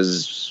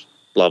because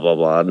blah, blah,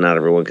 blah. Not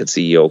everyone can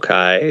see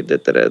yokai,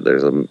 that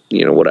there's a,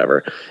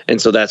 whatever.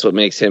 And so that's what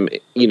makes him,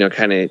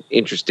 kind of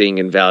interesting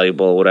and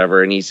valuable,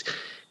 whatever. And he's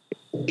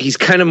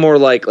kind of more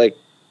like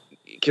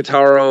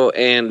Kitaro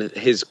and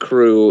his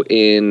crew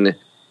in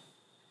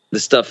the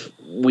stuff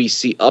we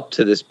see up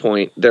to this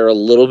point. They're a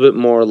little bit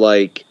more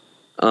like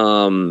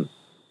the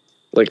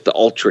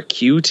Ultra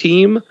Q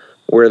team,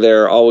 where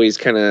they're always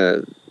kind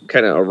of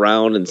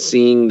around and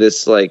seeing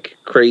this like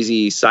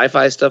crazy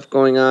sci-fi stuff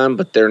going on,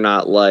 but they're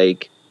not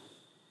like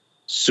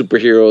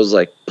superheroes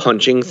like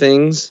punching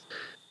things.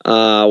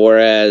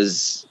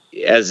 Whereas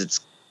as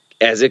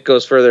it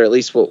goes further, at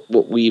least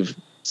what we've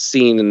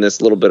seen in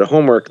this little bit of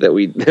homework that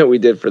we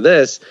did for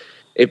this,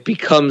 it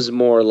becomes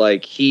more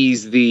like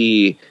he's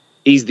the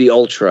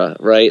Ultra,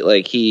 right?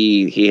 Like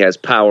he has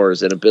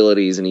powers and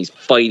abilities, and he's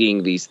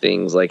fighting these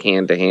things like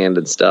hand to hand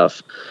and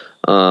stuff.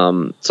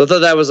 So I thought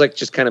that was like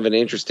just kind of an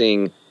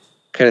interesting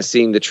kind of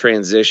seeing the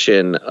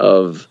transition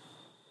of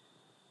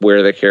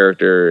where the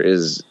character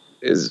is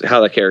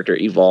how the character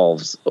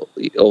evolves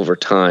over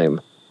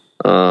time.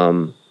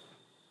 But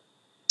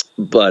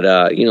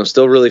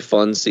still really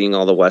fun seeing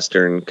all the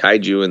Western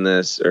kaiju in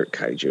this, or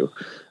kaiju.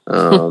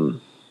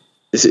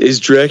 Is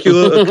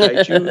Dracula a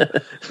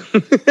kaiju?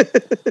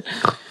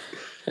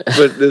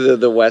 But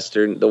the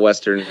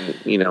Western,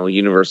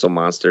 Universal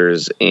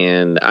monsters,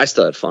 and I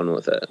still had fun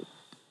with it.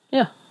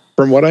 Yeah.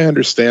 From what I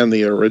understand,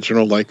 the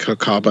original like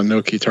Hakaba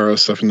no Kitaro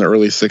stuff in the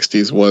early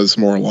 '60s was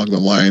more along the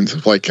lines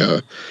of like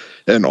an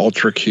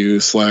Ultra Q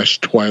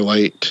 /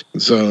 Twilight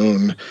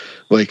Zone,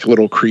 like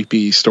little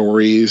creepy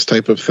stories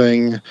type of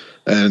thing,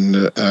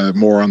 and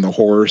more on the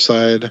horror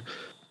side.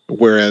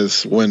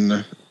 Whereas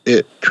when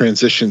it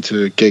transitioned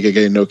to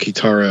GeGeGe no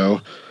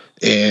Kitaro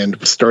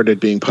and started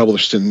being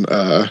published in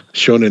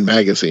Shonen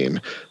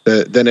magazine,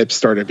 then it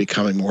started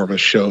becoming more of a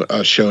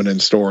shonen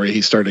story.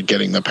 He started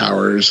getting the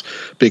powers,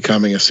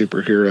 becoming a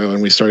superhero,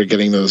 and we started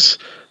getting those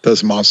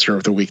monster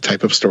of the week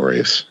type of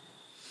stories.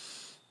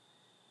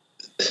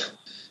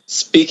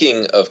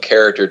 Speaking of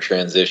character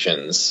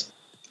transitions,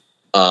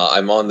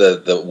 I'm on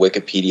the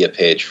Wikipedia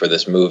page for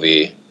this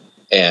movie,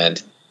 and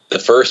the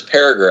first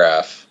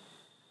paragraph,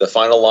 the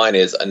final line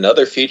is,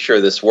 "Another feature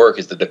of this work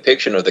is the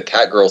depiction of the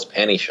Catgirl's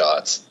panty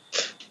shots."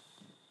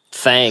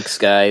 Thanks,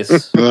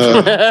 guys.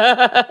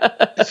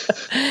 Yeah,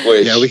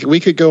 we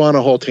could go on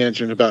a whole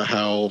tangent about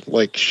how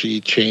like she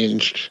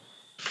changed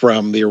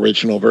from the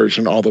original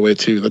version all the way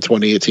to the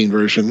 2018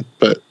 version,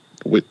 but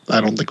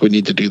I don't think we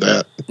need to do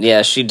that.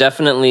 Yeah, they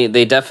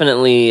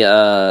definitely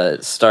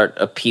start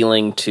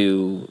appealing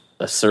to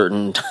a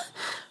certain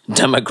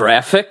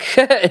demographic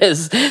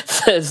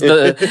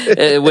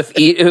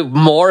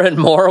more and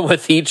more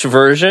with each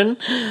version.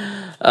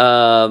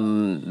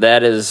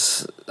 That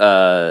is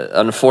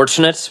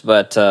unfortunate,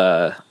 but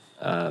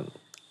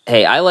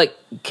hey, I like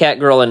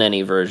Catgirl in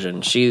any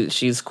version.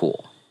 She's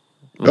cool.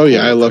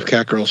 I love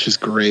Catgirl. She's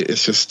great.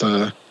 It's just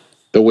the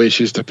way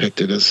she's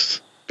depicted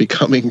is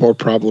becoming more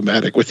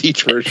problematic with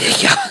each version.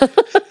 Yeah.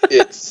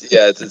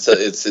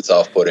 It's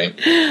off-putting.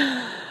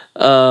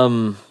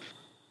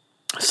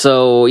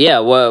 So yeah,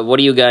 what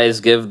do you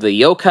guys give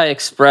the Yokai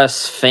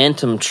Express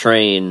Phantom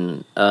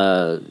Train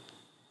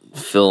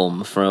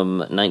film from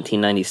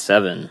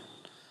 1997?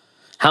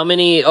 How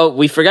many? Oh,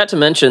 we forgot to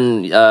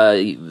mention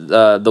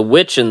the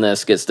witch in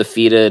this gets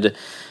defeated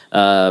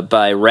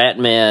by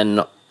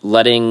Ratman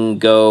letting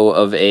go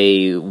of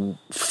a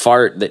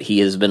fart that he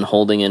has been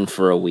holding in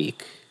for a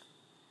week.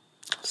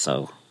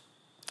 So,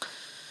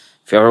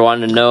 if you ever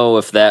want to know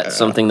if that's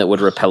something that would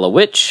repel a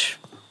witch,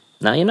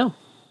 now you know.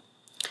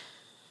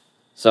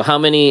 So how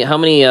many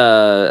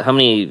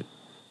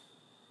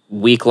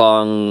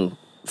week-long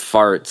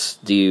farts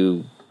do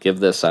you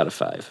give this out of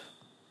 5?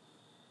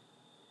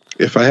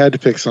 If I had to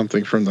pick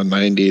something from the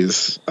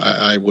 90s,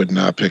 I would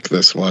not pick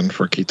this one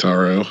for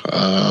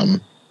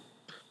Kitaro.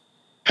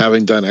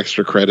 Having done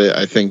extra credit,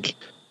 I think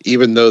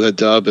even though the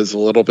dub is a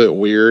little bit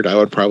weird, I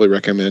would probably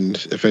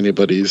recommend, if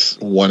anybody's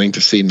wanting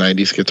to see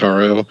 90s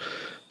Kitaro,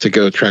 to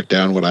go track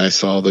down what I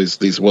saw,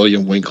 these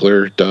William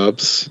Winkler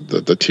dubs,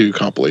 the 2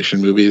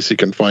 compilation movies. You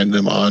can find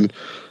them on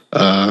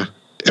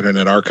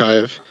Internet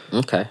Archive.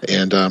 Okay.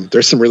 And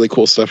there's some really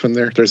cool stuff in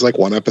there. There's like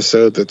one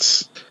episode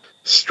that's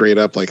straight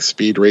up like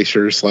Speed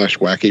Racers /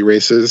 Wacky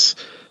Races,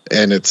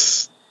 and it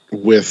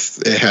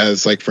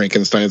has like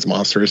Frankenstein's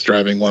monsters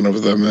driving one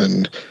of them,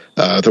 and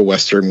the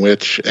Western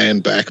Witch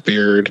and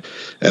Blackbeard,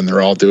 and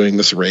they're all doing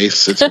this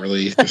race. It's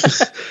really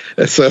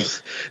so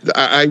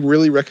I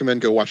really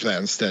recommend go watch that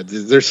instead.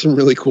 There's some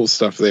really cool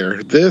stuff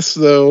there. This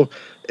though,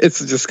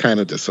 it's just kind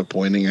of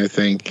disappointing, I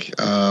think.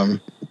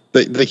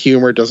 The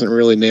humor doesn't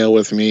really nail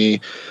with me.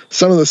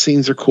 Some of the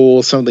scenes are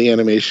cool, some of the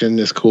animation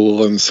is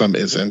cool, and some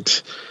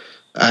isn't.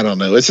 I don't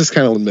know. It's just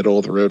kind of the middle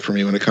of the road for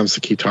me when it comes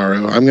to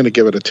Kitaro. I'm going to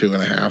give it a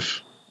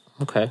 2.5.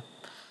 Okay.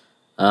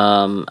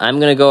 I'm going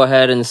to go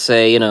ahead and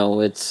say,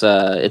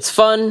 it's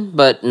fun,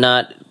 but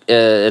not.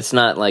 It's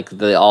not like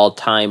the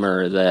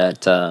all-timer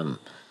that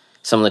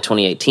some of the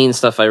 2018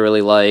 stuff I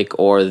really like,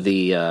 or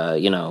the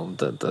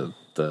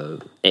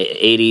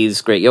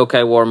 80s Great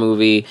Yokai War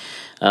movie.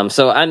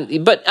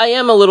 But I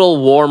am a little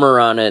warmer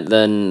on it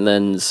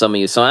than some of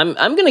you. So I'm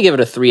going to give it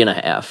a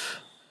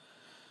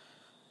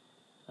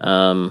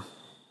 3.5.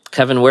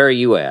 Kevin, where are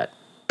you at?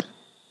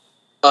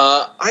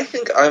 I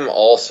think I'm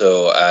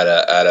also at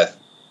a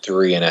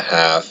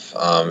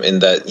 3.5. In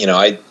that,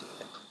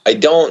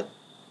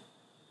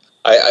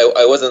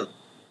 I wasn't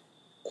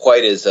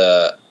quite as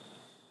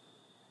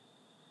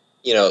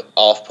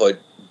off put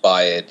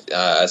by it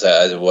as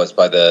it was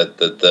by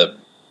the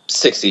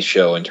 60s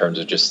show, in terms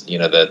of just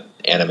the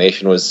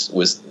animation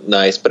was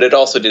nice, but it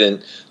also there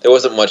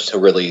wasn't much to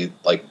really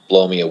like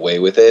blow me away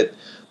with it.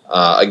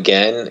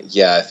 Again,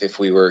 yeah, if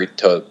we were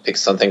to pick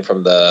something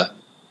from the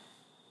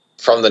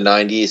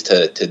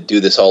 90s to do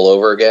this all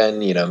over again,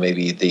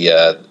 maybe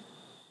the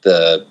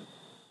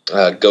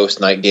Ghost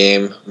Night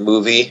Game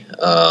movie,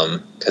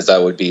 because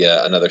that would be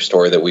another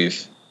story that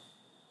we've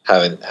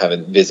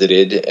haven't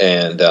visited,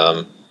 and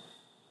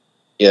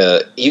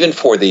even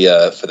for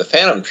the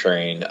Phantom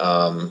Train,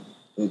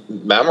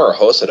 Mamoru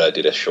Hosoda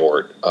did a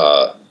short.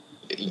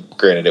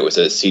 Granted, it was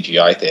a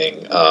CGI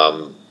thing,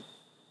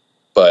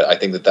 but I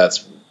think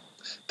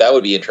that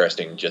would be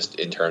interesting, just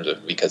in terms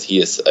of, because he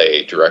is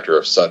a director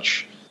of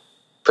such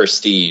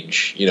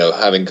prestige,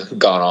 having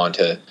gone on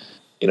to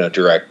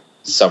direct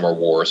Summer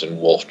Wars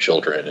and Wolf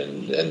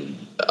Children and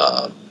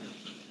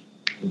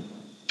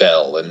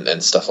Bell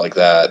and stuff like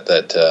that.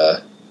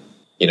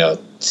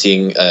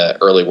 Seeing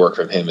early work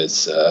from him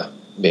is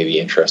maybe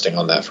interesting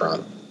on that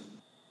front.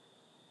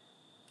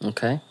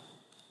 Okay.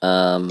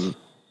 And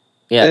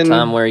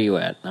Tom, where are you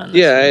at on this?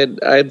 Yeah,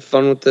 I had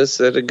fun with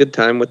this. I had a good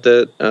time with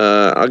it.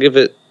 I'll give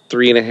it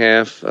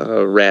 3.5.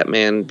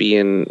 Ratman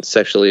being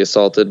sexually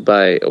assaulted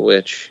by a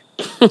witch.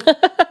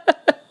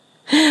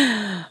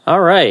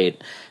 All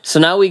right. So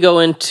now we go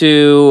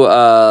into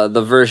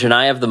the version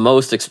I have the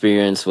most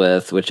experience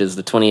with, which is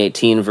the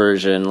 2018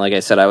 version. Like I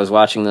said, I was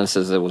watching this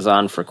as it was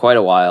on for quite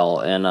a while,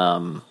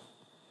 and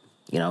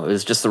it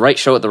was just the right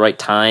show at the right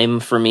time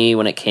for me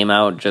when it came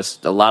out.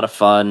 Just a lot of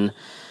fun.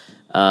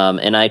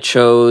 And I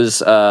chose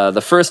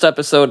the first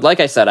episode. Like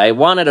I said, I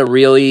wanted a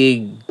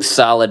really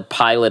solid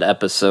pilot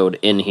episode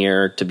in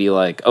here to be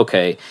like,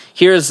 okay,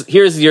 here's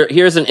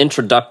an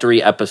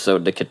introductory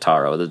episode to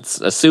Kitaro.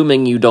 That's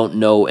assuming you don't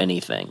know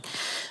anything.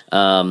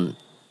 So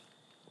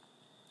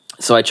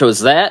I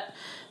chose that,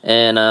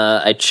 and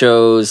I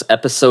chose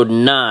episode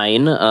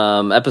 9.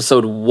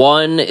 Episode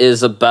 1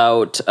 is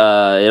about,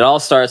 it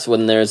all starts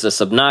when there's this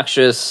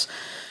obnoxious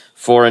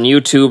foreign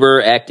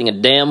YouTuber acting a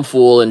damn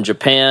fool in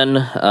Japan,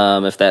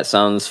 if that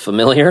sounds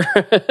familiar.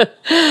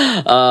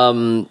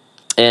 And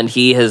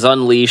he has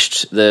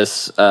unleashed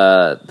this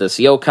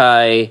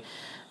yokai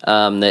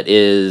that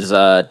is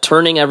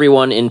turning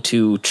everyone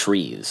into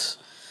trees.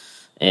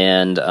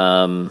 And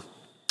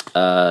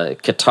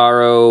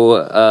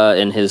Kitaro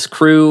and his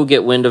crew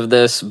get wind of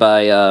this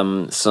by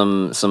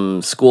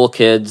some school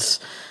kids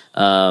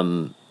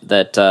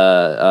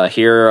that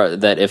hear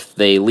that if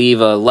they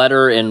leave a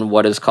letter in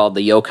what is called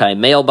the yokai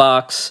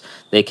mailbox,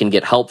 they can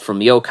get help from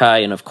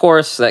yokai, and of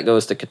course that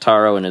goes to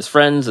Kitaro and his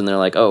friends, and they're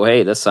like, oh,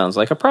 hey, this sounds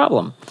like a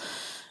problem.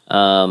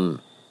 And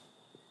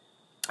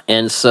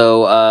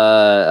so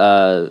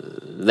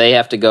they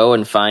have to go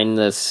and find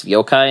this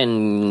yokai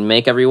and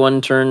make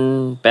everyone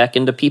turn back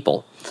into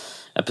people.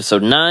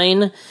 Episode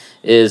 9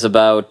 is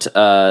about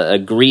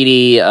a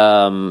greedy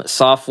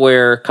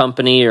software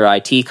company or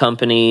IT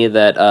company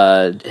that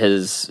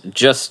has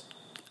just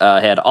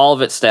had all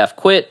of its staff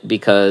quit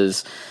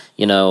because,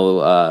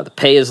 the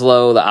pay is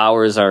low, the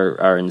hours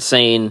are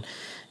insane,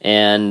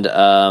 and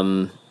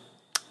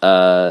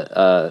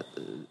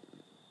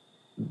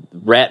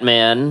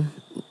Ratman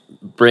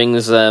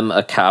brings them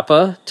a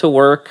kappa to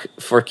work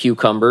for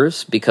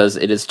cucumbers because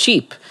it is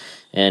cheap.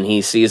 And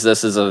he sees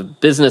this as a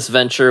business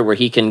venture where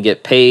he can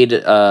get paid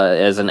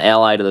as an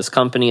ally to this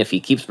company if he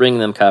keeps bringing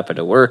them kappa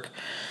to work.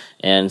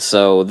 And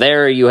so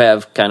there you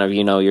have kind of,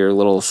 your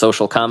little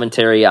social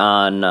commentary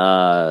on,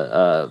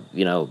 the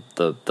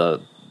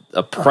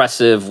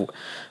oppressive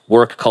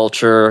work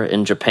culture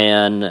in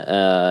Japan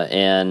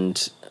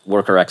and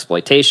worker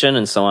exploitation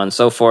and so on and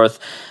so forth.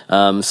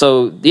 Those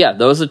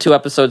are 2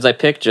 episodes I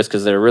picked just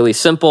because they're really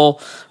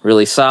simple,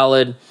 really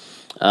solid.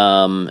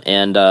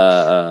 And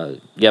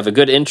you have a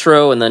good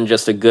intro and then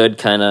just a good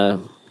kind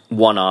of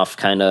one-off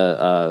kind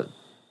of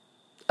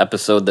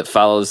episode that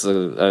follows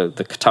the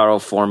Kitaro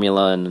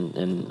formula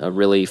in a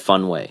really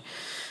fun way.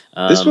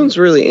 This one's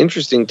really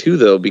interesting too,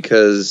 though,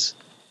 because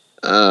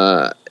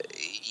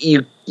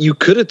you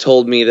could have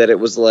told me that it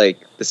was like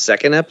the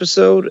second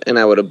episode, and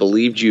I would have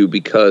believed you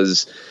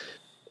because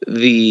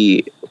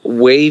the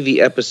way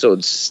the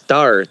episode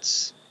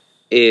starts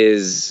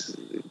is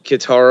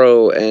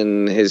Kitaro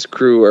and his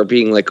crew are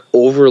being like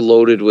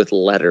overloaded with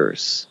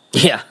letters.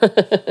 Yeah.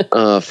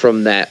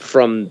 from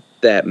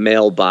that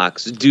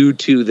mailbox due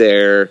to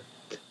their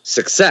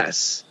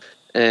success.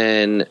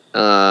 And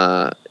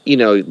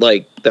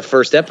like the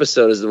first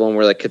episode is the one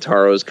where like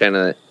Kitaro is kind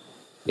of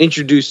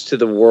introduced to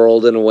the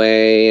world in a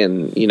way,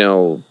 and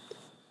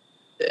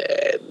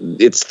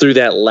it's through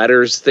that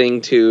letters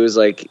thing too, is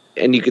like,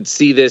 and you could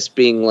see this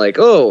being like,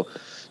 oh,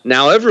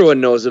 now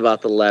everyone knows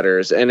about the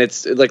letters, and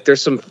it's like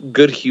there's some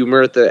good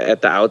humor at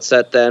the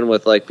outset then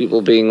with like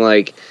people being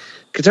like,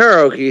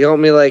 Kitaro, can you help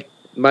me, like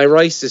my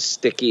rice is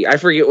sticky. I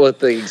forget what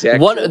the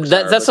exact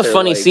that's a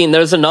funny scene.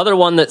 There's another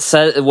one that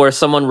said where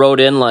someone wrote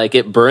in like,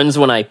 it burns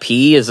when I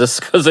pee. Is this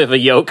because of a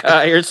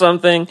yokai or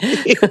something?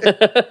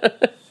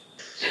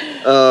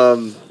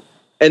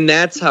 And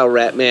that's how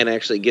Ratman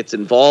actually gets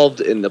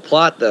involved in the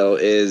plot, though,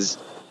 is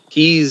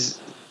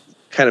he's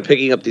kind of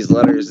picking up these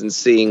letters and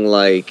seeing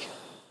like,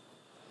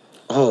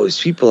 oh, these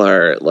people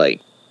are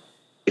like,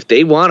 if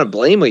they want to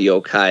blame a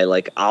yokai,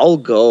 like I'll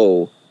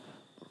go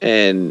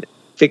and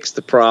fix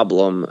the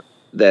problem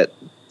that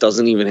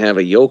doesn't even have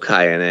a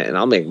yokai in it, and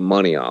I'll make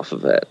money off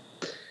of it.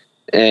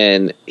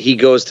 And he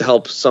goes to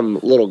help some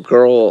little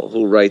girl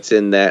who writes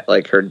in that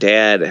like her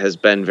dad has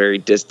been very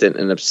distant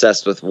and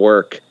obsessed with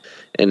work,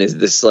 and is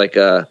this like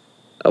a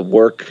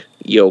work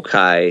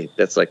yokai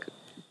that's like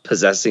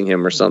possessing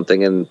him or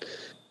something. And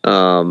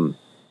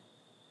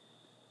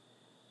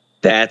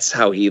that's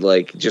how he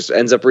like just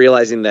ends up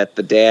realizing that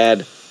the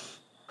dad,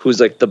 who's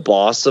like the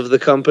boss of the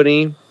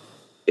company,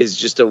 is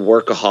just a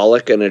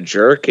workaholic and a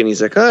jerk. And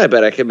he's like, oh, I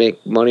bet I can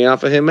make money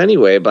off of him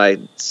anyway by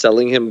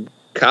selling him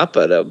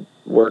kappa to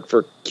work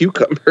for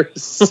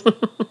cucumbers.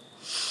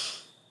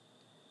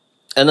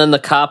 And then the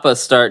kappa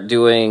start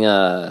doing,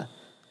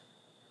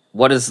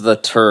 what is the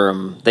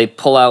term? They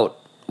pull out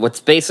what's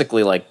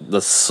basically like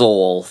the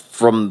soul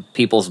from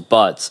people's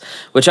butts,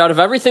 which out of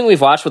everything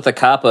we've watched with the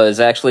kappa is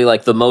actually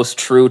like the most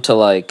true to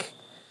like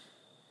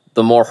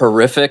the more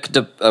horrific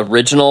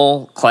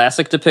original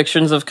classic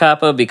depictions of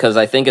kappa, because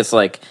I think it's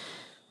like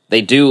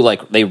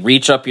they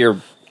reach up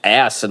your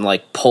ass and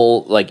like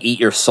pull, like eat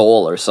your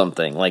soul or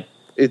something. Like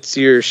it's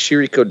your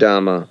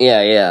shirikodama.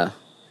 Yeah.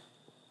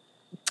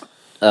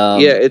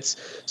 It's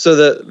so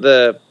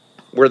the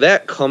where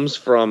that comes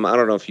from. I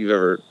don't know if you've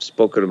ever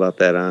spoken about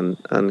that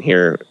on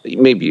here.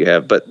 Maybe you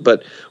have,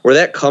 but where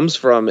that comes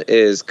from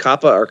is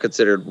kappa are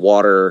considered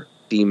water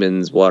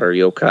demons, water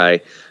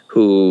yokai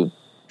who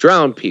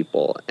drown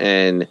people.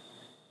 And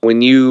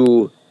when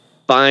you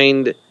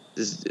find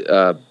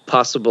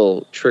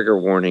possible trigger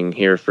warning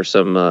here for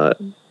some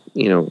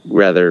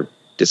rather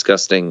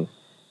disgusting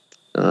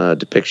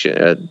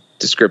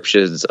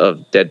descriptions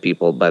of dead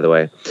people, by the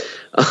way,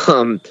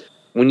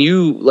 when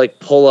you like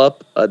pull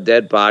up a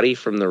dead body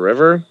from the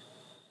river,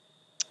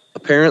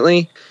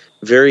 apparently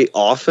very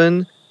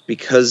often,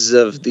 because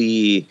of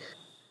the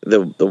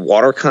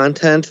water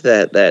content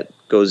that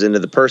goes into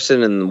the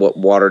person and what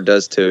water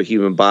does to a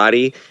human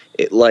body,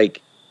 it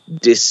like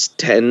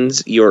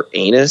distends your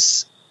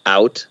anus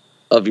out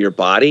of your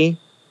body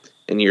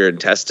and your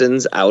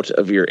intestines out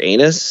of your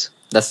anus.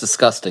 That's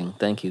disgusting.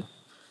 Thank you.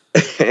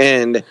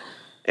 And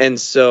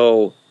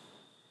so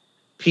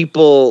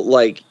people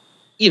like,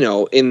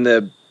 in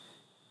the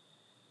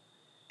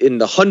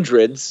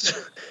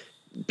hundreds,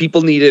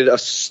 people needed a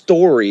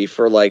story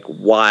for like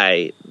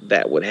why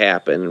that would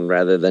happen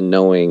rather than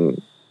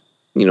knowing,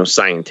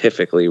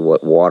 scientifically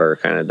what water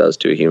kind of does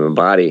to a human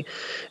body.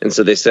 And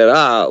so they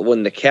said,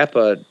 when the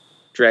kappa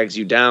drags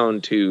you down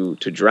to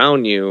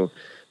drown you,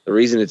 the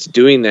reason it's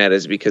doing that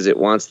is because it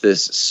wants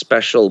this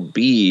special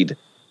bead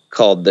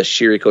called the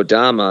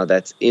shirikodama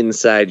that's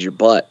inside your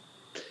butt.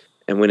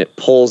 And when it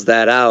pulls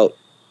that out,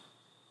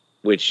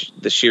 which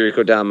the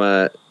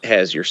shirikodama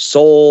has your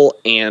soul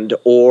and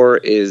or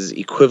is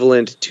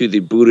equivalent to the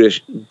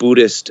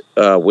Buddhist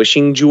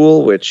wishing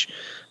jewel, which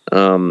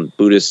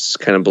Buddhists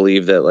kind of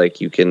believe that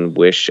like you can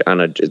wish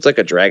on it's like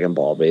a Dragon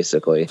Ball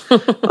basically.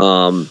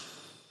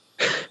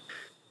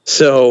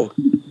 So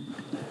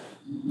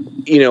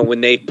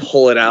when they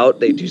pull it out,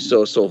 they do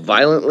so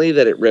violently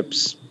that it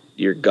rips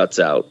your guts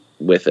out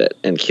with it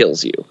and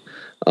kills you.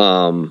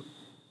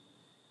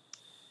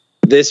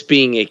 This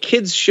being a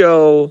kids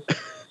show,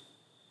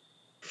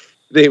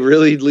 they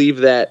really leave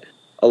that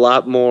a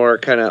lot more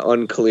kind of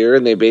unclear,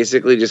 and they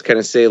basically just kind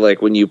of say,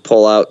 like, when you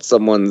pull out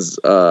someone's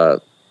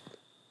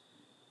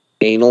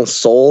anal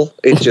soul,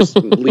 it just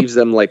leaves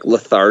them like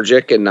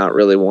lethargic and not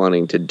really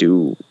wanting to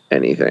do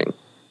anything.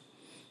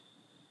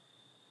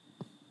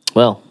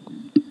 Well,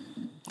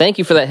 thank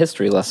you for that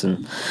history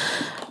lesson.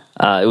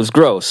 It was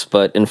gross,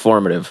 but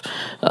informative.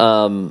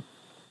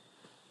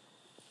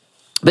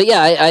 But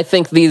yeah, I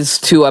think these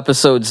two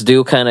episodes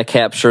do kind of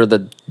capture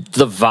the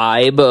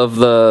vibe of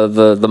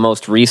the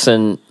most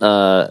recent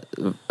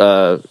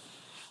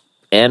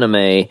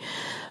anime.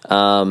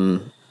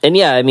 And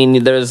yeah, I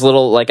mean, there's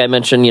little, like I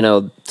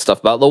mentioned, stuff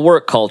about the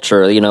work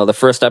culture. The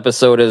first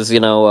episode is,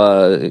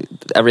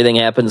 everything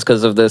happens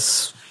because of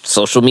this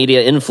social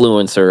media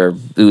influencer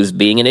who's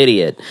being an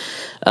idiot.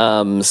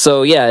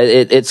 So yeah,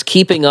 it's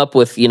keeping up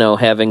with,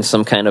 having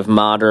some kind of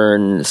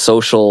modern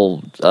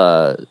social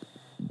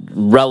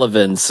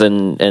relevance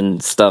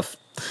and stuff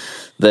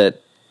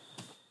that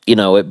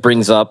it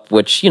brings up,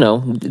 which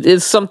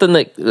is something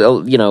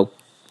that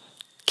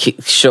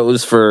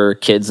shows for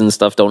kids and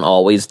stuff don't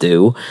always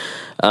do.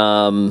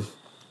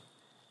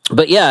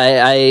 But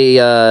yeah, I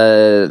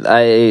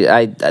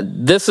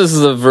this is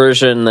the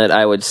version that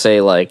I would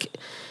say, like,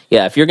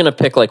 yeah, if you're gonna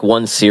pick like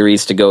one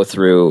series to go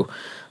through,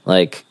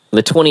 like,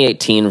 the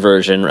 2018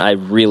 version, I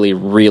really,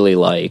 really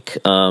like.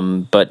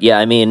 But yeah,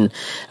 I mean,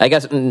 I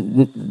guess,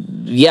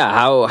 yeah.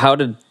 How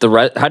do the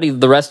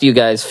rest of you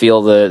guys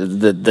feel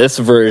that this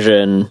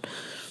version,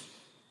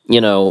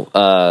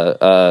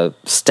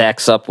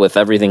 stacks up with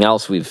everything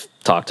else we've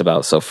talked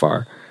about so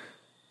far?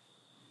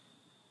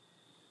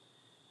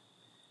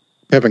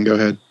 Evan, go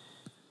ahead.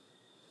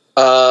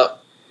 I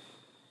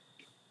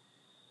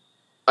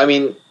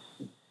mean,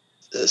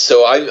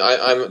 so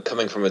I'm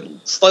coming from a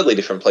slightly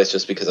different place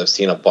just because I've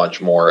seen a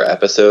bunch more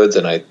episodes,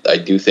 and I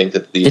do think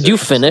that these. Did you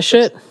finish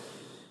it?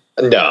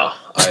 No,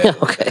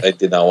 Okay. I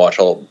did not watch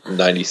all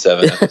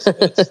 97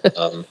 episodes.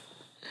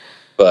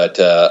 But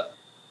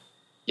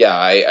yeah,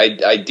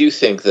 I do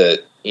think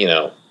that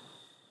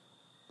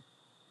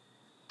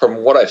from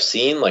what I've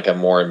seen, like,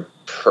 I'm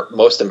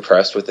most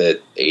impressed with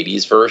the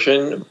 80s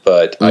version,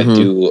 but I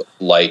do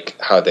like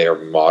how they are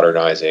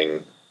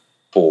modernizing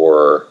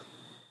for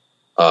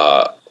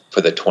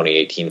the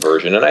 2018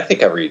 version, and I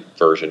think every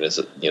version is,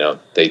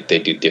 they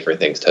do different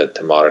things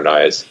to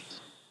modernize.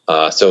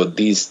 So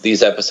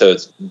these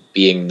episodes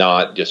being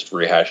not just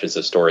rehashes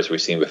of stories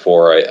we've seen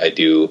before, I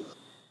do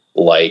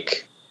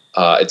like.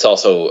 It's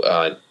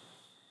also,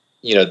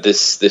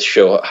 this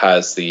show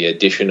has the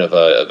addition of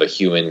a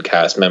human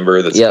cast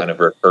member that's kind of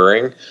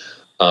recurring.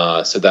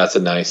 So that's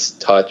a nice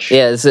touch.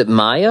 Yeah, is it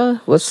Maya?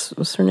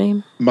 What's her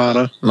name?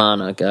 Mana.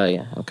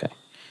 Yeah, okay.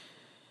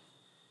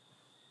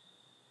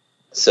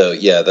 So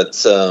yeah,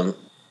 that's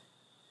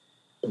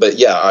but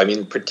yeah, I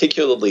mean,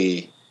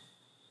 particularly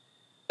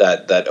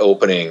that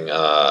opening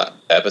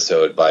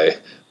episode by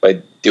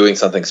doing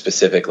something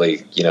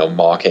specifically,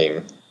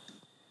 mocking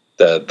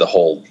the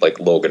whole, like,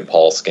 Logan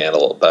Paul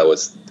scandal. That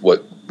was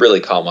what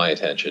really caught my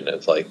attention.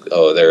 It's like,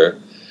 oh,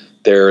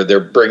 they're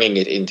bringing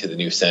it into the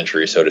new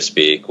century, so to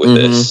speak, with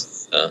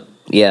this.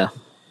 Yeah.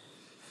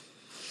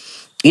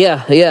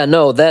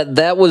 No,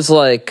 that was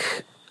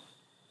like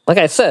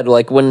I said,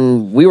 like,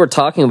 when we were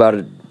talking about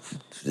it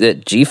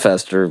at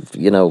G-Fest, or,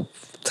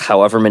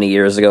 however many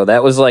years ago,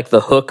 that was like the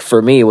hook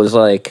for me, was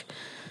like,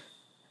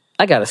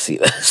 I gotta see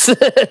this.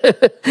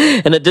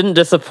 And it didn't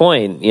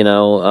disappoint,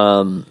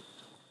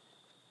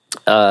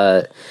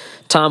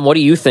 Tom, what do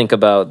you think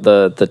about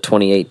the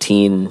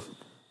 2018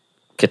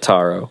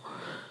 Kitaro?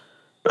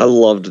 I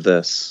loved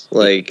this.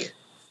 Like,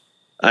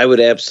 I would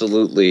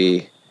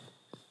absolutely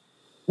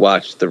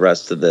watch the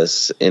rest of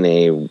this in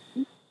a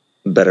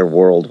better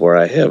world where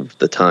I have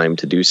the time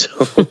to do so.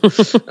 Do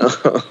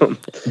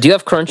you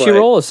have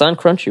Crunchyroll? It's on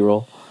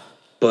Crunchyroll.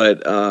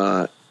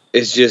 But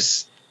it's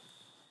just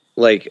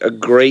like a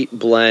great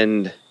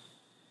blend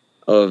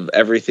of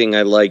everything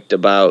I liked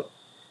about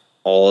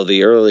all of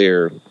the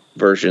earlier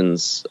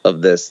versions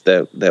of this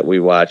that we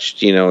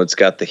watched. It's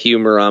got the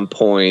humor on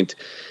point.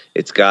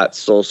 It's got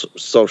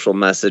social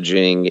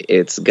messaging.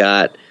 It's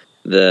got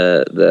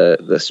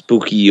the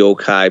spooky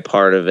yokai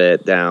part of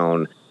it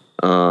down.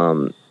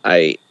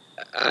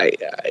 I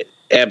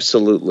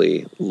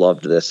absolutely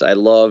loved this. I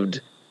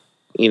loved,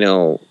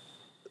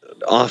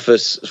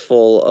 office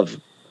full of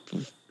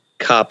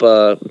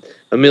kappa,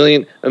 a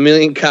million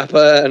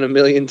kappa and a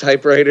million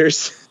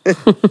typewriters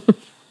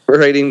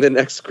writing the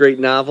next great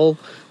novel.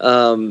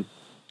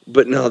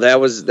 But no,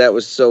 that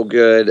was so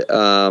good.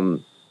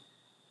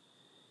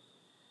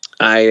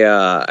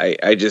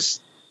 I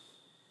just,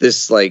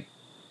 this, like,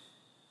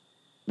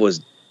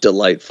 was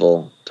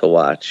delightful to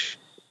watch.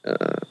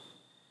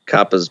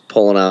 Kappa's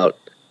pulling out.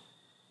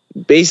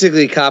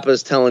 Basically,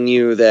 Kappa's telling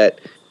you that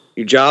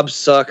your job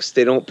sucks,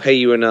 they don't pay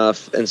you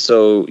enough, and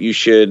so you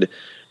should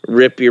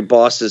rip your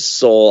boss's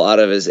soul out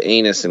of his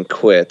anus and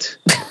quit.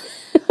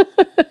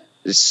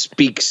 It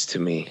speaks to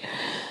me.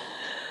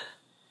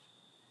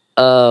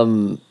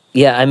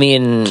 Yeah, I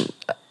mean,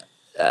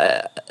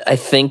 I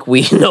think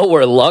we know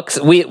where Lux.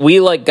 We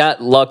like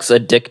got Lux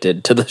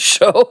addicted to the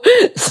show.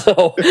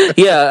 So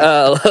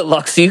yeah,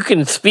 Lux, you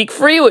can speak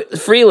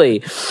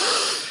freely.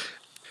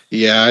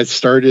 Yeah, I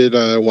started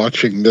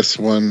watching this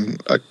one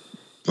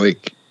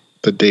like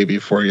the day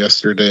before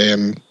yesterday,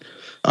 and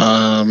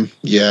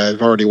yeah,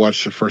 I've already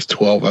watched the first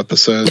 12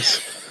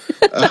 episodes.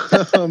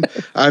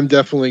 I'm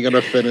definitely going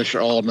to finish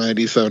all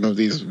 97 of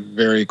these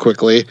very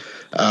quickly.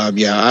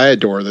 Yeah, I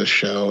adore this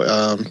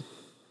show.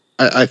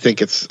 I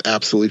think it's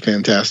absolutely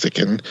fantastic.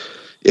 And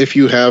if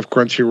you have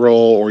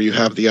Crunchyroll or you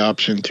have the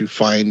option to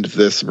find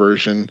this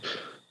version,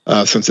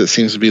 since it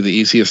seems to be the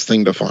easiest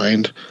thing to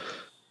find,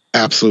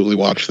 absolutely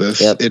watch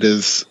this. Yep. It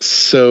is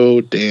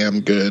so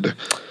damn good.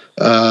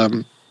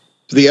 The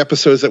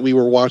episodes that we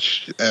were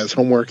watched as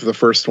homework, the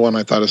first one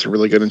I thought is a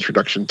really good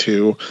introduction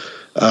to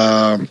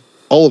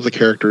all of the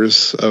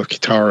characters of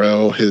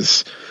Kitaro,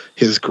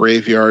 his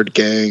graveyard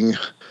gang,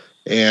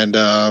 and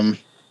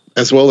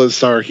as well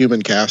as our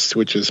human cast,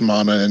 which is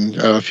Mana and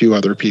a few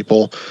other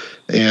people.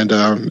 And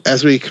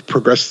as we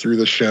progress through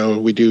the show,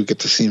 we do get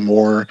to see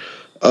more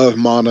of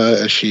Mana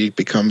as she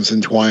becomes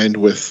entwined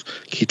with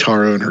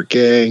Kitaro and her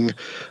gang.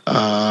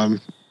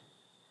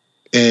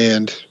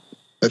 And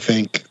I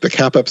think the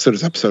cap episode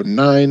is episode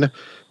 9.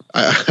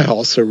 I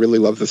also really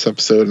love this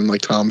episode, and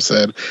like Tom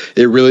said,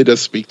 it really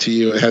does speak to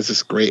you. It has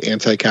this great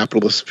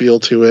anti-capitalist feel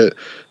to it.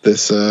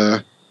 This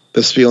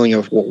feeling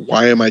of, well,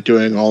 why am I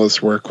doing all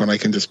this work when I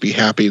can just be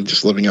happy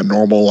just living a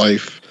normal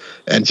life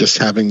and just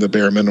having the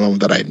bare minimum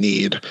that I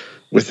need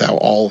without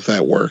all of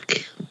that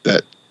work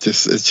that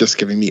just is just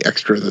giving me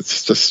extra.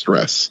 That's just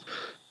stress.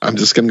 I'm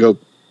just gonna go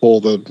pull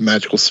the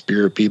magical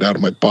spirit bead out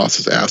of my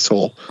boss's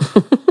asshole.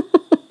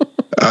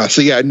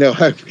 So yeah, no,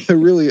 I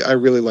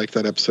really like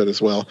that episode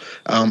as well.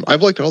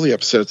 I've liked all the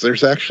episodes.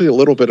 There's actually a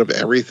little bit of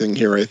everything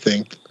here, I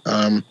think,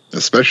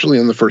 especially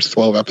in the first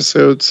 12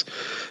 episodes.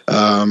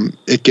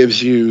 It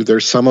gives you,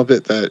 there's some of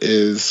it that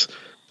is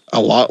a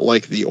lot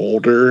like the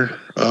older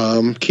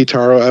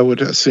Kitaro, I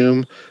would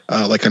assume.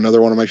 Like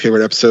another one of my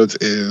favorite episodes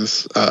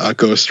is a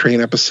Ghost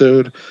Train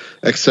episode,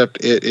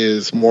 except it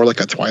is more like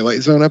a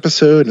Twilight Zone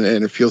episode,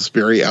 and it feels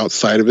very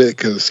outside of it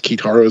because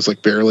Kitaro is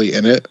like barely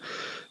in it.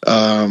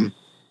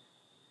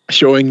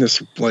 Showing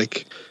this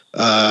like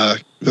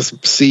this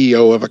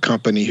CEO of a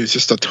company who's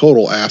just a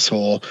total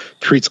asshole,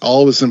 treats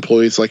all of his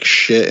employees like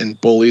shit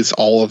and bullies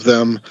all of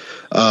them,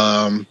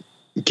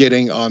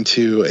 getting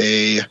onto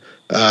a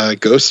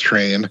ghost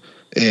train.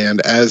 And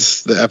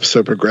as the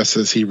episode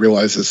progresses, he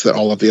realizes that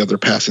all of the other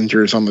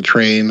passengers on the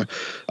train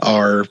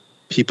are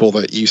people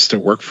that used to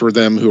work for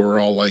them who are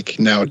all like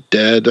now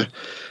dead,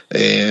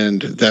 and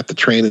that the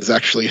train is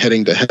actually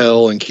heading to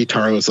hell. And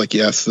Kitaro is like,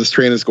 yes, this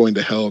train is going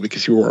to hell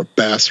because you were a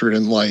bastard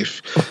in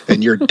life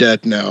and you're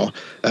dead now.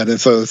 And then,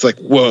 so it's like,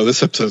 whoa,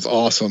 this episode's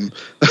awesome.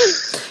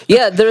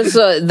 Yeah, there's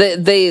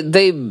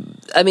they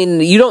I mean,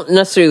 you don't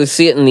necessarily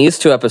see it in these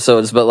two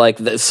episodes, but like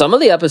some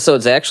of the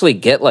episodes actually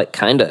get like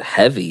kind of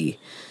heavy.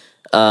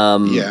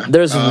 Yeah,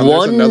 there's one.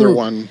 There's another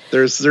one.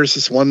 There's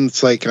this one.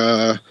 It's like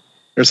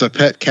there's a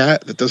pet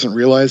cat that doesn't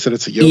realize that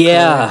it's a yokai.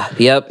 Yeah,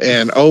 yep.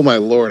 And oh my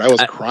lord, I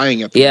was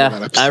crying at the end of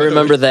that episode. I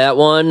remember that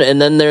one.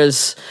 And then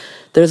there's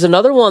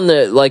another one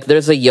that like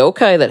there's a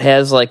yokai that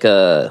has like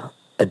a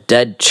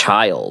dead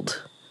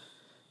child.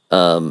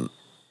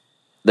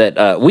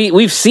 That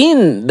we've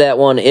seen that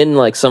one in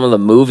like some of the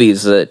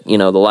movies that, you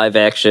know, the live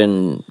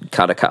action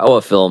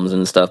Kadokawa films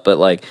and stuff, but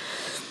like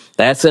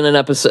that's in an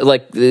episode.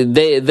 Like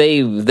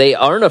they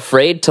aren't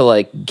afraid to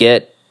like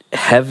get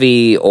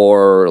heavy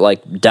or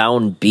like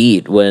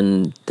downbeat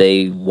when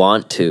they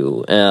want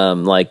to.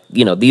 Like,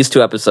 you know, these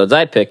two episodes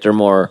I picked are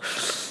more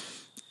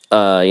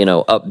you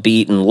know,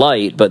 upbeat and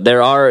light, but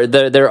there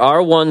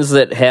are ones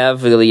that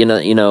have,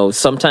 you know,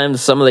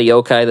 sometimes some of the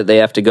yokai that they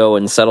have to go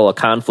and settle a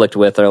conflict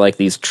with are like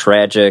these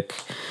tragic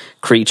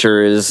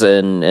creatures,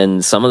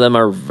 and some of them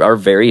are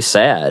very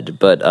sad,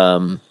 but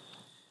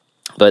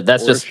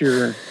that's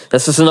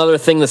just another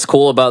thing that's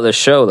cool about this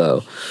show,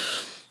 though.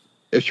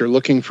 If you're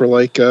looking for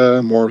like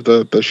more of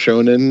the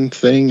shonen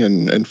thing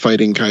and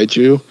fighting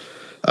kaiju,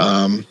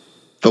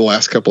 the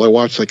last couple I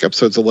watched, like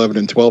episodes 11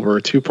 and 12, are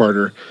a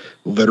two-parter.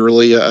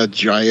 Literally a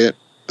giant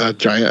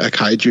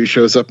kaiju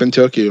shows up in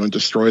Tokyo and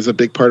destroys a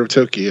big part of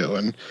Tokyo,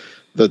 and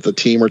the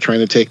team are trying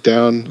to take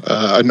down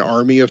an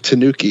army of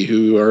Tanuki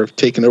who are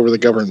taking over the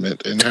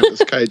government and have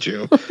this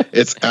kaiju.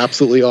 It's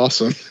absolutely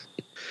awesome.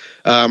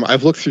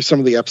 I've looked through some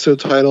of the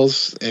episode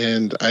titles,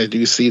 and I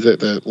do see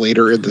that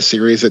later in the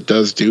series it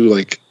does do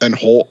like a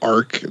whole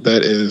arc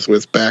that is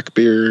with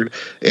Byrd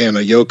and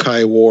a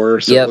Yokai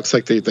War. So it looks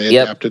like they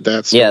adapted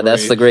that story. Yeah,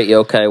 that's the Great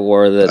Yokai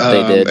War that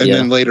they did. And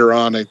then later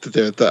on,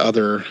 the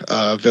other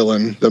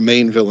villain, the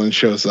main villain,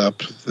 shows up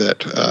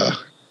that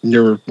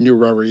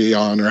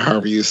Nurarion, or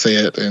however you say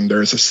it, and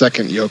there's a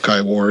second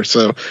Yokai War.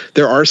 So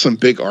there are some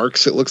big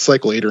arcs, it looks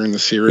like, later in the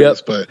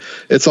series, but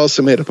it's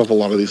also made up of a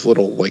lot of these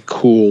little, like,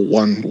 cool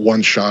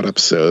one-shot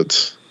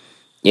episodes.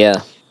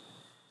 Yeah.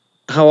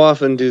 How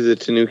often do the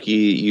Tanuki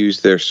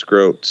use their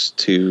scrotes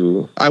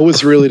to... I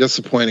was really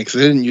disappointed because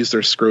they didn't use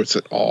their scrotes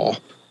at all.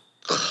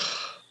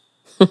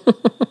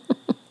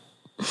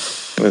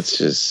 That's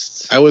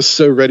just... I was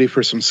so ready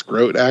for some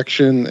scrote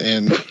action,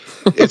 and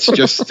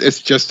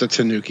it's just a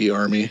Tanuki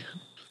army.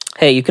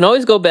 Hey, you can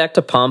always go back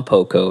to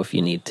Pompoko if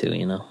you need to,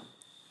 you know.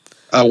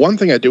 One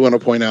thing I do want to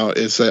point out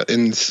is that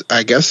in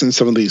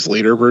some of these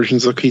later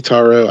versions of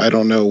Kitaro, I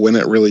don't know when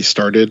it really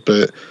started,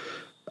 but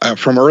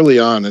from early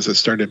on, as it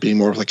started being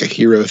more of like a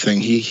hero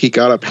thing, he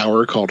got a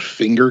power called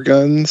finger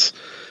guns,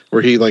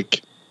 where he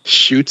like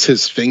shoots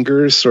his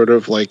fingers, sort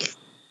of like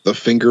the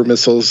finger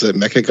missiles that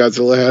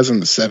Mechagodzilla has in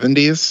the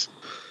 70s.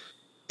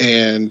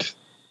 And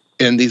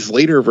in these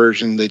later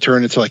versions, they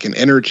turn into like an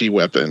energy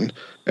weapon.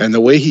 And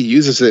the way he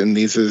uses it in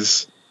these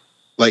is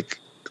like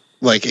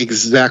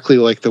exactly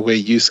like the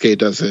way Yusuke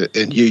does it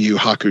in Yu Yu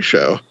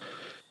Hakusho.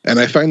 And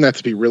I find that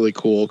to be really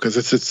cool because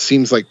it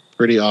seems like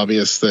pretty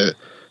obvious that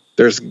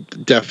there's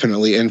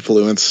definitely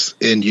influence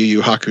in Yu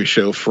Yu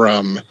Hakusho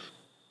from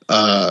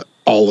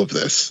all of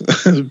this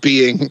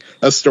being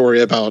a story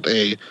about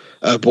a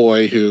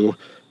boy who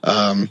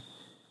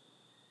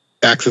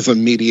acts as a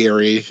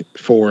mediary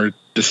for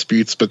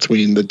disputes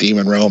between the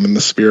demon realm and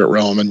the spirit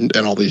realm and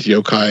all these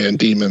yokai and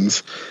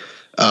demons.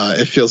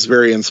 It feels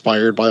very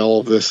inspired by all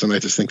of this, and I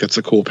just think that's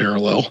a cool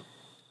parallel.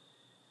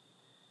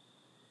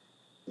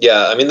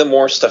 Yeah, I mean, the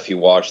more stuff you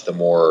watch, the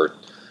more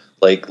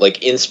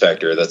like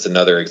Inspector. That's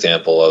another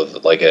example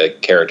of like a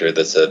character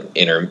that's an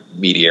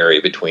intermediary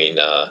between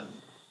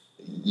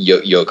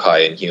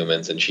yokai and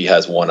humans, and she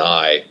has one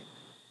eye.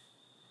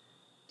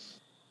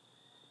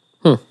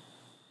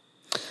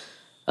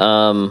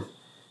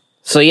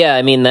 So yeah,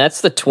 I mean,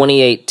 that's the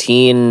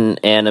 2018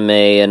 anime,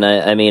 and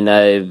I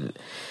mean,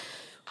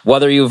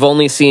 whether you've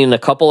only seen a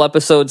couple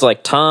episodes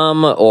like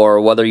Tom,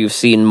 or whether you've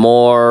seen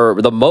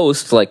the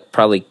most, like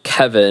probably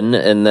Kevin,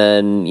 and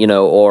then,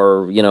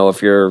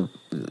 if you're,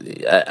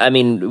 I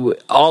mean,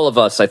 all of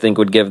us, I think,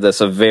 would give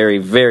this a very,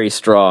 very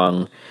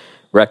strong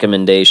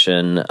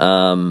recommendation.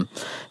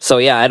 So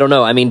yeah, I don't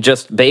know. I mean,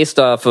 just based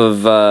off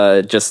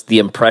of just the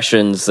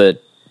impressions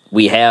that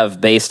we have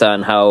based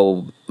on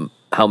how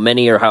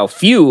many or how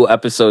few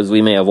episodes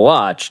we may have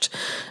watched,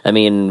 I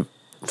mean,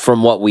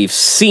 from what we've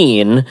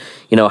seen,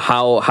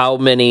 how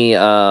many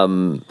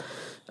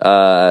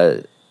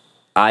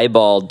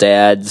eyeball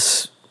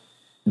dads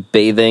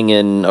bathing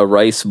in a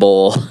rice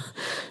bowl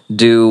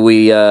do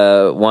we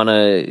want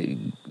to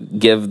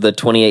give the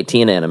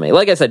 2018 anime?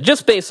 Like I said,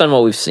 just based on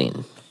what we've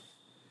seen.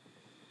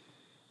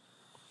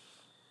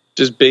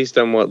 Just based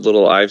on what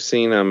little I've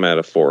seen, I'm at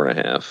a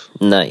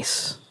 4.5.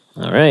 Nice.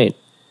 All right.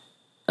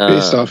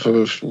 Based off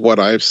of what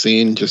I've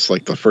seen, just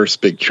like the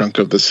first big chunk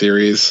of the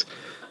series,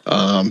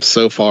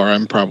 so far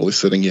I'm probably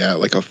sitting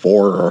at like a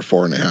 4 or a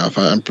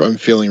 4.5. I'm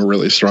feeling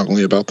really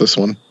strongly about this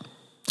one.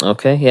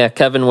 Okay, yeah,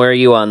 Kevin, where are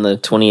you on the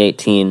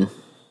 2018?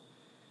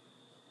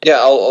 Yeah,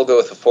 I'll go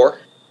with a 4.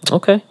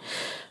 Okay.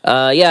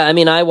 Yeah, I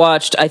mean,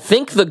 I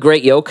think the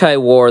Great Yokai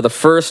War, the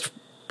first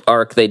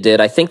arc they did,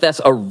 I think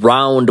that's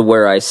around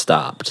where I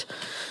stopped.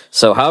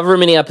 So however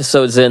many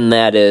episodes in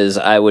that is,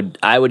 I would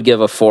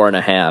give a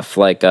 4.5.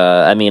 Like,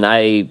 I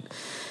mean,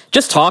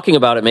 just talking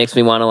about it makes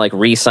me want to like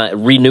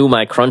renew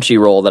my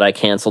Crunchyroll that I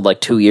canceled like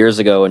 2 years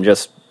ago and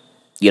just,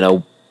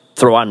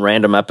 throw on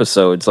random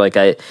episodes. Like,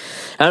 I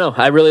don't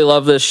know. I really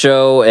love this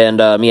show,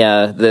 and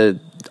yeah,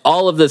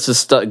 all of this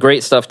is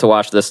great stuff to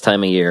watch this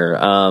time of year.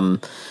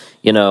 And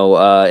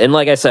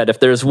like I said,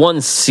 if there's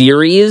one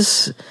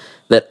series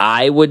that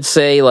I would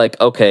say, like,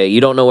 okay,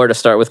 you don't know where to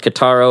start with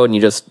Kitaro, and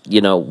you just,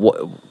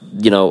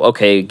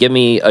 okay, give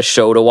me a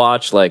show to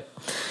watch, like,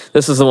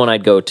 this is the one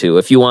I'd go to.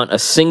 If you want a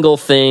single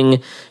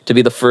thing to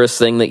be the first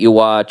thing that you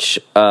watch,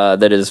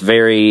 that is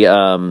very,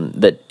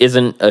 that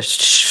isn't a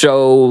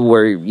show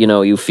where,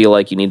 you feel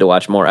like you need to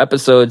watch more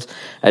episodes,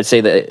 I'd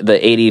say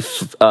the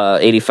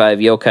 85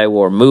 Yokai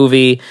War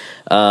movie.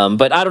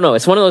 But I don't know,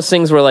 it's one of those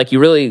things where, like,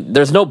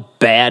 there's no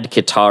bad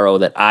Kitaro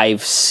that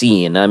I've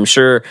seen. I'm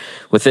sure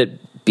with it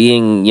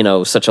being,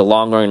 such a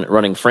long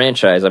running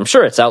franchise, I'm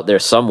sure it's out there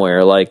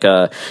somewhere. Like,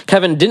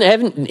 Kevin,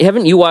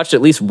 haven't you watched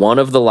at least one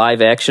of the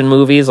live action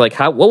movies? Like,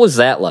 what was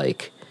that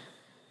like?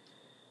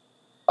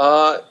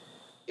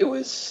 It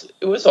was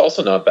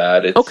also not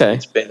bad.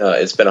 It's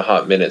been a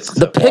hot minute since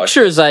the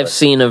pictures I've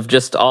seen have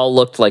just all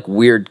looked like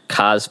weird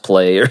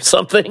cosplay or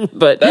something.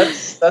 But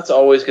that's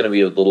always going to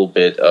be a little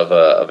bit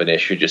of an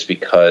issue, just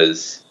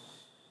because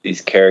these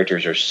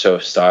characters are so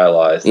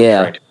stylized. Yeah,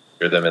 and trying to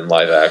picture them in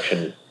live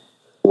action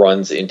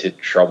runs into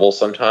trouble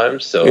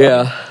sometimes. So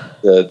yeah,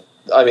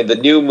 the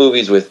new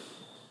movies with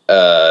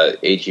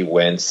A.G.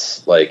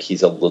 Wentz, like,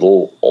 he's a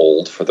little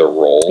old for the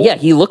role. Yeah,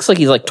 he looks like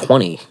he's like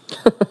 20.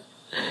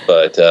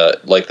 But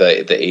like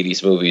the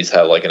 80s movies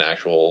have like an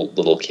actual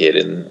little kid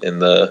in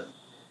the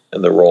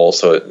role,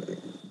 so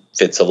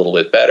fits a little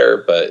bit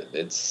better, but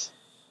it's.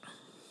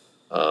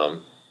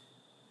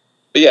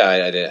 But yeah,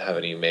 I didn't have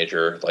any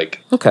major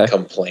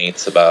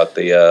complaints about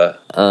the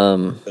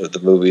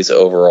movies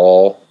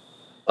overall.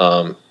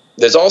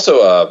 There's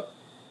also a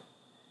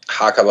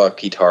Hakaba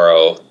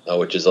Kitaro,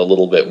 which is a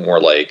little bit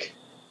more like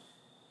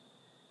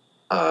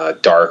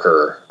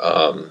darker.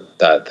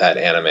 That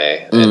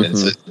anime, and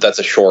that's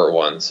a short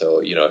one.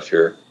 So if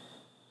you're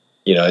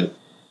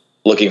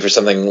looking for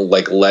something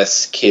like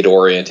less kid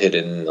oriented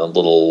and a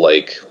little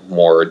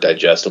more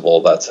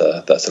digestible, that's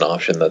an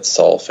option that's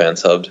all fan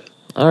subbed.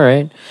 All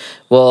right.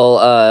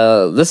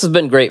 Well, this has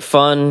been great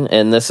fun,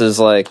 and this is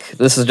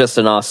just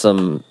an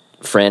awesome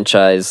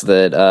franchise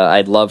that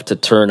I'd love to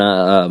turn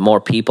more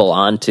people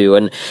onto.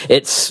 And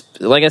it's,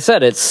 like I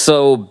said, it's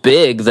so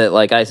big that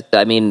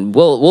I mean,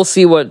 we'll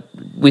see what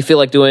we feel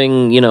like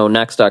doing,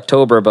 next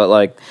October,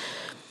 but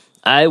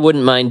I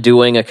wouldn't mind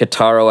doing a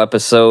Kitaro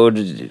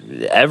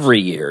episode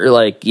every year.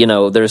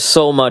 There's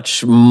so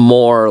much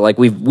more.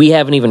 We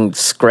haven't even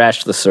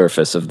scratched the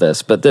surface of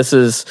this, but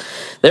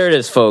there it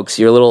is, folks.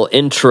 Your little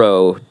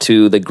intro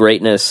to the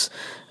greatness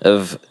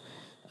of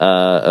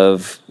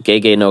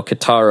GeGeGe No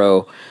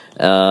Kitaro,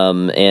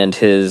 and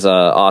his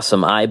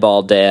awesome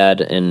eyeball dad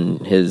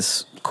and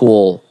his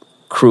cool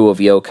crew of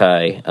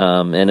yokai.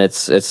 And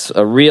it's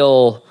a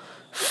real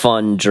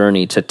fun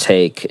journey to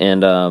take,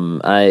 and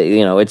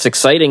it's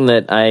exciting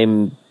that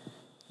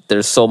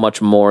there's so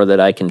much more that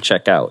I can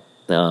check out,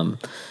 and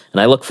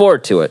I look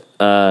forward to it.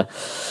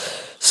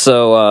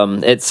 So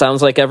it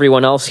sounds like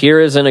everyone else here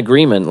is in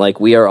agreement.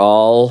 We are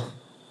all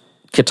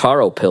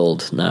Kitaro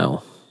pilled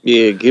now.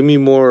 Yeah, give me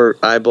more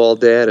Eyeball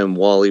Dad and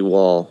Wally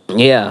Wall.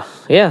 Yeah.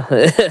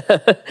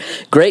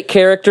 Great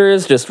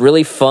characters, just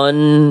really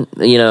fun,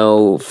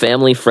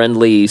 family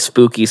friendly,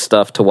 spooky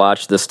stuff to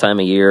watch this time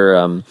of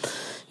year.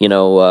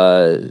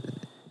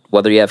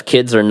 Whether you have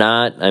kids or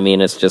not, I mean,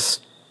 it's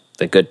just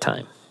a good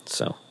time.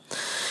 So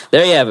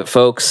there you have it,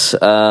 folks.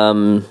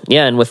 And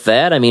with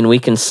that, I mean, we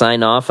can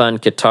sign off on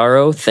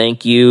Kitaro.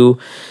 Thank you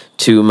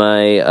to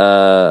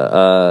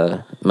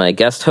my my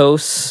guest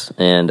hosts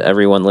and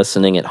everyone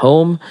listening at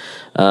home.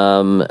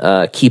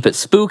 Keep it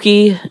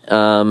spooky.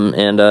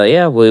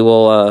 We'll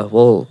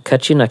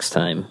catch you next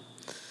time.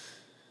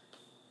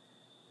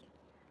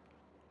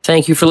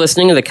 Thank you for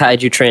listening to the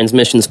Kaiju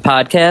Transmissions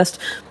podcast.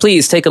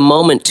 Please take a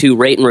moment to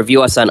rate and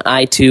review us on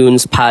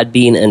iTunes,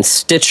 Podbean, and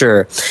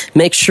Stitcher.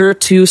 Make sure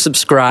to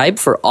subscribe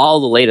for all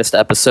the latest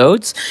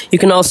episodes. You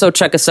can also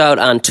check us out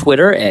on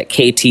Twitter at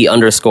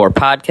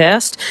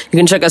KT_podcast. You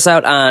can check us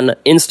out on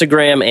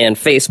Instagram and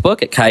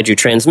Facebook at Kaiju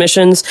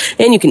Transmissions.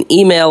 And you can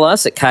email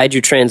us at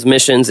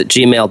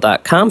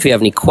kaijutransmissions@gmail.com if you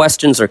have any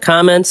questions or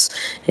comments.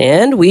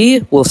 And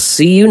we will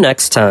see you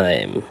next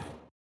time.